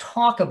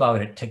talk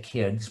about it to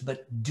kids,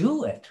 but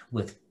do it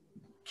with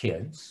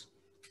kids,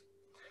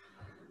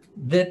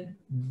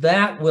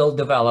 that will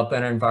develop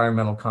an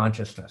environmental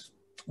consciousness,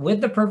 with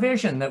the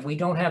provision that we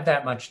don't have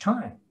that much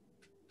time.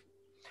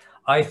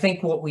 I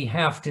think what we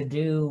have to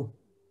do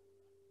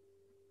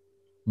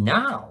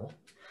now,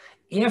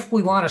 if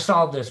we want to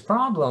solve this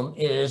problem,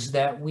 is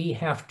that we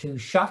have to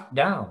shut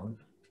down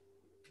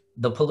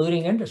the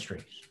polluting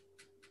industries.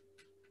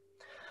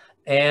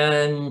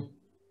 And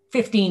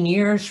 15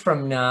 years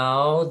from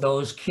now,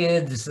 those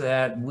kids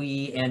that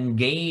we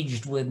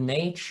engaged with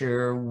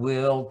nature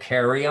will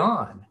carry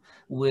on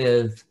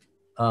with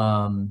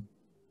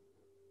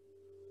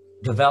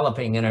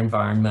developing an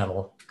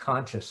environmental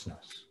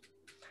consciousness.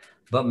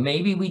 But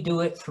maybe we do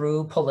it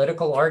through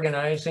political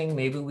organizing.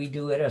 Maybe we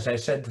do it, as I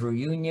said, through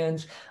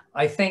unions.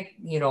 I think,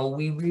 you know,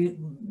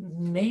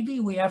 maybe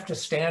we have to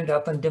stand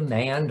up and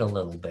demand a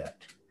little bit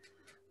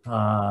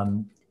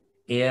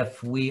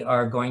if we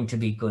are going to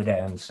be good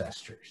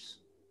ancestors.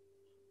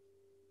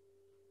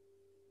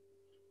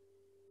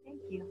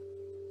 Thank you.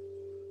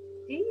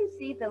 Do you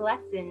see the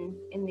lessons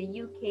in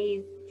the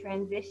UK's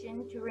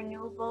transition to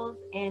renewables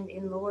and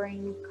in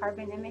lowering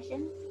carbon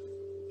emissions?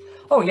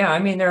 Oh yeah, I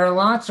mean, there are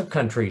lots of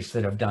countries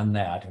that have done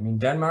that. I mean,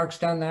 Denmark's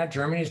done that,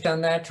 Germany's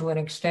done that to an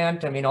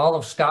extent. I mean, all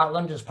of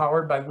Scotland is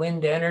powered by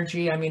wind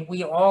energy. I mean,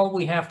 all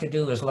we have to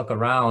do is look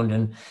around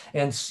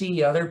and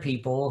see other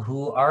people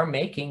who are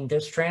making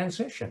this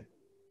transition.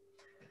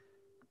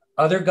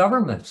 Other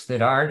governments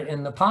that aren't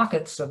in the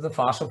pockets of the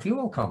fossil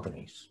fuel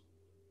companies.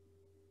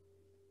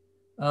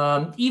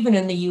 Even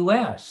in the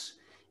US,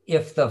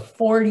 if the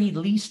 40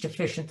 least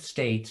efficient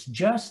states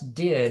just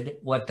did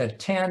what the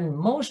 10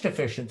 most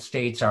efficient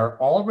states are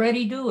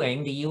already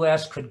doing, the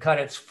US could cut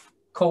its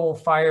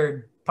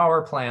coal-fired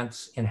power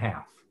plants in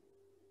half.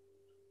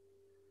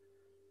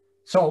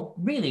 So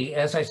really,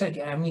 as I said,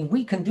 I mean,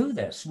 we can do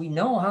this. We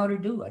know how to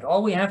do it.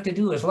 All we have to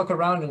do is look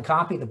around and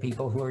copy the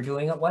people who are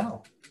doing it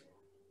well.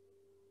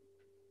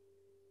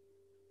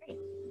 Great.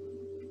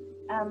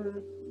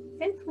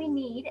 Since we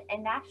need a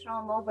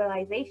national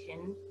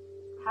mobilization,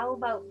 how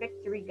about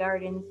Victory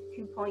Gardens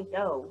 2.0?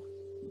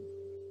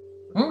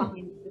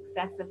 Following the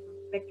success of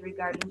Victory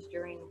Gardens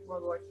during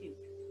World War II.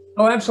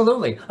 Oh,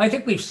 absolutely. I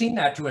think we've seen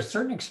that to a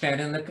certain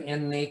extent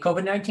in the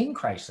COVID-19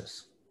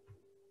 crisis.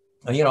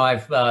 You know,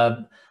 I've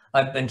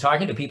been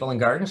talking to people in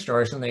garden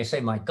stores and they say,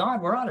 my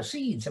God, we're out of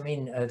seeds. I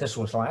mean, this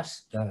was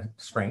last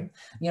spring.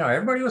 You know,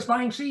 everybody was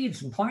buying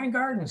seeds and planting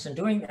gardens and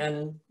doing,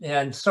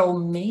 and so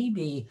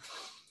maybe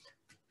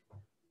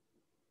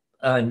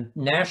a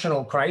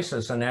national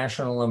crisis, a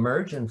national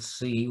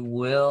emergency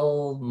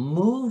will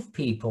move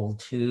people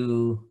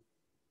to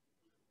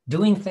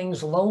doing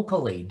things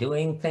locally,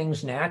 doing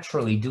things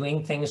naturally,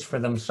 doing things for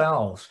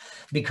themselves,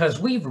 because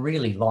we've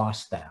really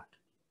lost that.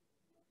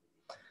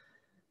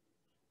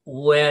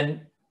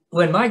 When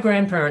my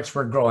grandparents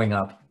were growing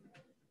up,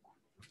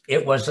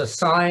 it was a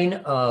sign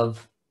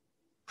of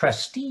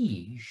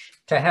prestige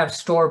to have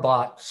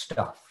store-bought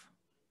stuff.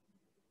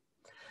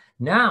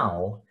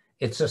 Now,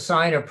 it's a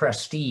sign of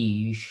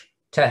prestige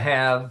to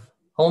have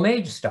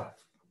homemade stuff.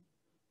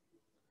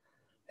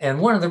 And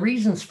one of the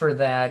reasons for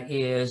that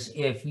is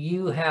if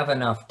you have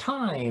enough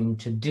time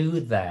to do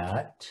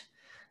that,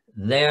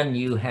 then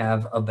you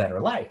have a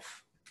better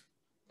life.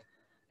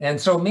 And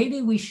so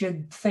maybe we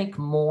should think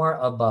more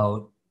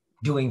about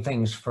doing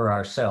things for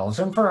ourselves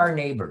and for our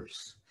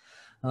neighbors.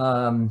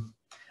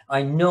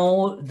 I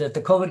know that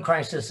the COVID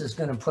crisis is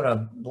going to put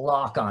a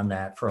lock on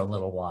that for a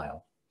little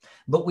while.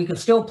 But we could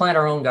still plant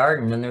our own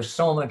garden, and there's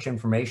so much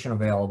information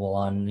available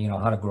on, you know,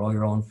 how to grow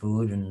your own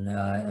food and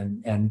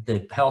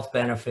the health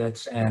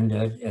benefits and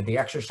the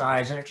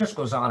exercise, and it just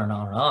goes on and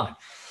on and on.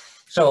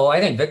 So I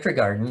think Victory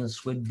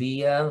Gardens would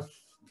be a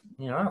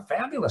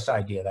fabulous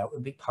idea. That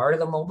would be part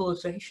of the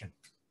mobilization.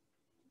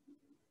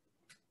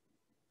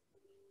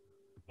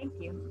 Thank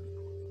you.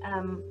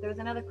 There was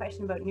another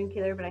question about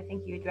nuclear, but I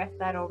think you addressed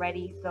that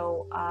already.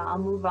 So I'll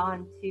move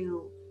on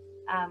to.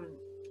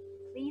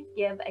 Please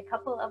give a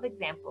couple of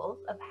examples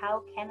of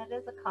how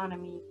Canada's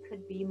economy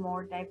could be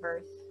more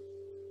diverse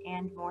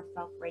and more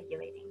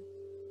self-regulating.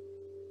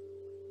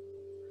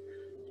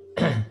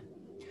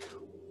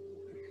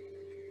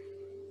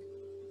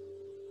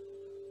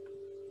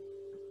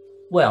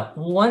 Well,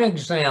 one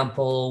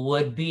example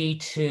would be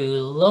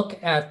to look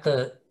at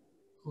the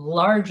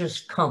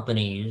largest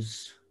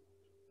companies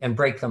and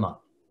break them up.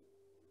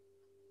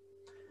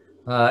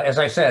 As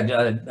I said,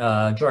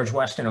 George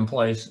Weston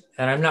employs,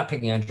 and I'm not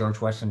picking on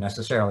George Weston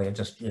necessarily,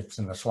 it's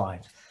in the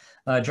slides.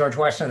 George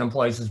Weston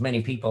employs as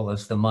many people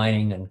as the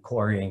mining and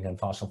quarrying and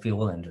fossil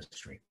fuel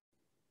industry.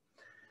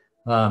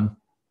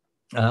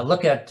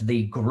 Look at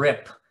the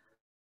grip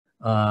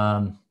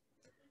of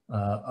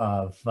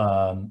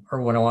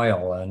Irwin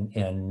Oil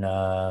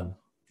in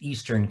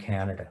Eastern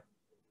Canada.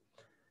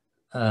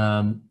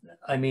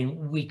 I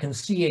mean, we can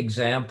see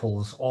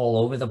examples all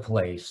over the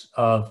place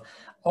of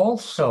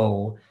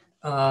also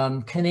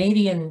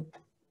Canadian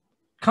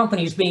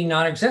companies being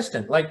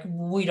non-existent. Like,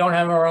 we don't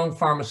have our own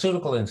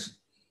pharmaceutical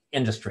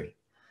industry.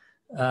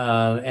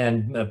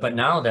 But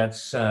now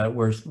that's,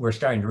 we're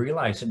starting to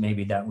realize that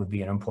maybe that would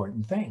be an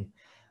important thing.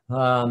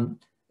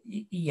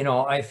 You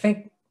know, I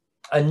think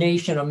a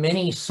nation of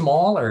many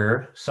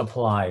smaller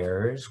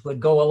suppliers would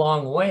go a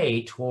long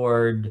way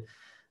toward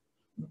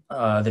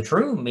the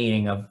true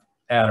meaning of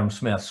Adam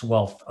Smith's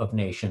Wealth of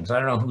Nations. I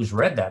don't know who's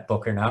read that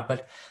book or not,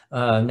 but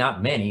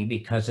not many,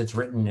 because it's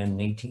written in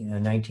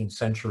 19th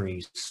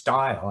century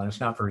style, and it's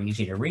not very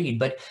easy to read,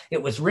 but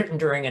it was written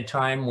during a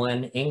time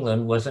when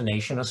England was a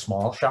nation of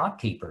small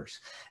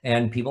shopkeepers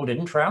and people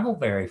didn't travel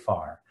very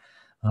far.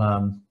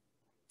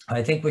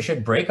 I think we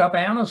should break up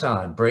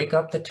Amazon, break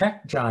up the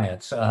tech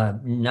giants,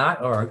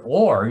 not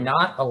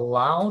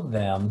allow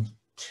them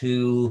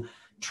to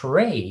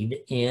trade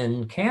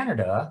in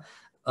Canada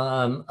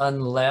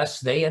unless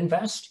they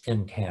invest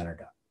in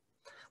Canada.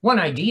 One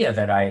idea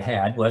that I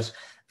had was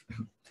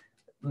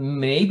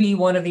maybe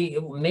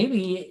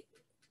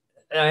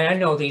I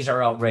know these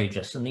are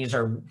outrageous and these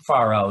are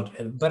far out,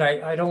 but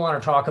I don't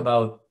want to talk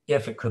about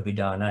if it could be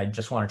done. I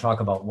just want to talk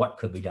about what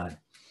could be done.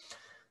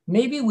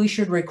 Maybe we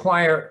should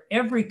require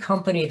every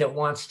company that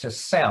wants to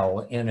sell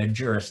in a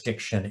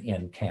jurisdiction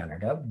in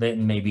Canada,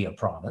 maybe a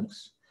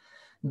province,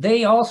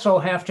 they also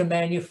have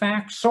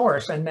to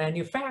source and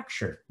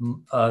manufacture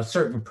a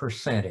certain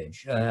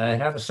percentage,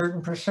 have a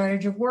certain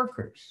percentage of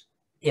workers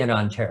in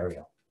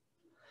Ontario.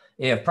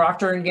 If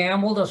Procter &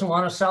 Gamble doesn't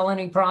want to sell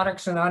any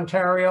products in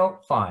Ontario,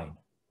 fine.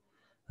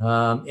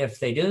 If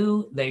they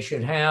do, they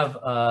should have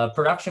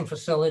production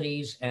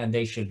facilities, and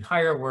they should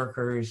hire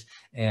workers,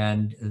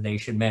 and they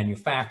should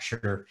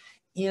manufacture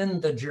in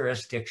the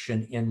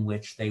jurisdiction in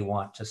which they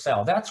want to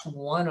sell. That's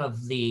one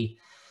of the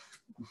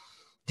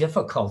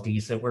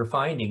difficulties that we're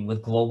finding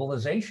with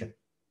globalization,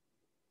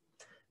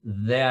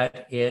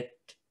 that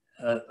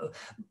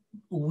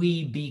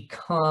we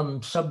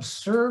become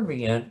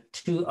subservient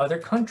to other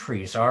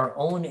countries. Our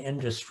own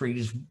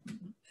industries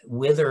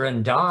wither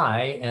and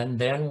die, and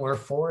then we're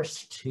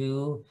forced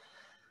to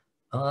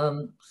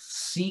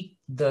seek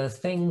the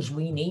things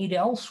we need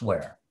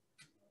elsewhere.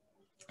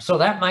 So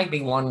that might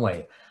be one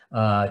way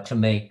to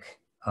make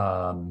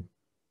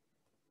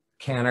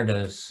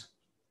Canada's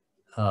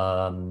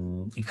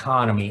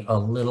economy a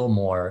little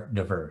more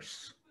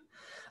diverse.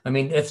 I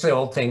mean, it's the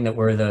old thing that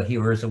we're the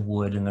hewers of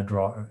wood and the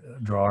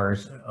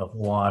drawers of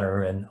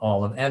water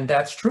and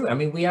that's true. I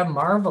mean, we have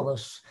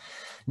marvelous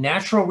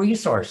natural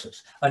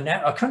resources.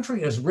 A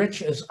country as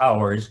rich as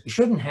ours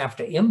shouldn't have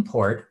to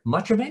import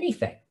much of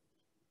anything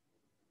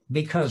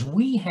because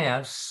we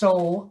have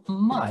so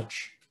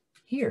much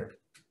here.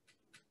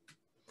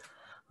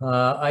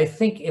 I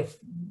think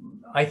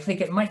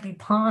it might be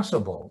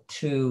possible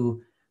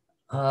to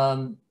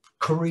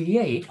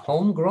create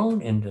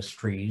homegrown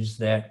industries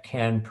that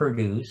can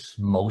produce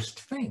most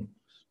things,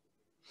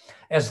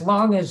 as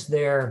long as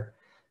they're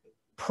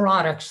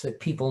products that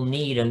people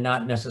need and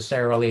not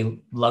necessarily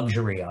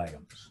luxury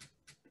items.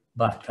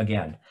 But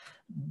again,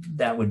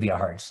 that would be a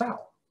hard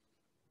sell.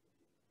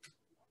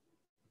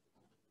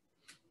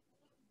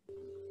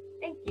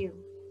 Thank you.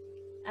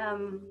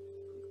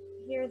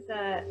 Here's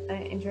an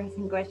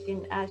interesting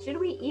question. Should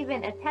we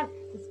even attempt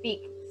to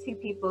speak to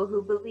people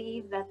who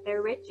believe that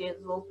their riches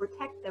will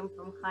protect them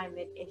from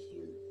climate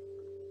issues?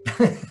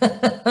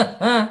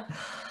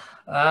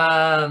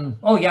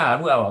 Oh yeah,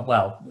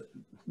 well,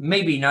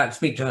 maybe not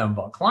speak to them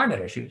about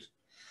climate issues.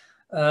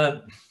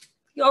 Oh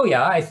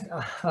yeah,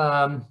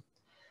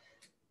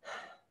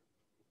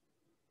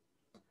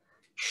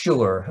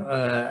 sure.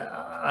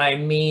 I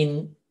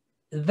mean,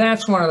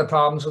 that's one of the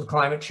problems with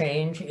climate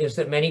change, is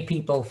that many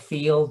people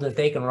feel that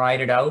they can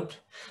ride it out,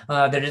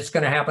 that it's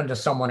going to happen to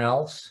someone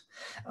else.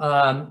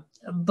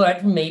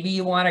 But maybe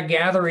you want to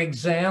gather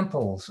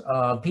examples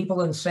of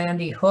people in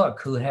Sandy Hook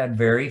who had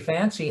very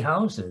fancy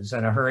houses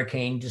and a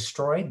hurricane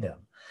destroyed them.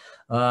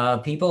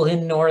 People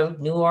in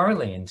New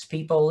Orleans,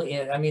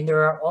 I mean,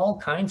 there are all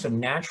kinds of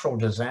natural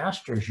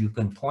disasters you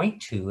can point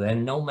to,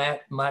 and no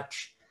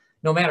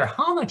matter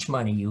how much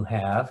money you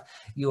have,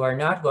 you are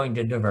not going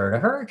to divert a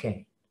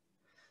hurricane.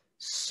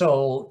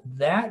 So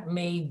that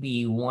may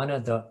be one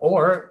of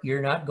or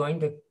you're not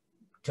going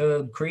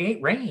to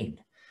create rain.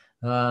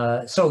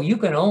 So you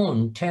can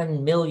own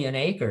 10 million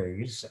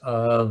acres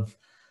of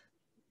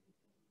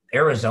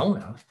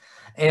Arizona,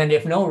 and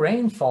if no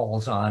rain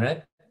falls on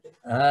it,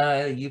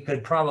 you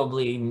could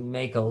probably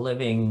make a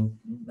living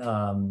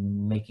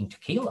making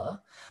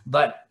tequila.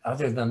 But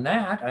other than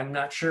that, I'm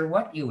not sure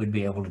what you would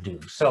be able to do.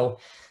 So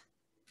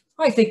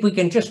I think we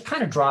can just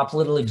kind of drop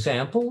little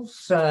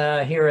examples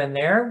here and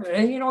there,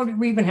 and you know,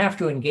 we even have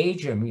to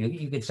engage them.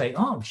 You could say,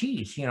 "Oh,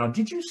 geez, you know,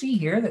 did you see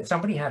here that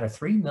somebody had a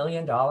 $3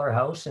 million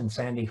house in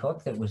Sandy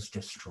Hook that was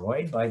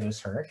destroyed by this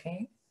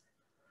hurricane?"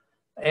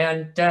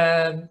 And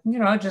you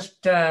know,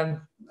 just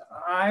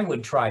I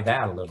would try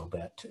that a little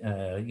bit,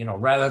 you know,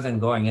 rather than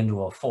going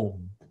into a full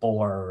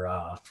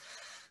bore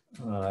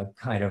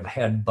kind of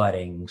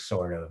head-butting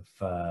sort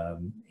of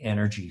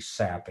energy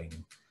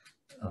sapping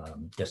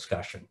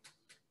discussion.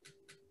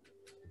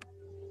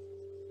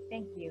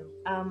 Thank you.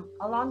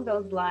 Along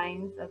those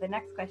lines, the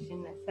next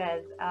question that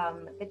says,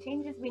 the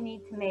changes we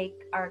need to make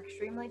are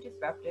extremely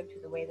disruptive to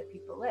the way that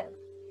people live.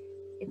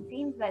 It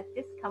seems that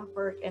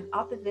discomfort and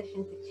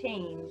opposition to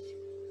change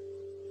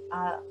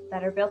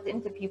that are built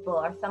into people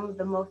are some of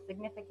the most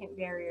significant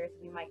barriers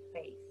we might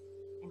face.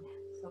 And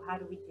so how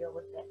do we deal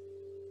with this?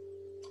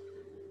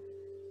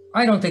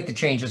 I don't think the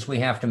changes we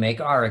have to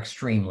make are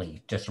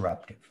extremely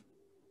disruptive.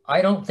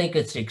 I don't think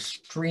it's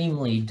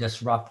extremely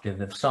disruptive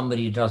if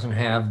somebody doesn't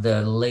have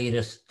the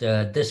latest,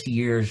 this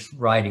year's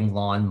riding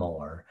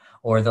lawnmower,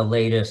 or the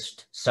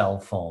latest cell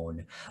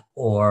phone,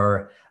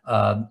 or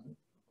a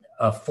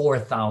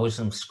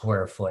 4,000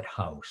 square foot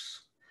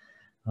house.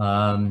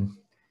 I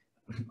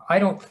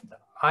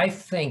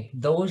think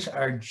those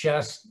are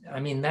just, I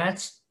mean,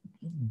 that's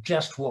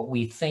just what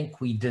we think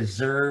we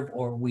deserve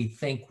or we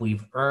think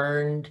we've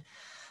earned.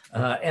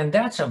 And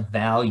that's a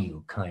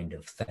value kind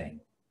of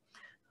thing.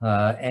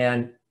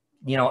 And,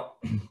 you know,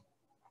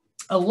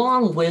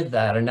 along with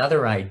that,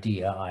 another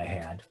idea I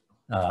had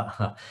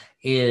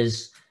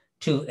is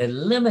to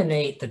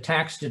eliminate the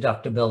tax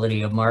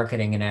deductibility of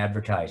marketing and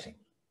advertising,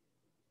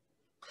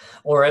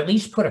 or at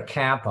least put a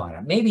cap on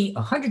it. Maybe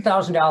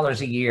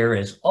 $100,000 a year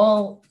is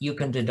all you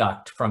can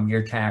deduct from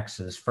your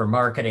taxes for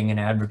marketing and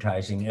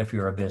advertising if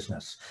you're a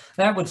business.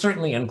 That would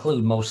certainly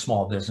include most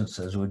small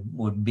businesses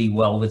would be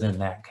well within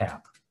that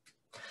cap.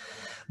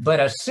 But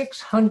a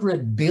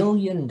 $600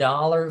 billion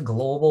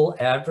global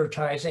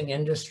advertising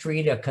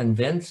industry to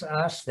convince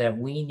us that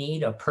we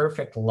need a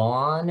perfect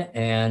lawn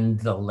and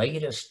the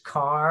latest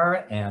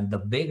car and the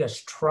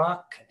biggest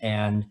truck,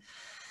 and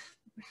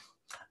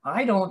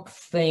I don't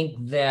think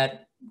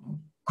that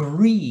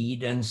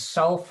greed and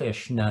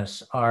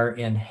selfishness are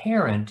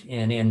inherent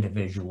in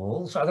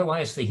individuals.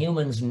 Otherwise, the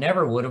humans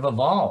never would have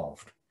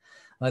evolved.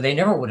 They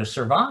never would have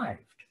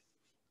survived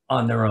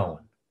on their own,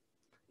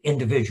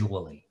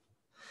 individually.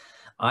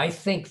 I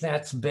think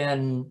that's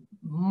been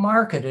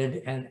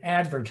marketed and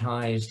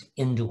advertised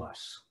into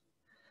us.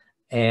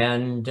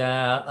 And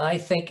I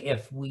think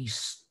if we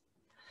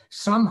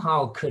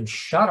somehow could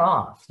shut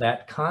off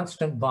that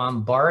constant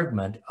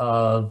bombardment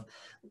of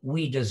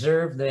we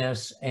deserve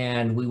this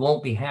and we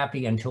won't be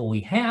happy until we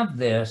have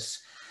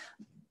this,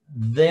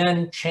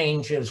 then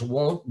changes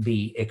won't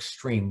be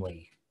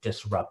extremely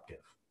disruptive.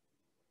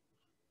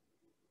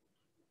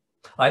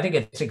 I think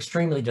it's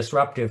extremely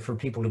disruptive for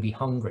people to be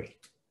hungry.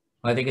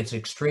 I think it's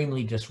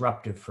extremely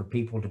disruptive for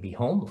people to be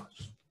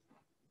homeless.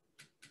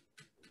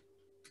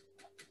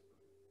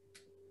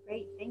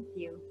 Great, thank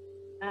you.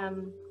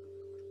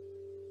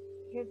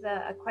 Here's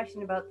a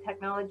question about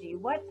technology.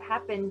 What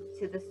happens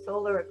to the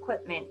solar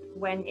equipment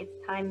when its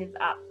time is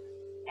up,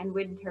 and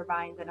wind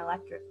turbines and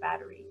electric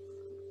batteries?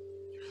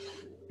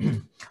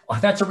 Oh,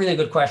 that's a really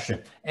good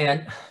question.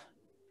 And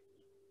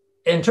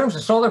in terms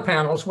of solar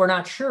panels, we're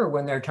not sure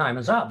when their time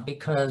is up,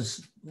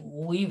 because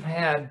we've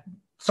had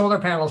solar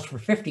panels for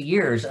 50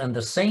 years and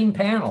the same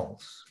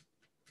panels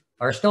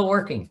are still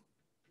working.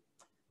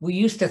 We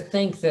used to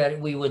think that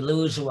we would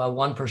lose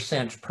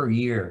 1% per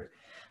year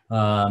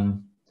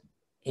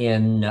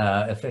in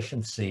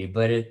efficiency,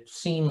 but it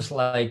seems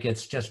like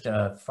it's just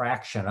a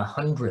fraction,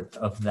 100th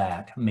of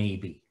that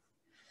maybe.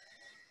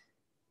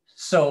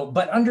 So,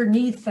 but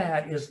underneath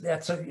that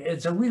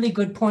it's a really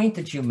good point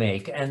that you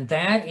make, and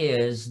that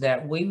is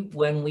that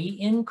when we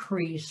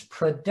increase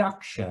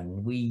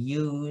production, we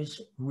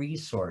use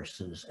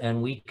resources,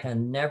 and we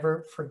can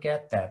never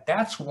forget that.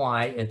 That's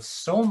why it's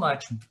so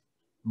much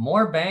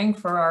more bang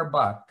for our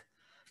buck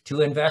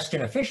to invest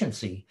in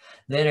efficiency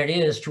than it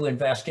is to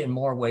invest in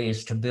more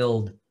ways to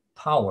build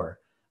power,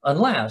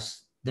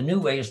 unless the new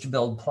ways to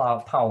build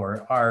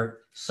power are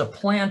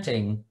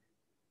supplanting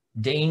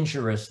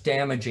dangerous,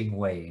 damaging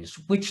ways,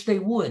 which they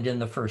would in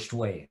the first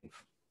wave.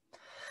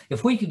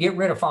 If we could get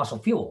rid of fossil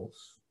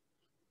fuels,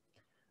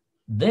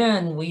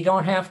 then we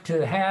don't have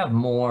to have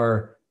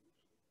more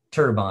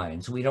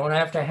turbines. We don't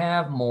have to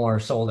have more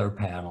solar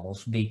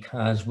panels,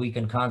 because we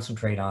can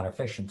concentrate on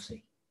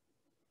efficiency.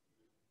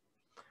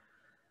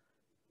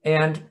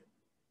 And,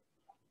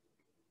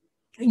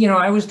 you know,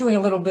 I was doing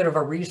a little bit of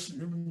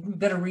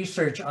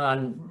research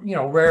on, you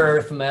know, rare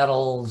earth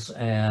metals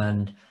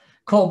and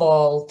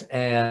cobalt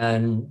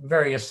and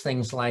various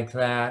things like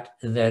that,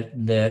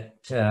 and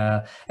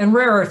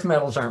rare earth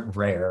metals aren't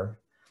rare.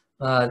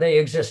 They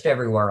exist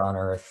everywhere on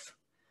Earth.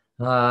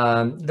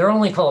 They're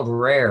only called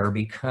rare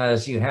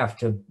because you have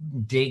to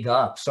dig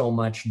up so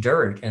much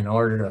dirt in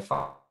order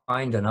to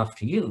find enough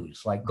to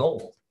use, like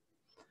gold.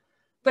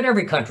 But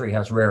every country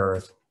has rare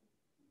earth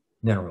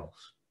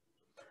minerals.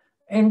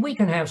 And we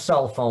can have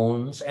cell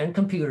phones and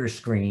computer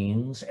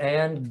screens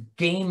and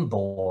Game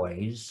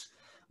Boys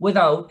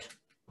without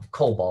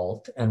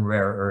cobalt and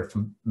rare earth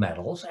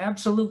metals,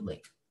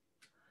 absolutely.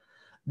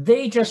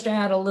 They just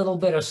add a little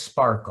bit of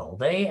sparkle.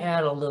 They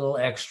add a little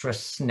extra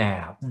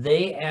snap.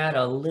 They add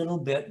a little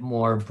bit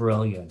more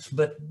brilliance,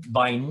 but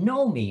by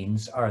no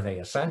means are they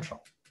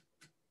essential.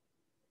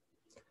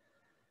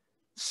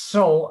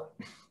 So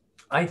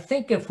I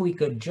think if we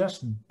could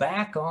just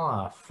back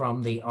off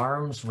from the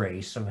arms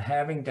race of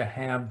having to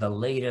have the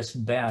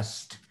latest,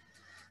 best,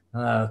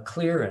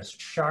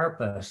 clearest,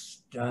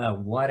 sharpest,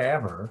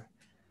 whatever,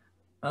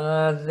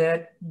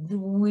 that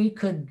we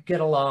could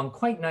get along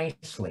quite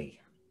nicely.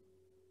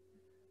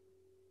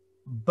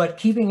 But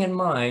keeping in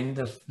mind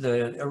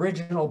the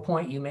original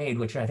point you made,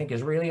 which I think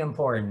is really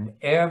important,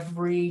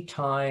 every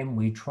time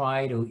we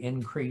try to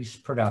increase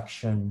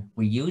production,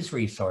 we use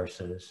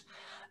resources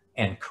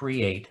and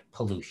create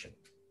pollution.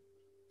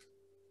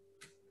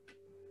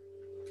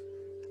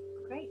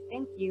 Great,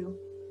 thank you.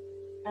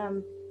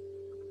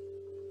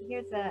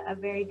 Here's a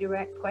very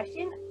direct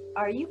question.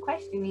 Are you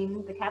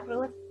questioning the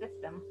capitalist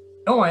system?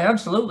 Oh, I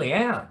absolutely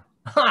am.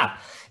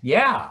 Ha!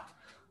 Yeah.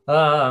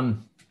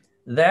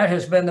 That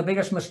has been the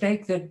biggest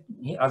mistake that,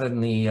 other than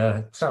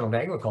the settled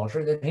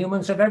agriculture, that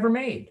humans have ever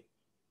made.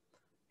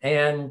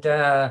 And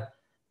the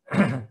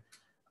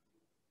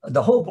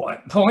whole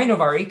point of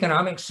our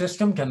economic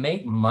system to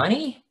make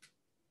money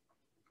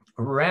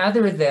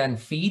rather than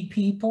feed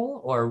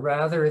people or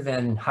rather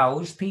than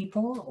house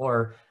people,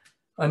 or,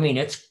 I mean,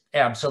 it's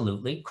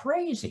absolutely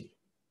crazy.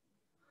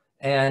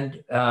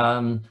 And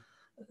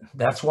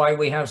that's why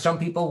we have some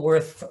people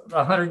worth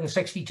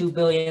 $162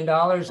 billion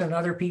and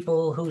other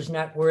people whose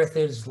net worth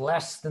is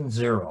less than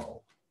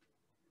zero.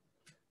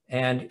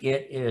 And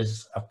it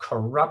is a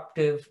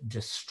corruptive,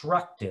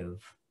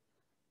 destructive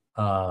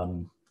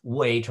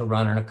way to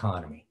run an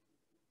economy.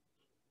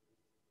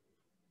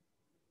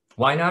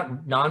 Why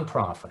not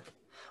nonprofit?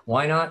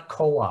 Why not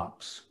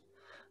co-ops?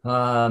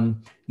 You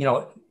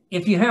know,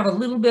 if you have a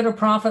little bit of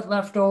profit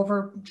left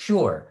over,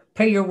 sure,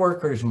 pay your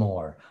workers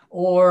more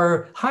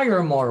or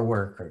hire more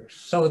workers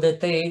so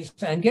that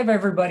and give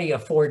everybody a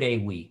 4-day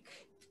week.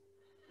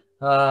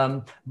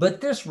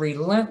 But this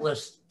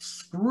relentless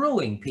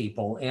screwing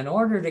people in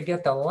order to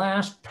get the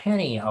last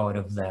penny out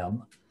of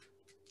them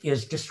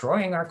is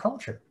destroying our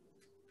culture.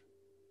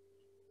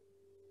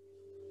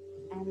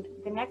 And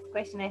the next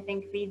question, I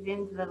think, feeds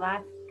into the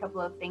last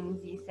couple of things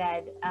you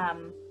said.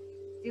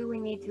 Do we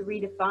need to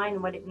redefine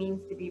what it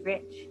means to be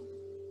rich?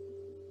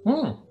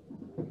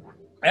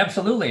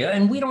 Absolutely.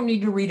 And we don't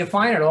need to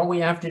redefine it. All we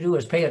have to do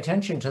is pay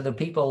attention to the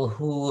people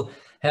who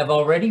have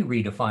already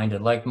redefined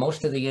it, like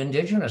most of the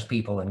indigenous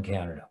people in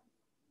Canada,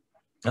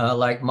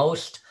 like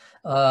most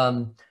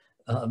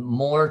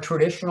more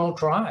traditional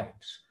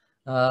tribes,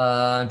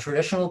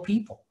 traditional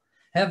people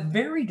have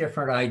very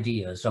different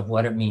ideas of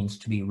what it means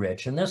to be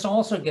rich. And this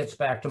also gets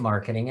back to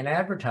marketing and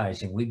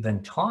advertising. We've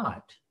been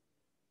taught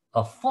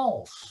a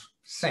false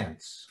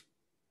sense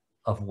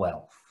of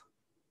wealth.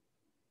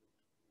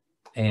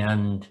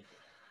 And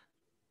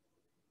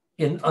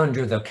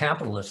under the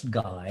capitalist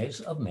guise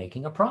of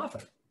making a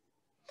profit.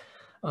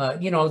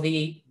 You know,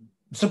 the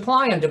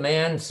supply and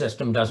demand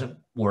system doesn't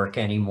work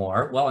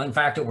anymore. Well, in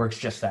fact, it works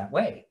just that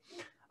way.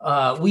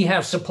 We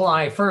have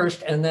supply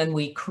first, and then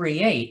we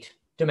create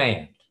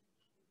demand.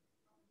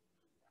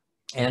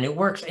 And it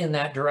works in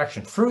that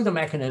direction through the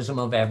mechanism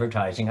of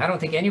advertising. I don't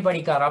think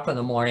anybody got up in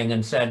the morning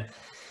and said,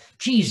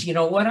 geez, you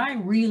know, what I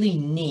really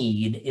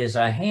need is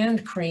a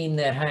hand cream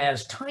that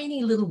has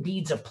tiny little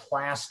beads of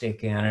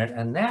plastic in it,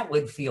 and that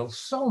would feel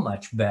so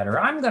much better.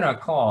 I'm going to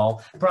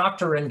call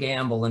Procter &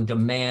 Gamble and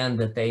demand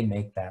that they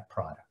make that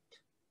product.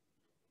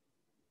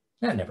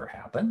 That never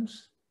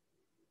happens.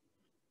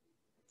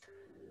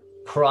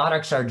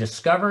 Products are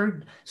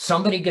discovered.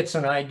 Somebody gets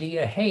an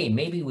idea, hey,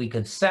 maybe we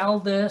could sell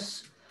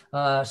this.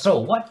 So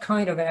what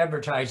kind of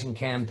advertising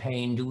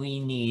campaign do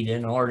we need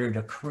in order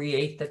to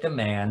create the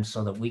demand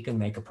so that we can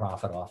make a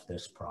profit off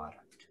this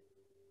product?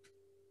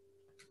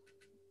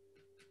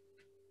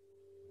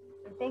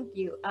 Thank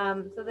you.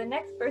 So the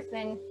next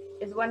person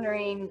is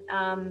wondering,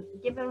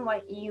 given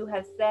what you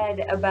have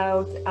said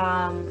about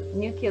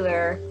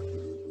nuclear,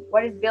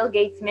 what is Bill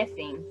Gates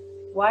missing?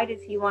 Why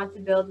does he want to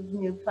build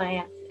new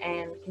plants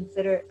and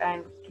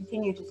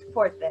continue to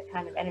support that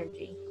kind of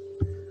energy?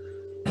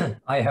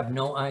 I have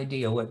no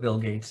idea what Bill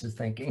Gates is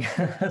thinking.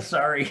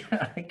 Sorry,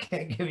 I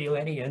can't give you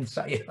any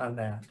insight on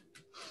that.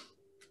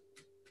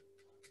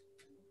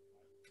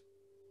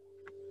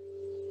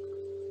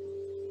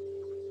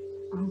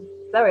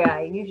 Sorry,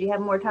 I usually have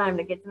more time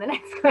to get to the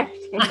next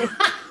question.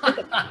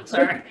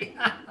 Sorry.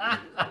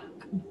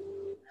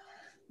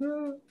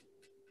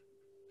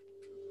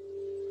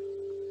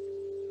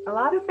 A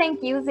lot of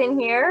thank yous in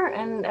here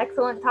and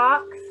excellent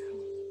talks.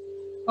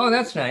 Oh,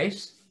 that's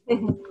nice.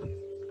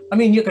 I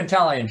mean, you can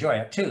tell I enjoy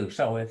it too.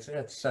 So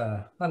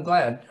I'm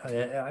glad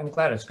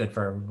it's good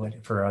for everybody,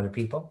 for other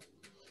people.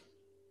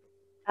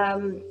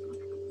 So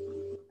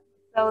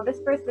So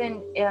this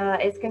person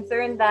is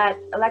concerned that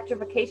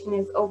electrification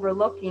is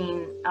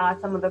overlooking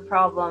some of the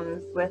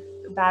problems with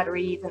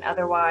batteries and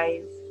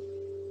otherwise,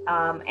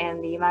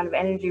 and the amount of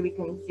energy we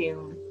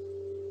consume.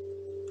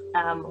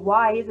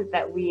 Why is it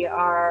that we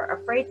are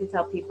afraid to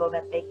tell people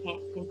that they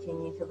can't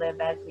continue to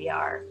live as we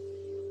are?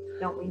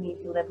 Don't we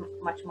need to live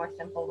much more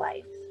simple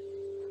lives?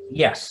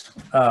 Yes,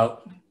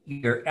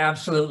 you're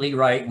absolutely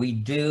right. We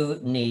do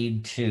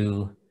need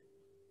to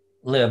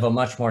live a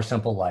much more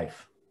simple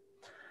life.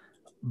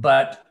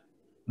 But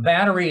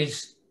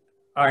batteries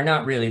are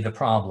not really the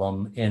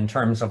problem in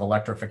terms of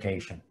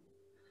electrification.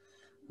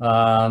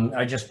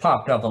 I just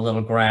popped up a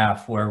little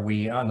graph where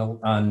we,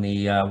 on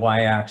the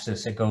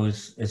y-axis, it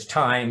goes is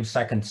time,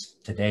 seconds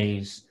to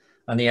days.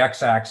 On the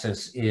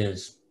x-axis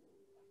is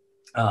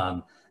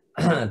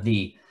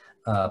the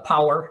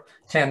power,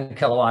 10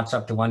 kilowatts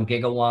up to 1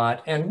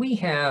 gigawatt. And we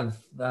have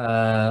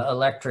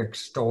electric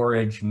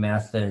storage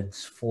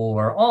methods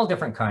for all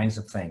different kinds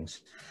of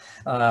things.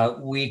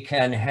 We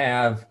can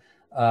have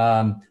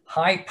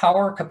high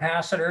power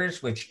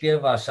capacitors, which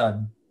give us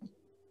a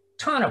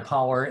ton of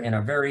power in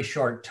a very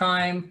short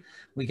time.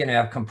 We can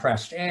have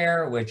compressed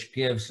air, which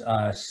gives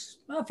us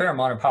a fair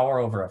amount of power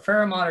over a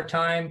fair amount of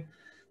time.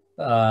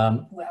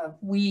 And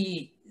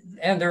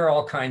there are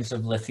all kinds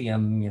of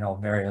lithium,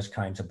 various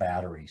kinds of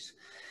batteries.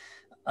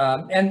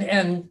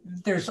 And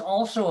there's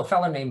also a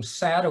fellow named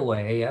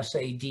Sadoway,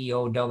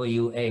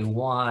 S-A-D-O-W-A-Y,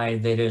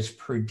 that is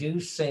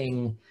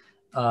producing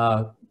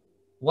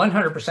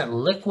 100%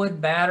 liquid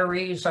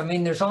batteries. I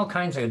mean, there's all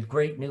kinds of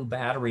great new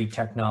battery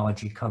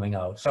technology coming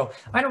out. So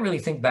I don't really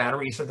think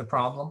batteries are the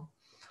problem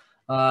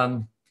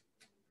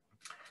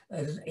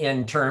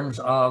in terms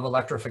of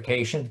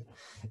electrification.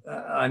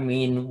 I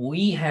mean,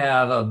 we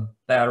have a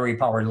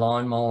battery-powered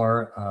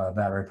lawnmower, a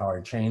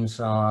battery-powered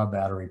chainsaw,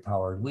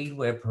 battery-powered weed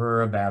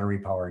whipper, a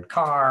battery-powered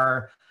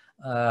car,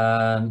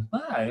 and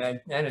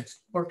it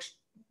works.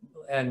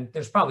 And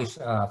there's probably,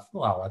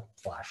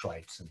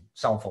 flashlights and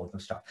cell phones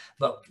and stuff.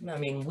 But I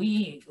mean,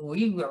 we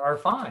are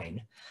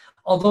fine.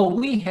 Although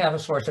we have a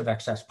source of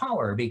excess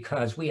power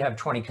because we have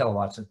 20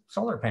 kilowatts of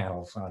solar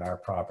panels on our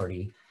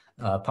property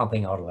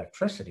pumping out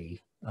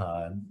electricity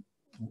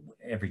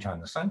every time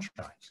the sun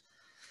shines.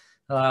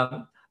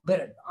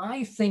 But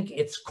I think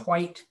it's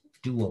quite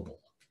doable.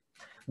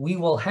 We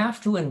will have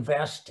to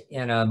invest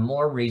in a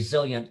more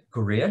resilient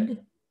grid.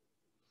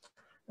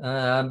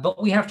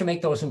 But we have to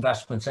make those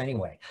investments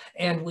anyway.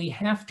 And we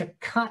have to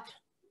cut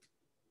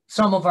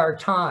some of our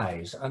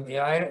ties. I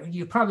mean,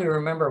 you probably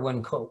remember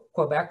when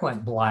Quebec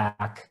went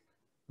black.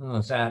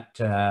 I'll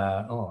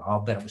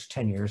bet it was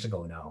 10 years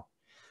ago now,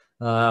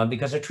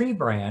 because a tree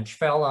branch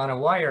fell on a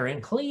wire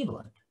in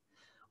Cleveland.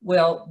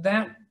 Well,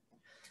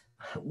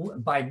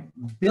 by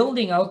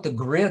building out the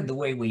grid the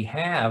way we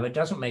have, it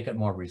doesn't make it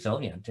more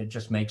resilient. It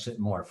just makes it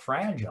more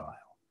fragile.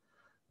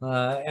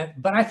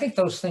 But I think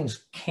those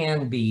things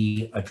can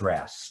be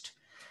addressed.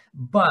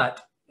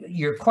 But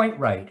you're quite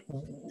right.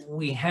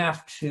 We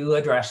have to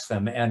address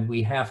them and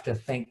we have to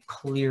think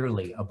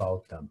clearly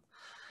about them.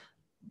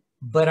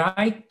 But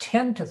I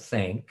tend to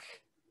think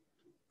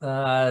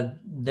that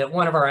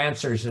one of our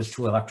answers is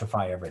to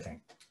electrify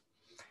everything.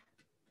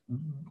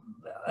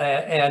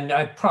 And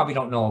I probably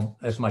don't know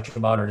as much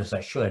about it as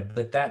I should,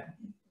 but that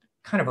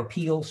kind of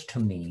appeals to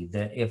me,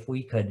 that if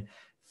we could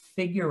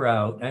figure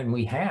out, and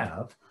we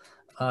have,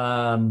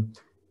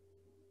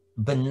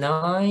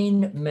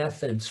 benign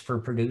methods for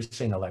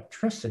producing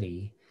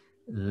electricity,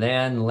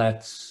 then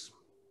let's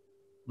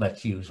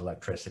use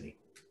electricity.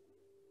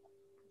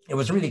 It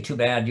was really too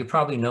bad. You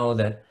probably know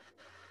that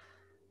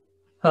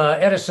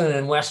Edison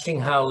and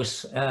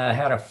Westinghouse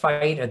had a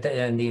fight at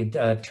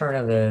the turn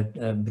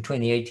of between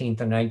the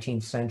 18th and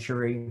 19th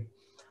century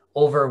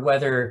over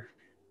whether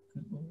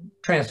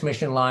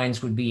transmission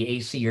lines would be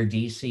AC or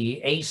DC.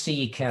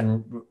 AC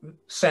can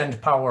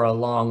send power a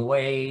long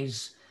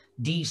ways.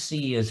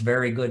 DC is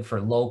very good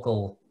for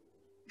local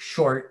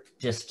short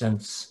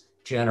distance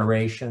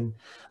generation.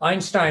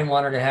 Einstein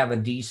wanted to have a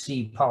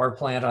DC power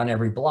plant on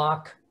every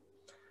block.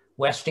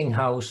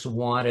 Westinghouse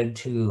wanted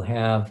to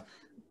have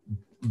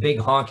big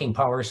honking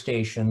power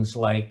stations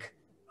like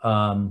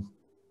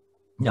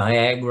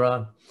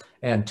Niagara,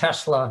 and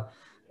Tesla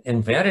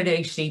invented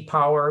AC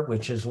power,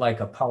 which is like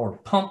a power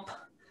pump,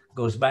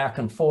 goes back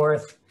and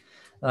forth,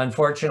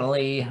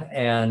 unfortunately,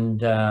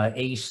 and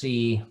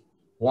AC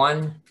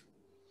won.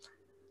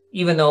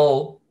 Even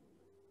though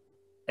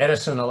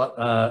Edison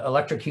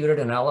electrocuted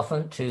an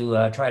elephant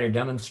to try to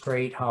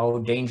demonstrate how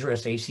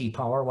dangerous AC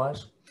power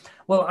was.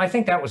 Well, I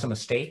think that was a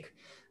mistake,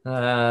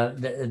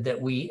 that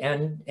we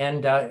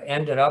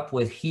ended up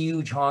with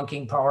huge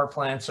honking power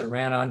plants that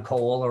ran on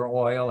coal or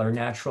oil or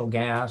natural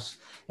gas.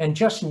 And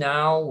just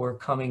now we're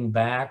coming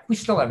back. We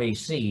still have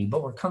AC,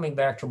 but we're coming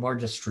back to more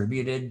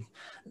distributed,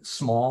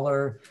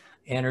 smaller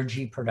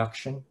energy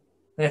production.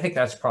 And I think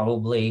that's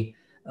probably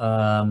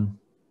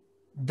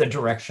the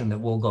direction that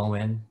we'll go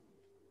in.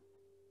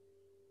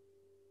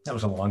 That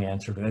was a long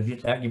answer, but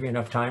did that give you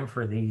enough time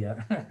for the?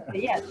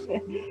 Yes.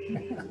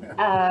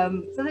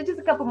 So there's just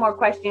a couple more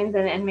questions,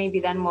 and maybe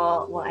then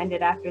we'll end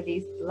it after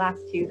these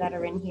last two that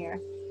are in here.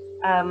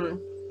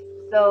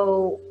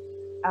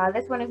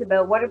 This one is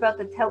about, what about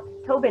the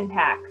Tobin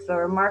tax,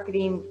 or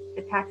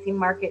taxing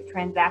market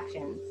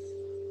transactions,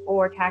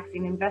 or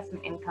taxing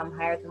investment income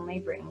higher than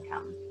labor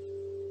income?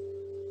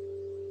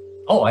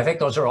 Oh, I think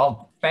those are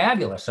all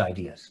fabulous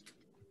ideas.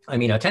 I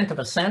mean,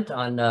 1/10%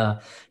 on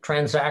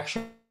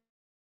transactions,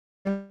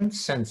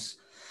 since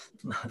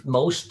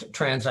most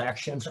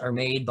transactions are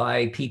made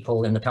by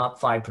people in the top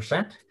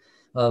 5%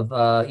 of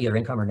either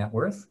income or net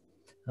worth.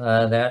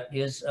 That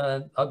is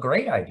a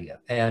great idea.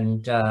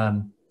 And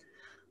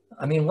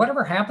I mean,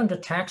 whatever happened to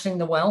taxing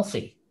the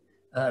wealthy?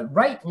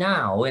 Right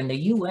now in the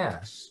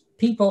US,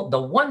 people,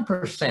 the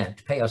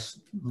 1% pay a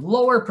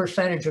lower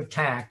percentage of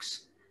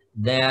tax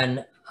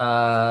than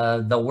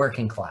the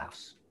working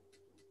class.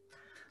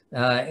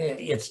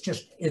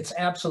 It's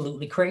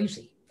absolutely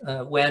crazy.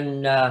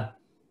 When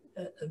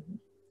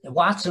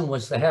Watson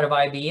was the head of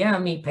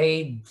IBM, he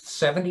paid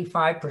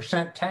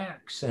 75%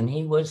 tax, and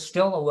he was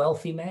still a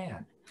wealthy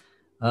man.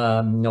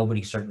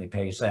 Nobody certainly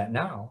pays that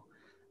now.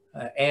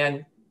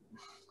 And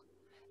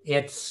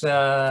it's,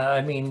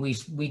 I mean,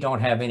 we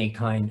don't have any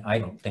kind, I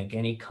don't think,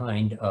 any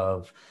kind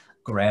of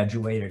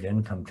graduated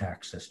income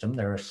tax system.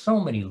 There are so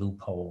many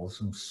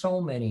loopholes and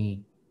so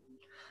many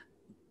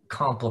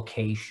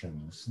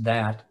complications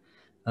that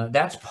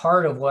that's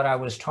part of what I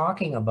was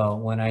talking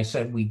about when I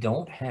said we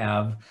don't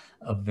have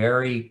a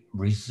very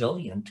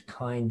resilient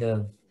kind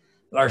of,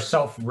 or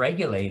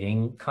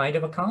self-regulating kind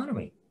of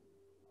economy,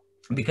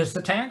 because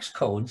the tax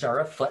codes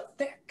are a foot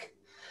thick,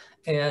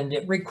 and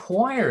it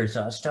requires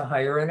us to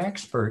hire an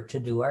expert to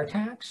do our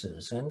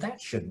taxes. And that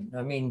shouldn't,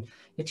 I mean,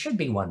 it should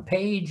be one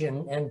page,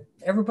 and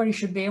everybody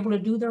should be able to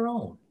do their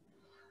own.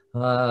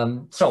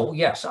 So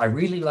yes, I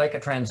really like a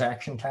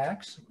transaction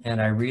tax,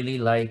 and I really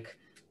like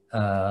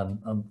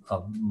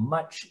a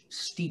much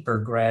steeper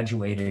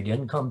graduated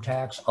income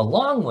tax,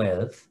 along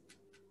with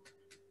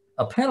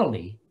a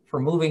penalty for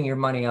moving your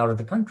money out of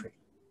the country.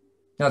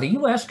 Now, the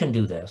US can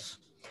do this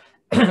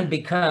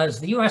because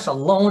the US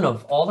alone,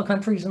 of all the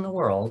countries in the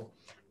world,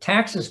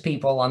 taxes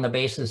people on the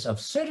basis of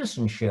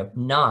citizenship,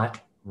 not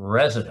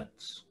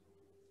residence.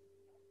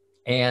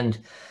 And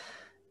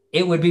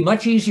it would be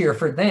much easier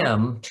for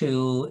them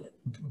to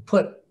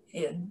put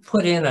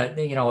in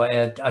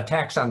a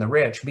tax on the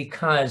rich,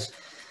 because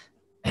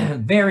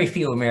very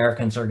few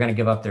Americans are going to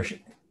give up their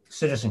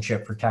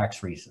citizenship for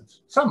tax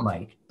reasons. Some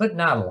might, but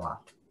not a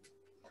lot.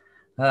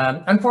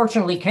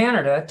 Unfortunately,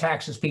 Canada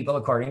taxes people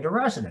according to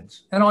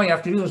residence, and all you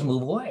have to do is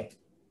move away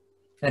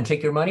and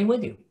take your money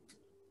with you.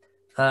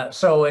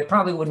 So it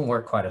probably wouldn't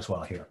work quite as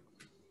well here.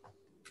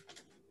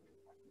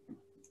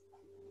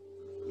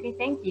 Okay,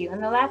 thank you.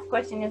 And the last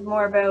question is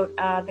more about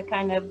the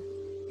kind of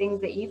things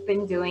that you've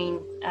been doing.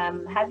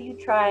 Have you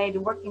tried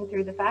working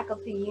through the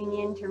faculty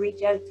union to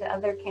reach out to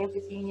other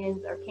campus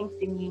unions or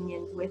Kingston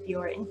unions with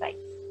your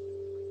insights?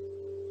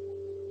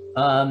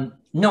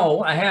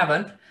 No, I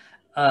haven't.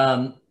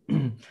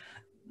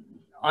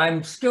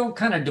 I'm still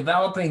kind of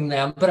developing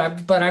them, but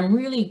I'm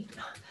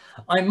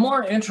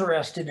more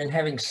interested in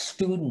having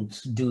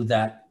students do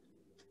that,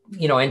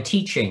 and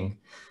teaching,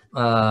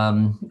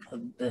 as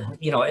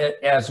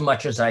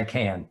much as I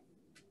can.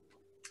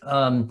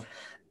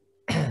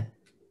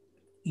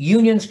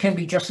 Unions can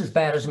be just as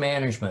bad as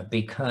management,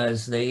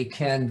 because they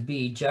can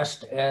be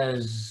just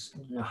as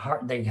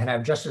hard, they can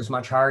have just as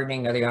much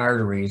hardening of the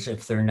arteries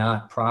if they're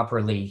not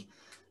properly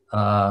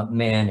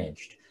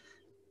managed.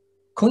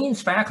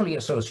 Queen's Faculty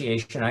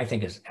Association, I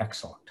think, is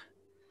excellent.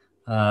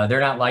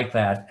 They're not like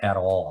that at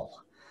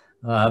all.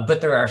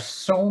 But there are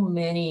so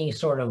many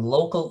sort of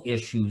local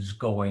issues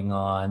going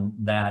on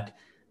that,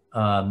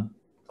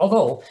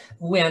 although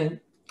when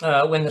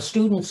the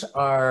students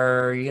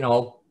are,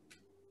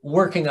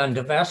 working on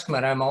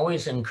divestment, I'm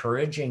always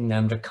encouraging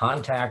them to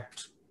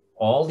contact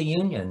all the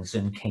unions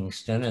in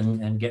Kingston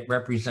and get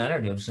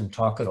representatives and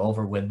talk it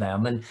over with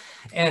them.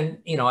 And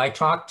I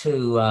talked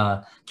to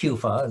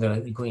CUFA,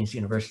 the Queen's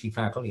University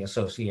Faculty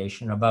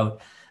Association,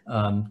 about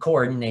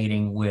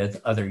coordinating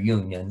with other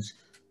unions.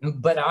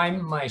 But I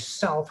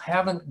myself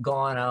haven't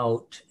gone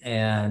out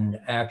and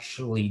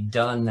actually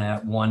done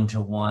that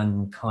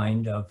one-to-one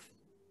kind of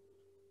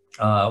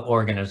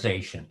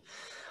organization.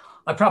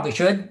 I probably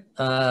should.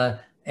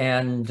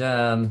 And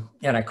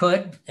I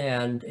could,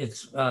 and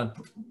it's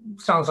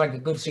sounds like a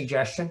good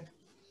suggestion,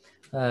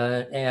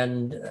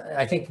 and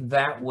I think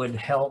that would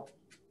help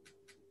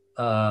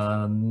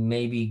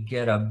maybe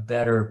get a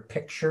better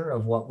picture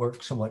of what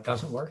works and what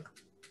doesn't work.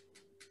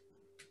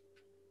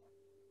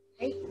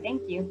 Great,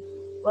 thank you.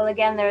 Well,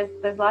 again,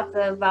 there's lots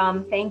of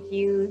thank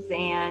yous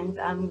and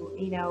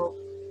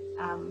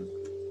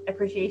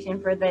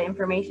appreciation for the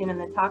information and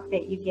the talk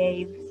that you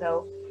gave.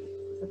 So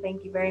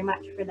thank you very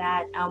much for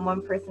that.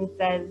 One person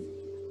says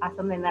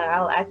something that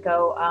I'll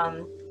echo,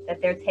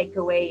 that their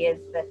takeaway is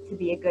that to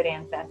be a good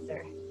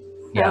ancestor.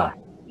 So, Yeah.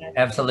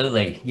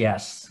 Absolutely,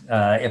 yes.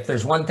 If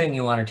there's one thing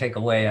you want to take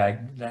away,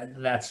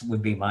 that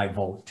would be my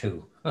vote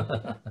too.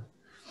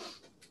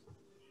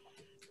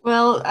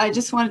 Well, I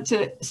just wanted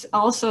to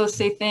also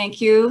say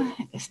thank you,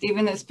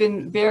 Stephen. It's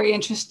been very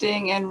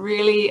interesting and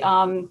really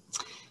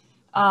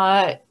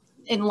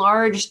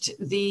enlarged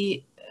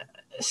the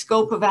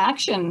scope of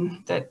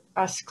action that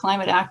us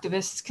climate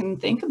activists can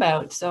think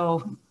about.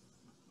 So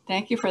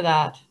thank you for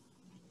that.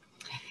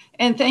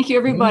 And thank you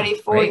everybody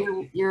for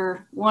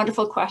your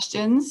wonderful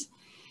questions.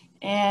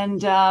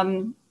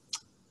 And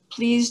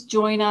please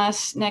join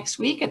us next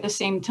week at the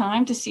same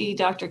time to see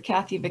Dr.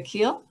 Kathy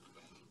Vakil,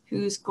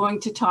 who's going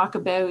to talk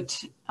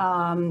about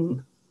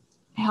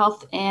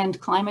health and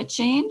climate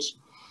change.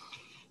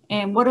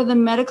 And what are the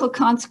medical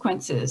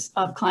consequences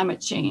of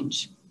climate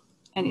change?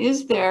 And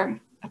is there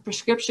a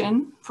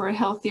prescription for a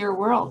healthier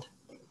world?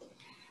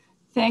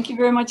 Thank you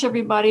very much,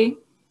 everybody,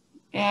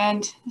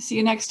 and see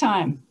you next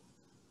time.